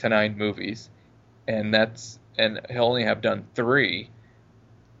 6 to 9 movies, and he'll only have done 3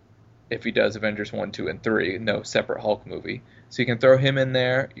 if he does Avengers 1, 2, and 3, no separate Hulk movie. So you can throw him in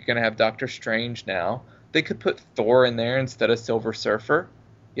there. You're going to have Doctor Strange now. They could put Thor in there instead of Silver Surfer,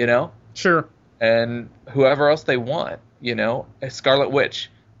 you know? Sure. And whoever else they want, you know? Scarlet Witch.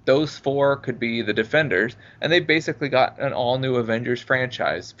 Those 4 could be the Defenders, and they basically got an all-new Avengers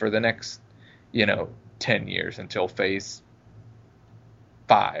franchise for the next, 10 years until Phase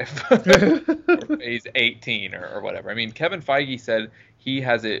 5 or Phase 18 or whatever. I mean, Kevin Feige said he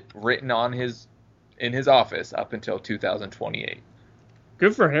has it written in his office up until 2028.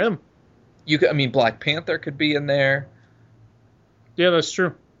 Good for him. Black Panther could be in there. Yeah, that's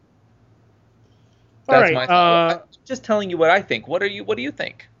true. That's all right. I'm just telling you what I think. What do you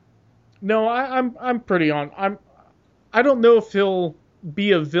think? No, I'm pretty on. I don't know if he'll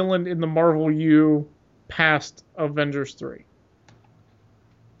be a villain in the Marvel U past Avengers 3.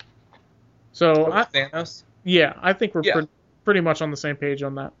 So Thanos? Yeah, I think we're pretty much on the same page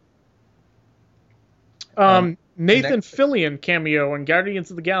on that. Nathan Fillion cameo in Guardians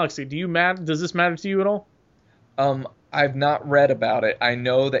of the Galaxy. Does this matter to you at all? I've not read about it. I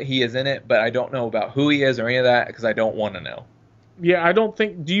know that he is in it, but I don't know about who he is or any of that because I don't want to know. Yeah, I don't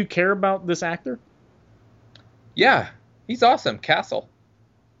think... Do you care about this actor? Yeah, he's awesome. Castle.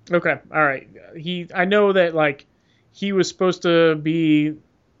 Okay, all right. I know that, he was supposed to be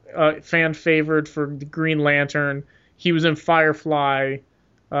fan favored for the Green Lantern. He was in Firefly.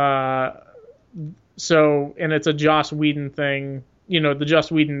 And it's a Joss Whedon thing. The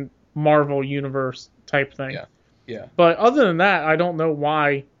Joss Whedon Marvel Universe type thing. Yeah. But other than that, I don't know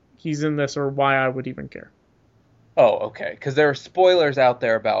why he's in this or why I would even care. Oh, okay. Because there are spoilers out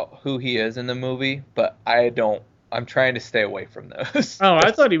there about who he is in the movie, but I'm trying to stay away from those. Oh,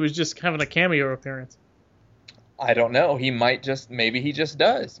 I thought he was just having a cameo appearance. I don't know. Maybe he just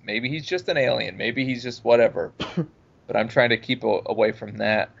does. Maybe he's just an alien. Maybe he's just whatever. But I'm trying to keep away from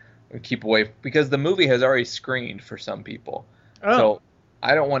that. Because the movie has already screened for some people. Oh. So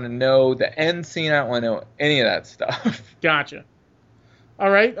I don't want to know the end scene. I don't want to know any of that stuff. Gotcha. All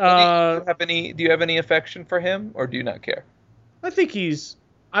right. Do you have any affection for him, or do you not care? I think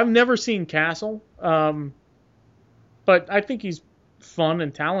I've never seen Castle, but I think he's fun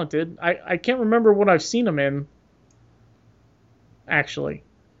and talented. I can't remember what I've seen him in, actually.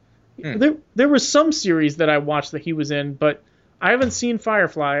 There was some series that I watched that he was in, but I haven't seen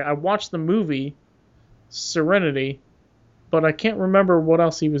Firefly. I watched the movie Serenity, but I can't remember what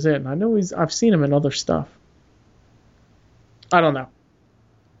else he was in. I know I've seen him in other stuff. I don't know.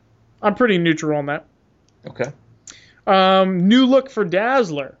 I'm pretty neutral on that. Okay. New look for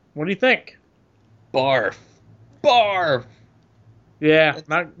Dazzler. What do you think? Barf. Yeah,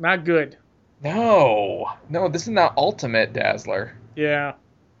 not good. No, this is not Ultimate Dazzler. Yeah.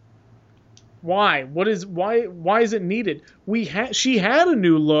 Why? Why is it needed? She had a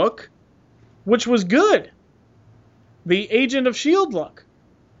new look, which was good. The Agent of S.H.I.E.L.D. look.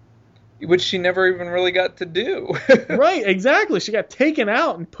 Which she never even really got to do. Right, exactly. She got taken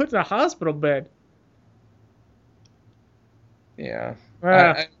out and put in a hospital bed. Yeah.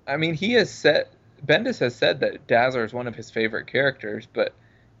 I mean, Bendis has said that Dazzler is one of his favorite characters, but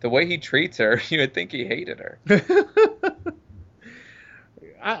the way he treats her, you would think he hated her.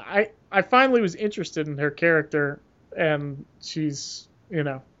 I finally was interested in her character, and she's,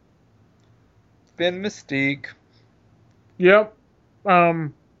 Finn Mystique. Yep.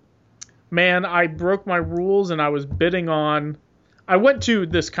 Man, I broke my rules, and I was bidding on... I went to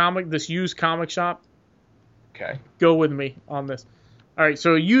this used comic shop. Okay. Go with me on this. All right,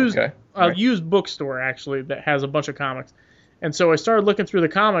 so a used bookstore actually that has a bunch of comics. And so I started looking through the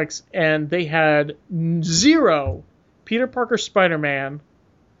comics, and they had 0 Peter Parker Spider-Man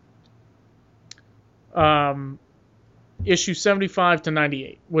issue 75 to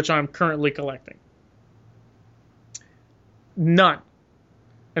 98, which I'm currently collecting. None.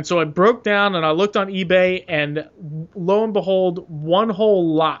 And so I broke down and I looked on eBay, and lo and behold, one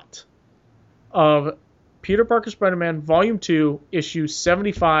whole lot of Peter Parker Spider-Man Volume 2, issue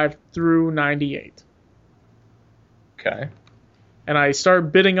 75 through 98. Okay. And I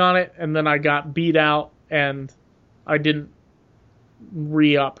started bidding on it, and then I got beat out, and I didn't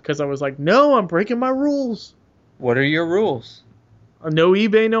re-up because I was like, no, I'm breaking my rules. What are your rules? No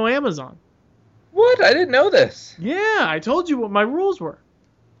eBay, no Amazon. What? I didn't know this. Yeah, I told you what my rules were.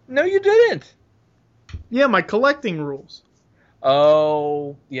 No, you didn't. Yeah, my collecting rules.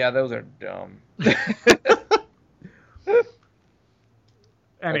 Oh, yeah, those are dumb.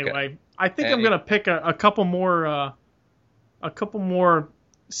 Anyway, Okay. I think I'm gonna pick a couple more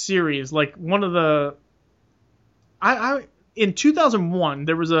series. Like one of the, I in 2001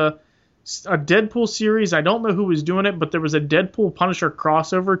 there was a Deadpool series. I don't know who was doing it, but there was a Deadpool Punisher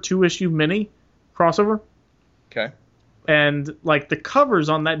crossover 2-issue mini crossover. Okay. And like the covers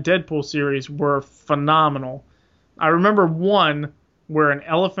on that Deadpool series were phenomenal. I remember one where an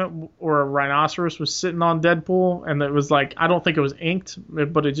elephant or a rhinoceros was sitting on Deadpool, and it was like, I don't think it was inked,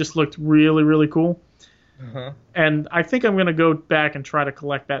 but it just looked really, really cool. Uh-huh. And I think I'm going to go back and try to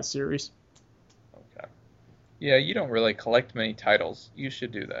collect that series. Okay. Yeah, you don't really collect many titles. You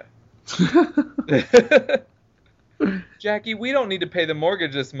should do that. Jackie, we don't need to pay the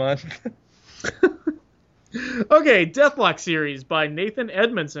mortgage this month. Okay, Deathlock series by Nathan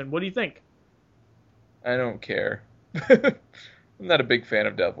Edmondson. What do you think? I don't care. I'm not a big fan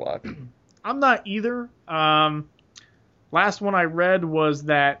of Deathlock. I'm not either. Last one I read was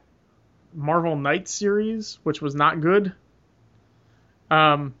that Marvel Knights series, which was not good.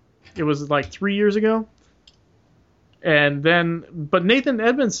 It was like 3 years ago. But Nathan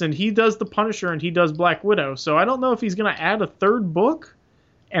Edmondson, he does The Punisher and he does Black Widow. So I don't know if he's going to add a third book,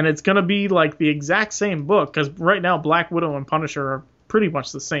 and it's going to be like the exact same book, because right now Black Widow and Punisher are pretty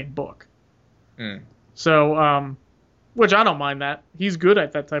much the same book. So, which I don't mind that. He's good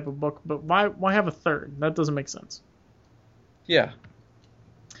at that type of book, but why have a third? That doesn't make sense. Yeah.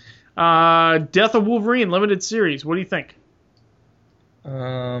 Death of Wolverine limited series. What do you think?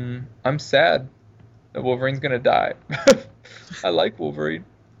 I'm sad that Wolverine's gonna die. I like Wolverine.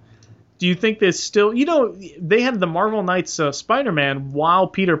 Do you think there's still... they had the Marvel Knights Spider-Man while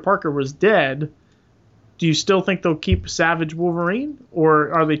Peter Parker was dead. Do you still think they'll keep Savage Wolverine?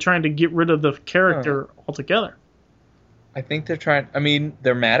 Or are they trying to get rid of the character altogether? I think they're trying... I mean,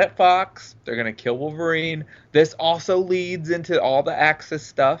 they're mad at Fox. They're gonna kill Wolverine. This also leads into all the Axis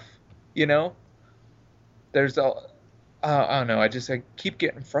stuff, you know? There's a... I don't know. I keep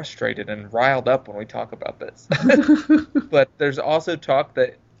getting frustrated and riled up when we talk about this. But there's also talk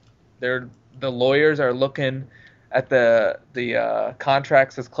that the lawyers are looking at the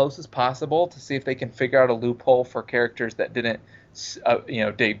contracts as close as possible to see if they can figure out a loophole for characters that didn't,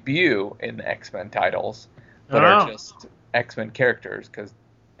 debut in the X-Men titles, but are just X-Men characters, because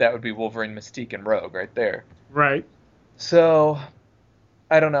that would be Wolverine, Mystique, and Rogue right there. Right. So,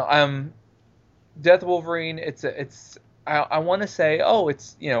 I don't know. Death of Wolverine. I want to say,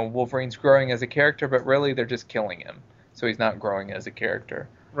 it's Wolverine's growing as a character, but really they're just killing him, so he's not growing as a character.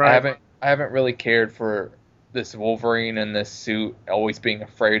 Right. I haven't really cared for this Wolverine in this suit always being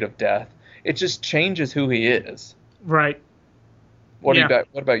afraid of death. It just changes who he is. Right. What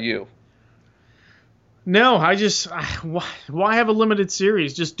about you? No, why have a limited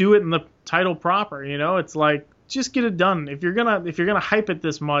series? Just do it in the title proper. It's like, just get it done. If you're gonna hype it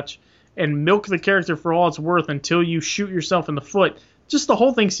this much and milk the character for all it's worth until you shoot yourself in the foot, just the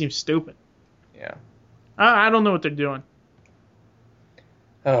whole thing seems stupid. Yeah. I don't know what they're doing.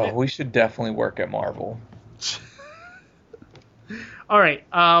 Oh, we should definitely work at Marvel. All right.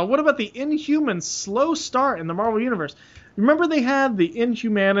 What about the Inhumans' slow start in the Marvel Universe? Remember they had the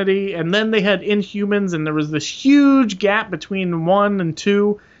Inhumanity, and then they had Inhumans, and there was this huge gap between 1 and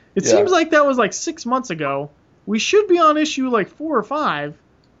 2. It seems like that was like 6 months ago. We should be on issue like 4 or 5.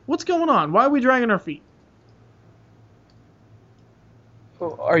 What's going on? Why are we dragging our feet?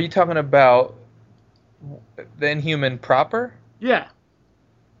 Are you talking about the Inhuman proper? Yeah.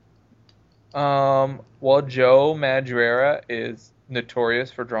 Well, Joe Madureira is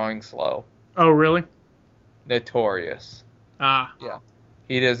notorious for drawing slow. Oh, really? Notorious. Ah. Yeah.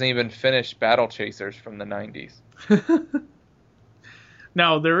 He doesn't even finish Battle Chasers from the 90s.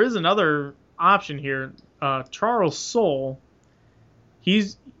 Now, there is another option here. Charles Soule, he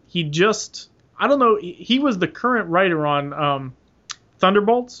was the current writer on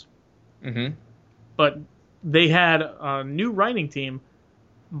Thunderbolts, but they had a new writing team,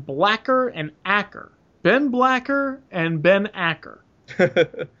 Blacker and Acker. Ben Blacker and Ben Acker.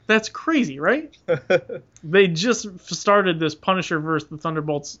 That's crazy, right? They just started this Punisher versus the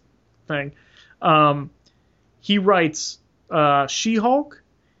Thunderbolts thing. He writes She-Hulk.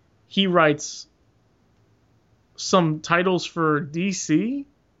 He writes some titles for DC.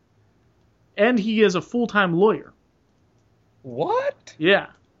 And he is a full-time lawyer. What? Yeah.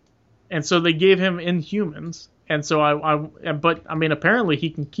 And so they gave him Inhumans. And so apparently he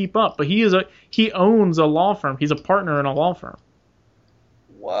can keep up. But he owns a law firm. He's a partner in a law firm.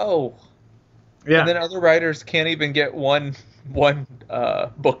 Whoa. Yeah. And then other writers can't even get one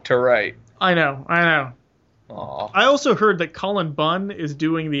book to write. I know. Aww. I also heard that Cullen Bunn is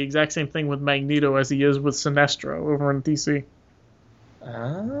doing the exact same thing with Magneto as he is with Sinestro over in DC.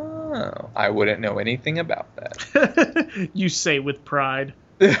 Oh, I wouldn't know anything about that. You say with pride.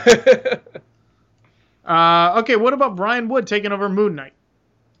 Okay, what about Brian Wood taking over Moon Knight?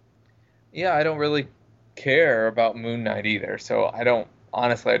 Yeah, I don't really care about Moon Knight either, so I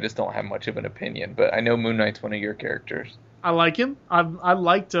just don't have much of an opinion, but I know Moon Knight's one of your characters. I like him. I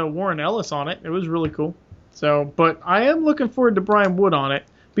liked Warren Ellis on it. It was really cool. So, but I am looking forward to Brian Wood on it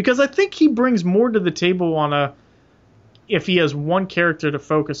because I think he brings more to the table if he has one character to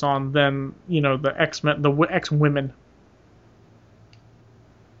focus on than, the X-Men, the X-Women.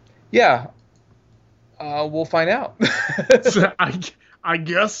 Yeah. We'll find out. I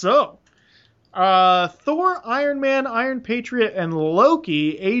guess so. Thor, Iron Man, Iron Patriot, and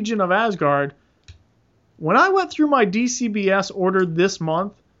Loki, Agent of Asgard. When I went through my DCBS ordered this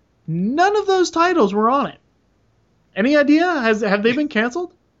month, none of those titles were on it. Any idea? Have they been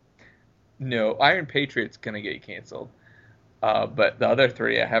canceled? No, Iron Patriot's gonna get canceled. But the other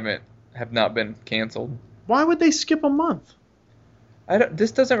three have not been canceled. Why would they skip a month?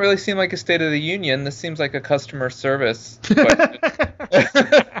 This doesn't really seem like a State of the Union. This seems like a customer service.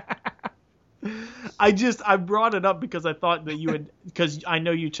 I brought it up because I thought that because I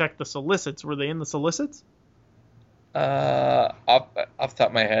know you checked the solicits. Were they in the solicits? Off the top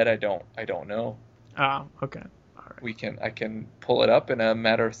of my head, I don't know. Okay. All right. I can pull it up in a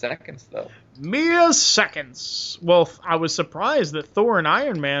matter of seconds, though. Mere seconds. Well, I was surprised that Thor and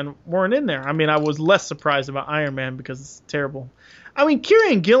Iron Man weren't in there. I mean, I was less surprised about Iron Man because it's terrible. I mean,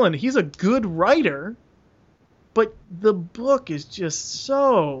 Kieran Gillen, he's a good writer, but the book is just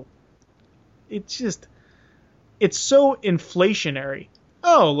so... It's so inflationary.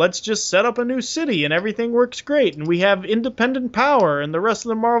 Oh, let's just set up a new city and everything works great and we have independent power and the rest of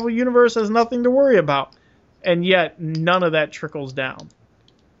the Marvel Universe has nothing to worry about. And yet, none of that trickles down.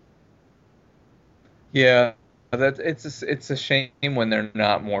 Yeah, it's a shame when they're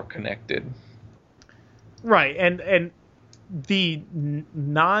not more connected. Right, and the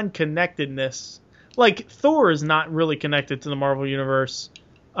non-connectedness, like Thor is not really connected to the Marvel Universe,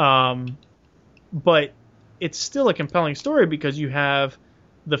 but it's still a compelling story because you have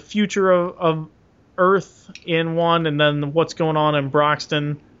the future of Earth in one, and then what's going on in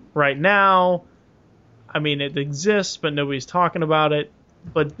Broxton right now. I mean, it exists, but nobody's talking about it.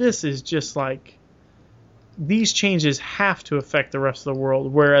 But this is just like, these changes have to affect the rest of the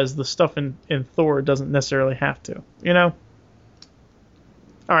world, whereas the stuff in Thor doesn't necessarily have to, All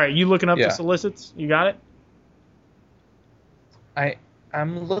right, you looking up the solicits? You got it?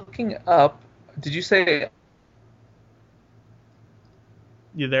 I'm looking up. Did you say...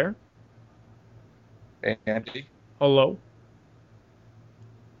 You there? Andy? Hello?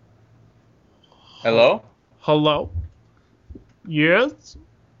 Hello? Hello? Yes?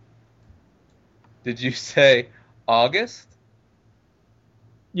 Did you say August?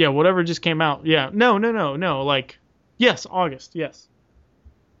 Yeah, whatever just came out. Yeah. No. Like, yes, August. Yes.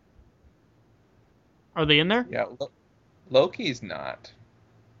 Are they in there? Yeah, Loki's not.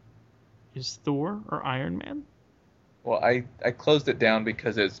 Is Thor or Iron Man? Well, I closed it down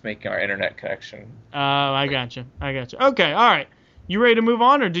because it's making our internet connection. I gotcha. Okay, all right. You ready to move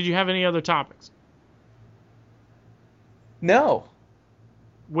on, or did you have any other topics? No.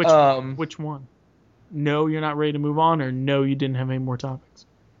 Which one? No, you're not ready to move on, or no, you didn't have any more topics?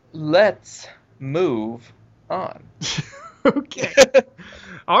 Let's move on. Okay.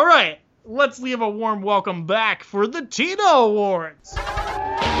 All right. Let's leave a warm welcome back for the Tina Awards. The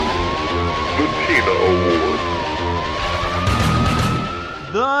Tina Awards.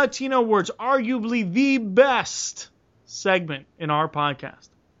 The Tina Awards, arguably the best segment in our podcast.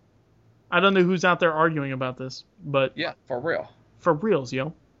 I don't know who's out there arguing about this, but... Yeah, for real. For reals, yo.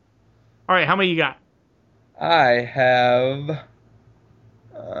 All right, how many you got? I have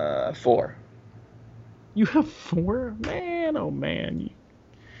 4. You have 4? Man, oh man.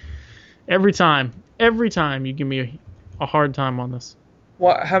 Every time you give me a hard time on this.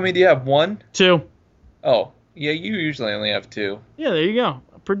 What? How many do you have? 1? 2. Oh, yeah, you usually only have 2. Yeah, there you go.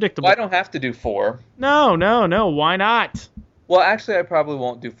 Predictable. Well, I don't have to do 4. No. Why not? Well, actually, I probably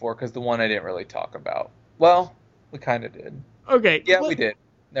won't do 4 because the one I didn't really talk about. Well, we kind of did. Okay. Yeah, we did.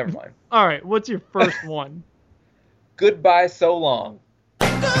 Never mind. All right, what's your first one? Goodbye so long.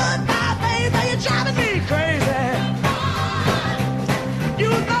 Goodbye, baby, you're driving me crazy.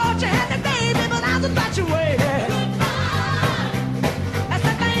 You thought you had me, baby, but I was about you way. That's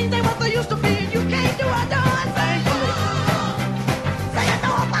the things they was used to be. You can't do a darn thing for me. Say you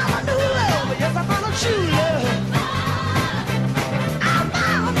know I found a new love, but yes, I found a true love. I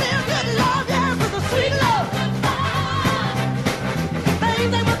found a real good love, yes, it's a sweet love. Things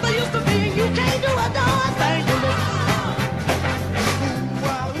they was used to be. You can't do a darn thing for me.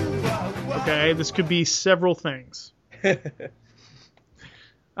 Okay, this could be several things.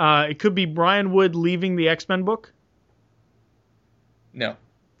 It could be Brian Wood leaving the X-Men book. No.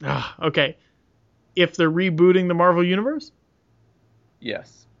 Okay. If they're rebooting the Marvel Universe?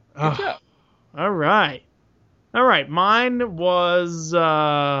 Yes. Good job. All right. Mine was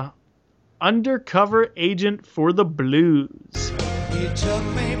Undercover Agent for the Blues. You took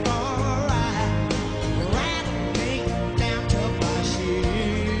me for a ride, ran me down to my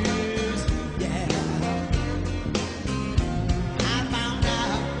shoes. Yeah, I found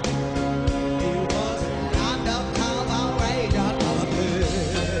out he was an undercover agent for the blues.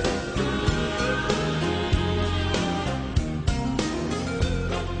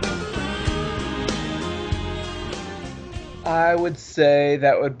 I would say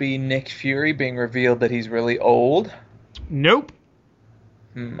that would be Nick Fury being revealed that he's really old. Nope.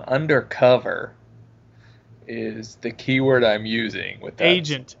 Undercover is the keyword I'm using with that.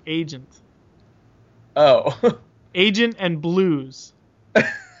 Agent. Oh. Agent and Blues.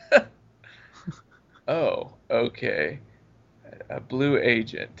 Oh, okay. A blue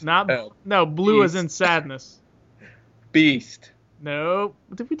agent. No, blue as in sadness. Beast. Nope.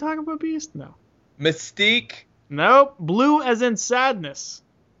 Did we talk about Beast? No. Mystique. Nope. Blue as in sadness.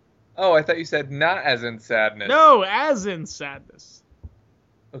 Oh, I thought you said not as in sadness. No, as in sadness.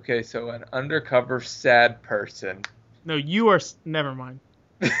 Okay, so an undercover sad person. No, you are... Never mind.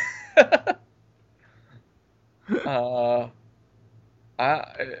 Is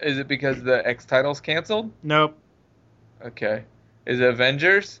it because the X title's canceled? Nope. Okay. Is it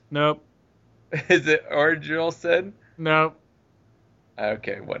Avengers? Nope. Is it Original Sin? Nope.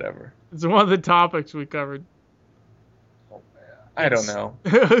 Okay, whatever. It's one of the topics we covered. I don't know.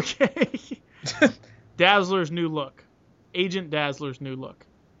 Okay. Dazzler's new look. Agent Dazzler's new look.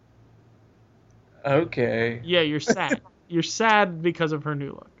 Okay. Yeah, you're sad. You're sad because of her new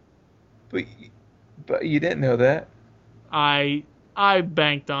look. But you didn't know that. I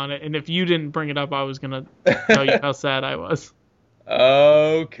banked on it, and if you didn't bring it up, I was gonna tell you how sad I was.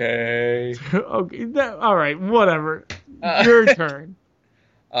 Okay. Okay. All right. Whatever. Your turn.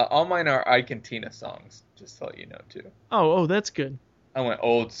 All mine are Ike and Tina songs, just to let you know, too. Oh, that's good. I went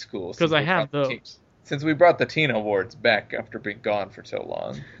old school. Because I have those. Since we brought the Tina Awards back after being gone for so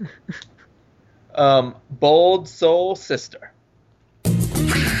long. Bold Soul Sister. It's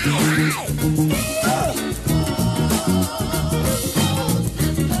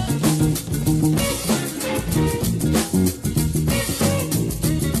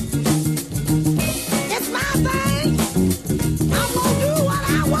my thing. I'm gonna do what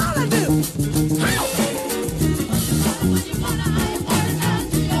I wanna do.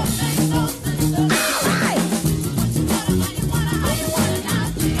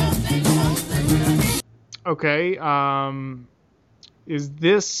 Okay. Is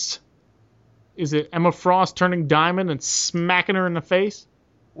it Emma Frost turning diamond and smacking her in the face?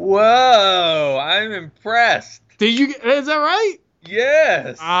 Whoa, I'm impressed. Is that right?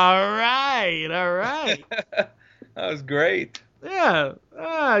 Yes. All right. That was great. Yeah.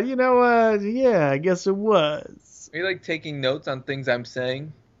 Yeah, I guess it was. Are you like taking notes on things I'm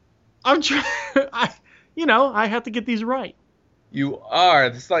saying? I'm trying. I have to get these right. You are.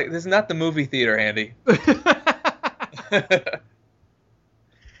 This is not the movie theater, Andy.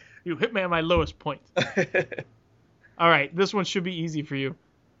 You hit me at my lowest point. All right, this one should be easy for you.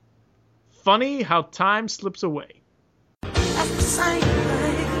 Funny how time slips away. That's the same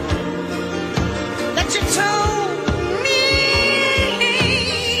thing that you told me.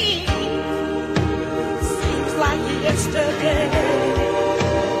 Seems like yesterday.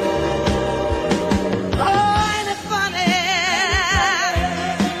 Oh, ain't it funny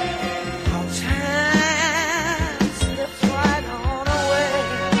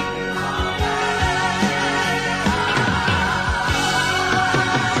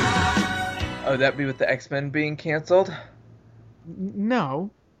Oh, that'd be with the X-Men being canceled?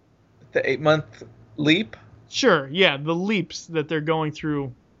 No. The 8-month leap? Sure, yeah, the leaps that they're going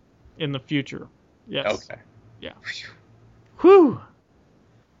through in the future. Yes. Okay. Yeah. Whew.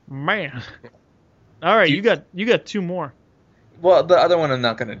 Man. All right, you got 2 more. Well, the other one I'm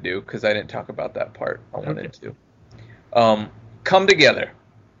not going to do because I didn't talk about that part. I wanted to. Come together.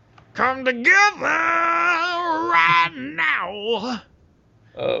 Come together right now.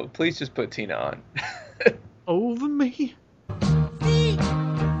 Oh, please just put Tina on. Over me. Feet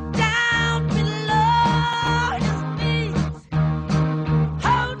down below his knees.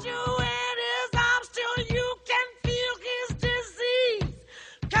 Hold you in his arms till you can feel his disease.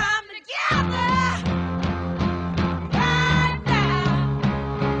 Come together right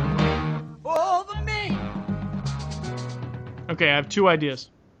now. Over me. Okay, I have 2 ideas.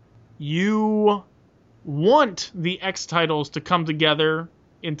 You want the X titles to come together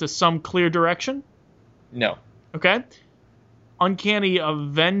into some clear direction? No. Okay. Uncanny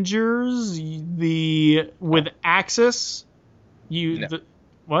Avengers, with Axis, No.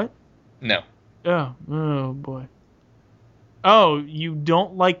 What? No. Oh boy. Oh, you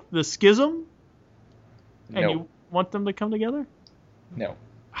don't like the Schism? And No. you want them to come together? No.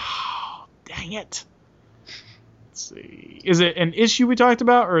 Oh, dang it. Let's see. Is it an issue we talked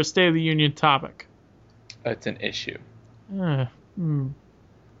about or a State of the Union topic? It's an issue.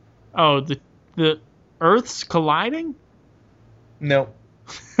 Oh, the Earths colliding? No.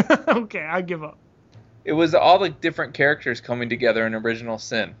 Okay, I give up. It was all the different characters coming together in Original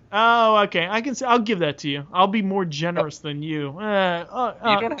Sin. Oh, okay. I'll give that to you. I'll be more generous than you. You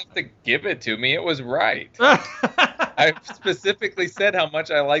don't have to give it to me. It was right. I specifically said how much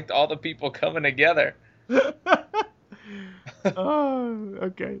I liked all the people coming together. Oh,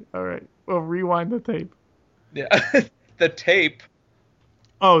 okay. All right. Well, rewind the tape. Yeah. The tape.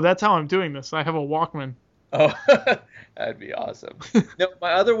 Oh, that's how I'm doing this. I have a Walkman. Oh, that'd be awesome. No,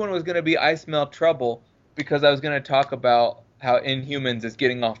 my other one was going to be I Smell Trouble because I was going to talk about how Inhumans is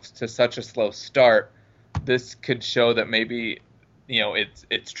getting off to such a slow start. This could show that maybe,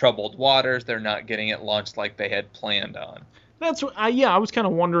 it's troubled waters. They're not getting it launched like they had planned on. That's I was kind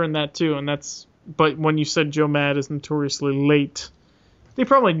of wondering that too, but when you said Joe Mad is notoriously late, they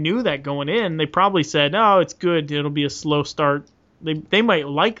probably knew that going in. They probably said, "Oh, it's good. It'll be a slow start." They might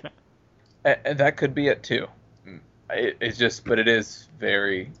like that. And that could be it too. It's just, but it is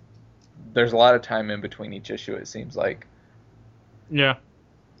very. There's a lot of time in between each issue. It seems like. Yeah,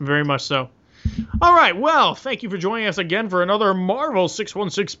 very much so. All right, well, thank you for joining us again for another Marvel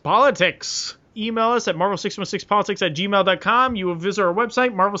 616 Politics. Email us at marvel616politics@gmail.com. You will visit our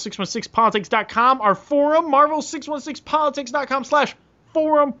website, marvel616politics.com, our forum,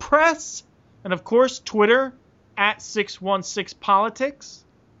 marvel616politics.com/forum press, and of course, Twitter @616politics.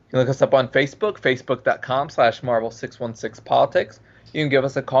 You can look us up on Facebook, facebook.com/marvel616politics. You can give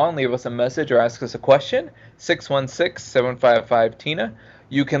us a call and leave us a message or ask us a question, 616-755-TINA.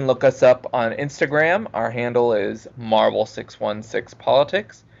 You can look us up on Instagram. Our handle is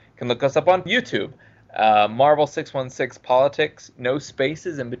Marvel616Politics. You can look us up on YouTube, Marvel616Politics, no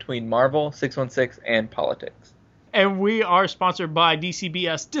spaces in between Marvel 616 and Politics. And we are sponsored by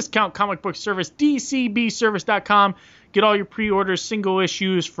DCBS, Discount Comic Book Service, DCBService.com. Get all your pre-orders, single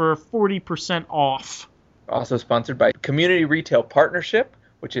issues for 40% off. Also sponsored by Community Retail Partnership,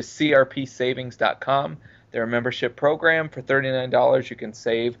 which is crpsavings.com. They're a membership program. For $39, you can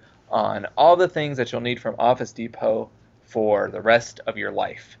save on all the things that you'll need from Office Depot for the rest of your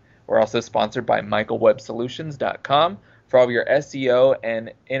life. We're also sponsored by michaelwebsolutions.com for all of your SEO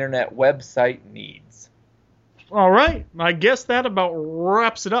and internet website needs. All right, I guess that about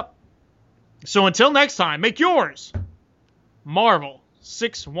wraps it up. So until next time, make yours Marvel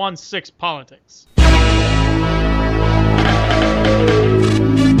 616 Politics.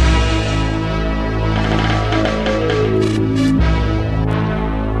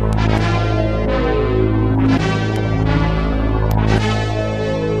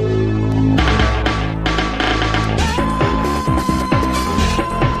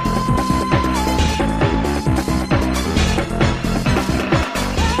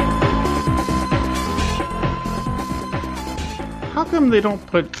 How come they don't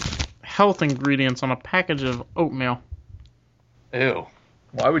put health ingredients on a package of oatmeal? Ew.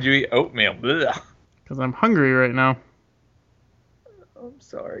 Why would you eat oatmeal? Blech. Because I'm hungry right now. I'm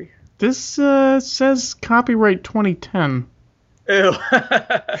sorry. This says copyright 2010. Ew.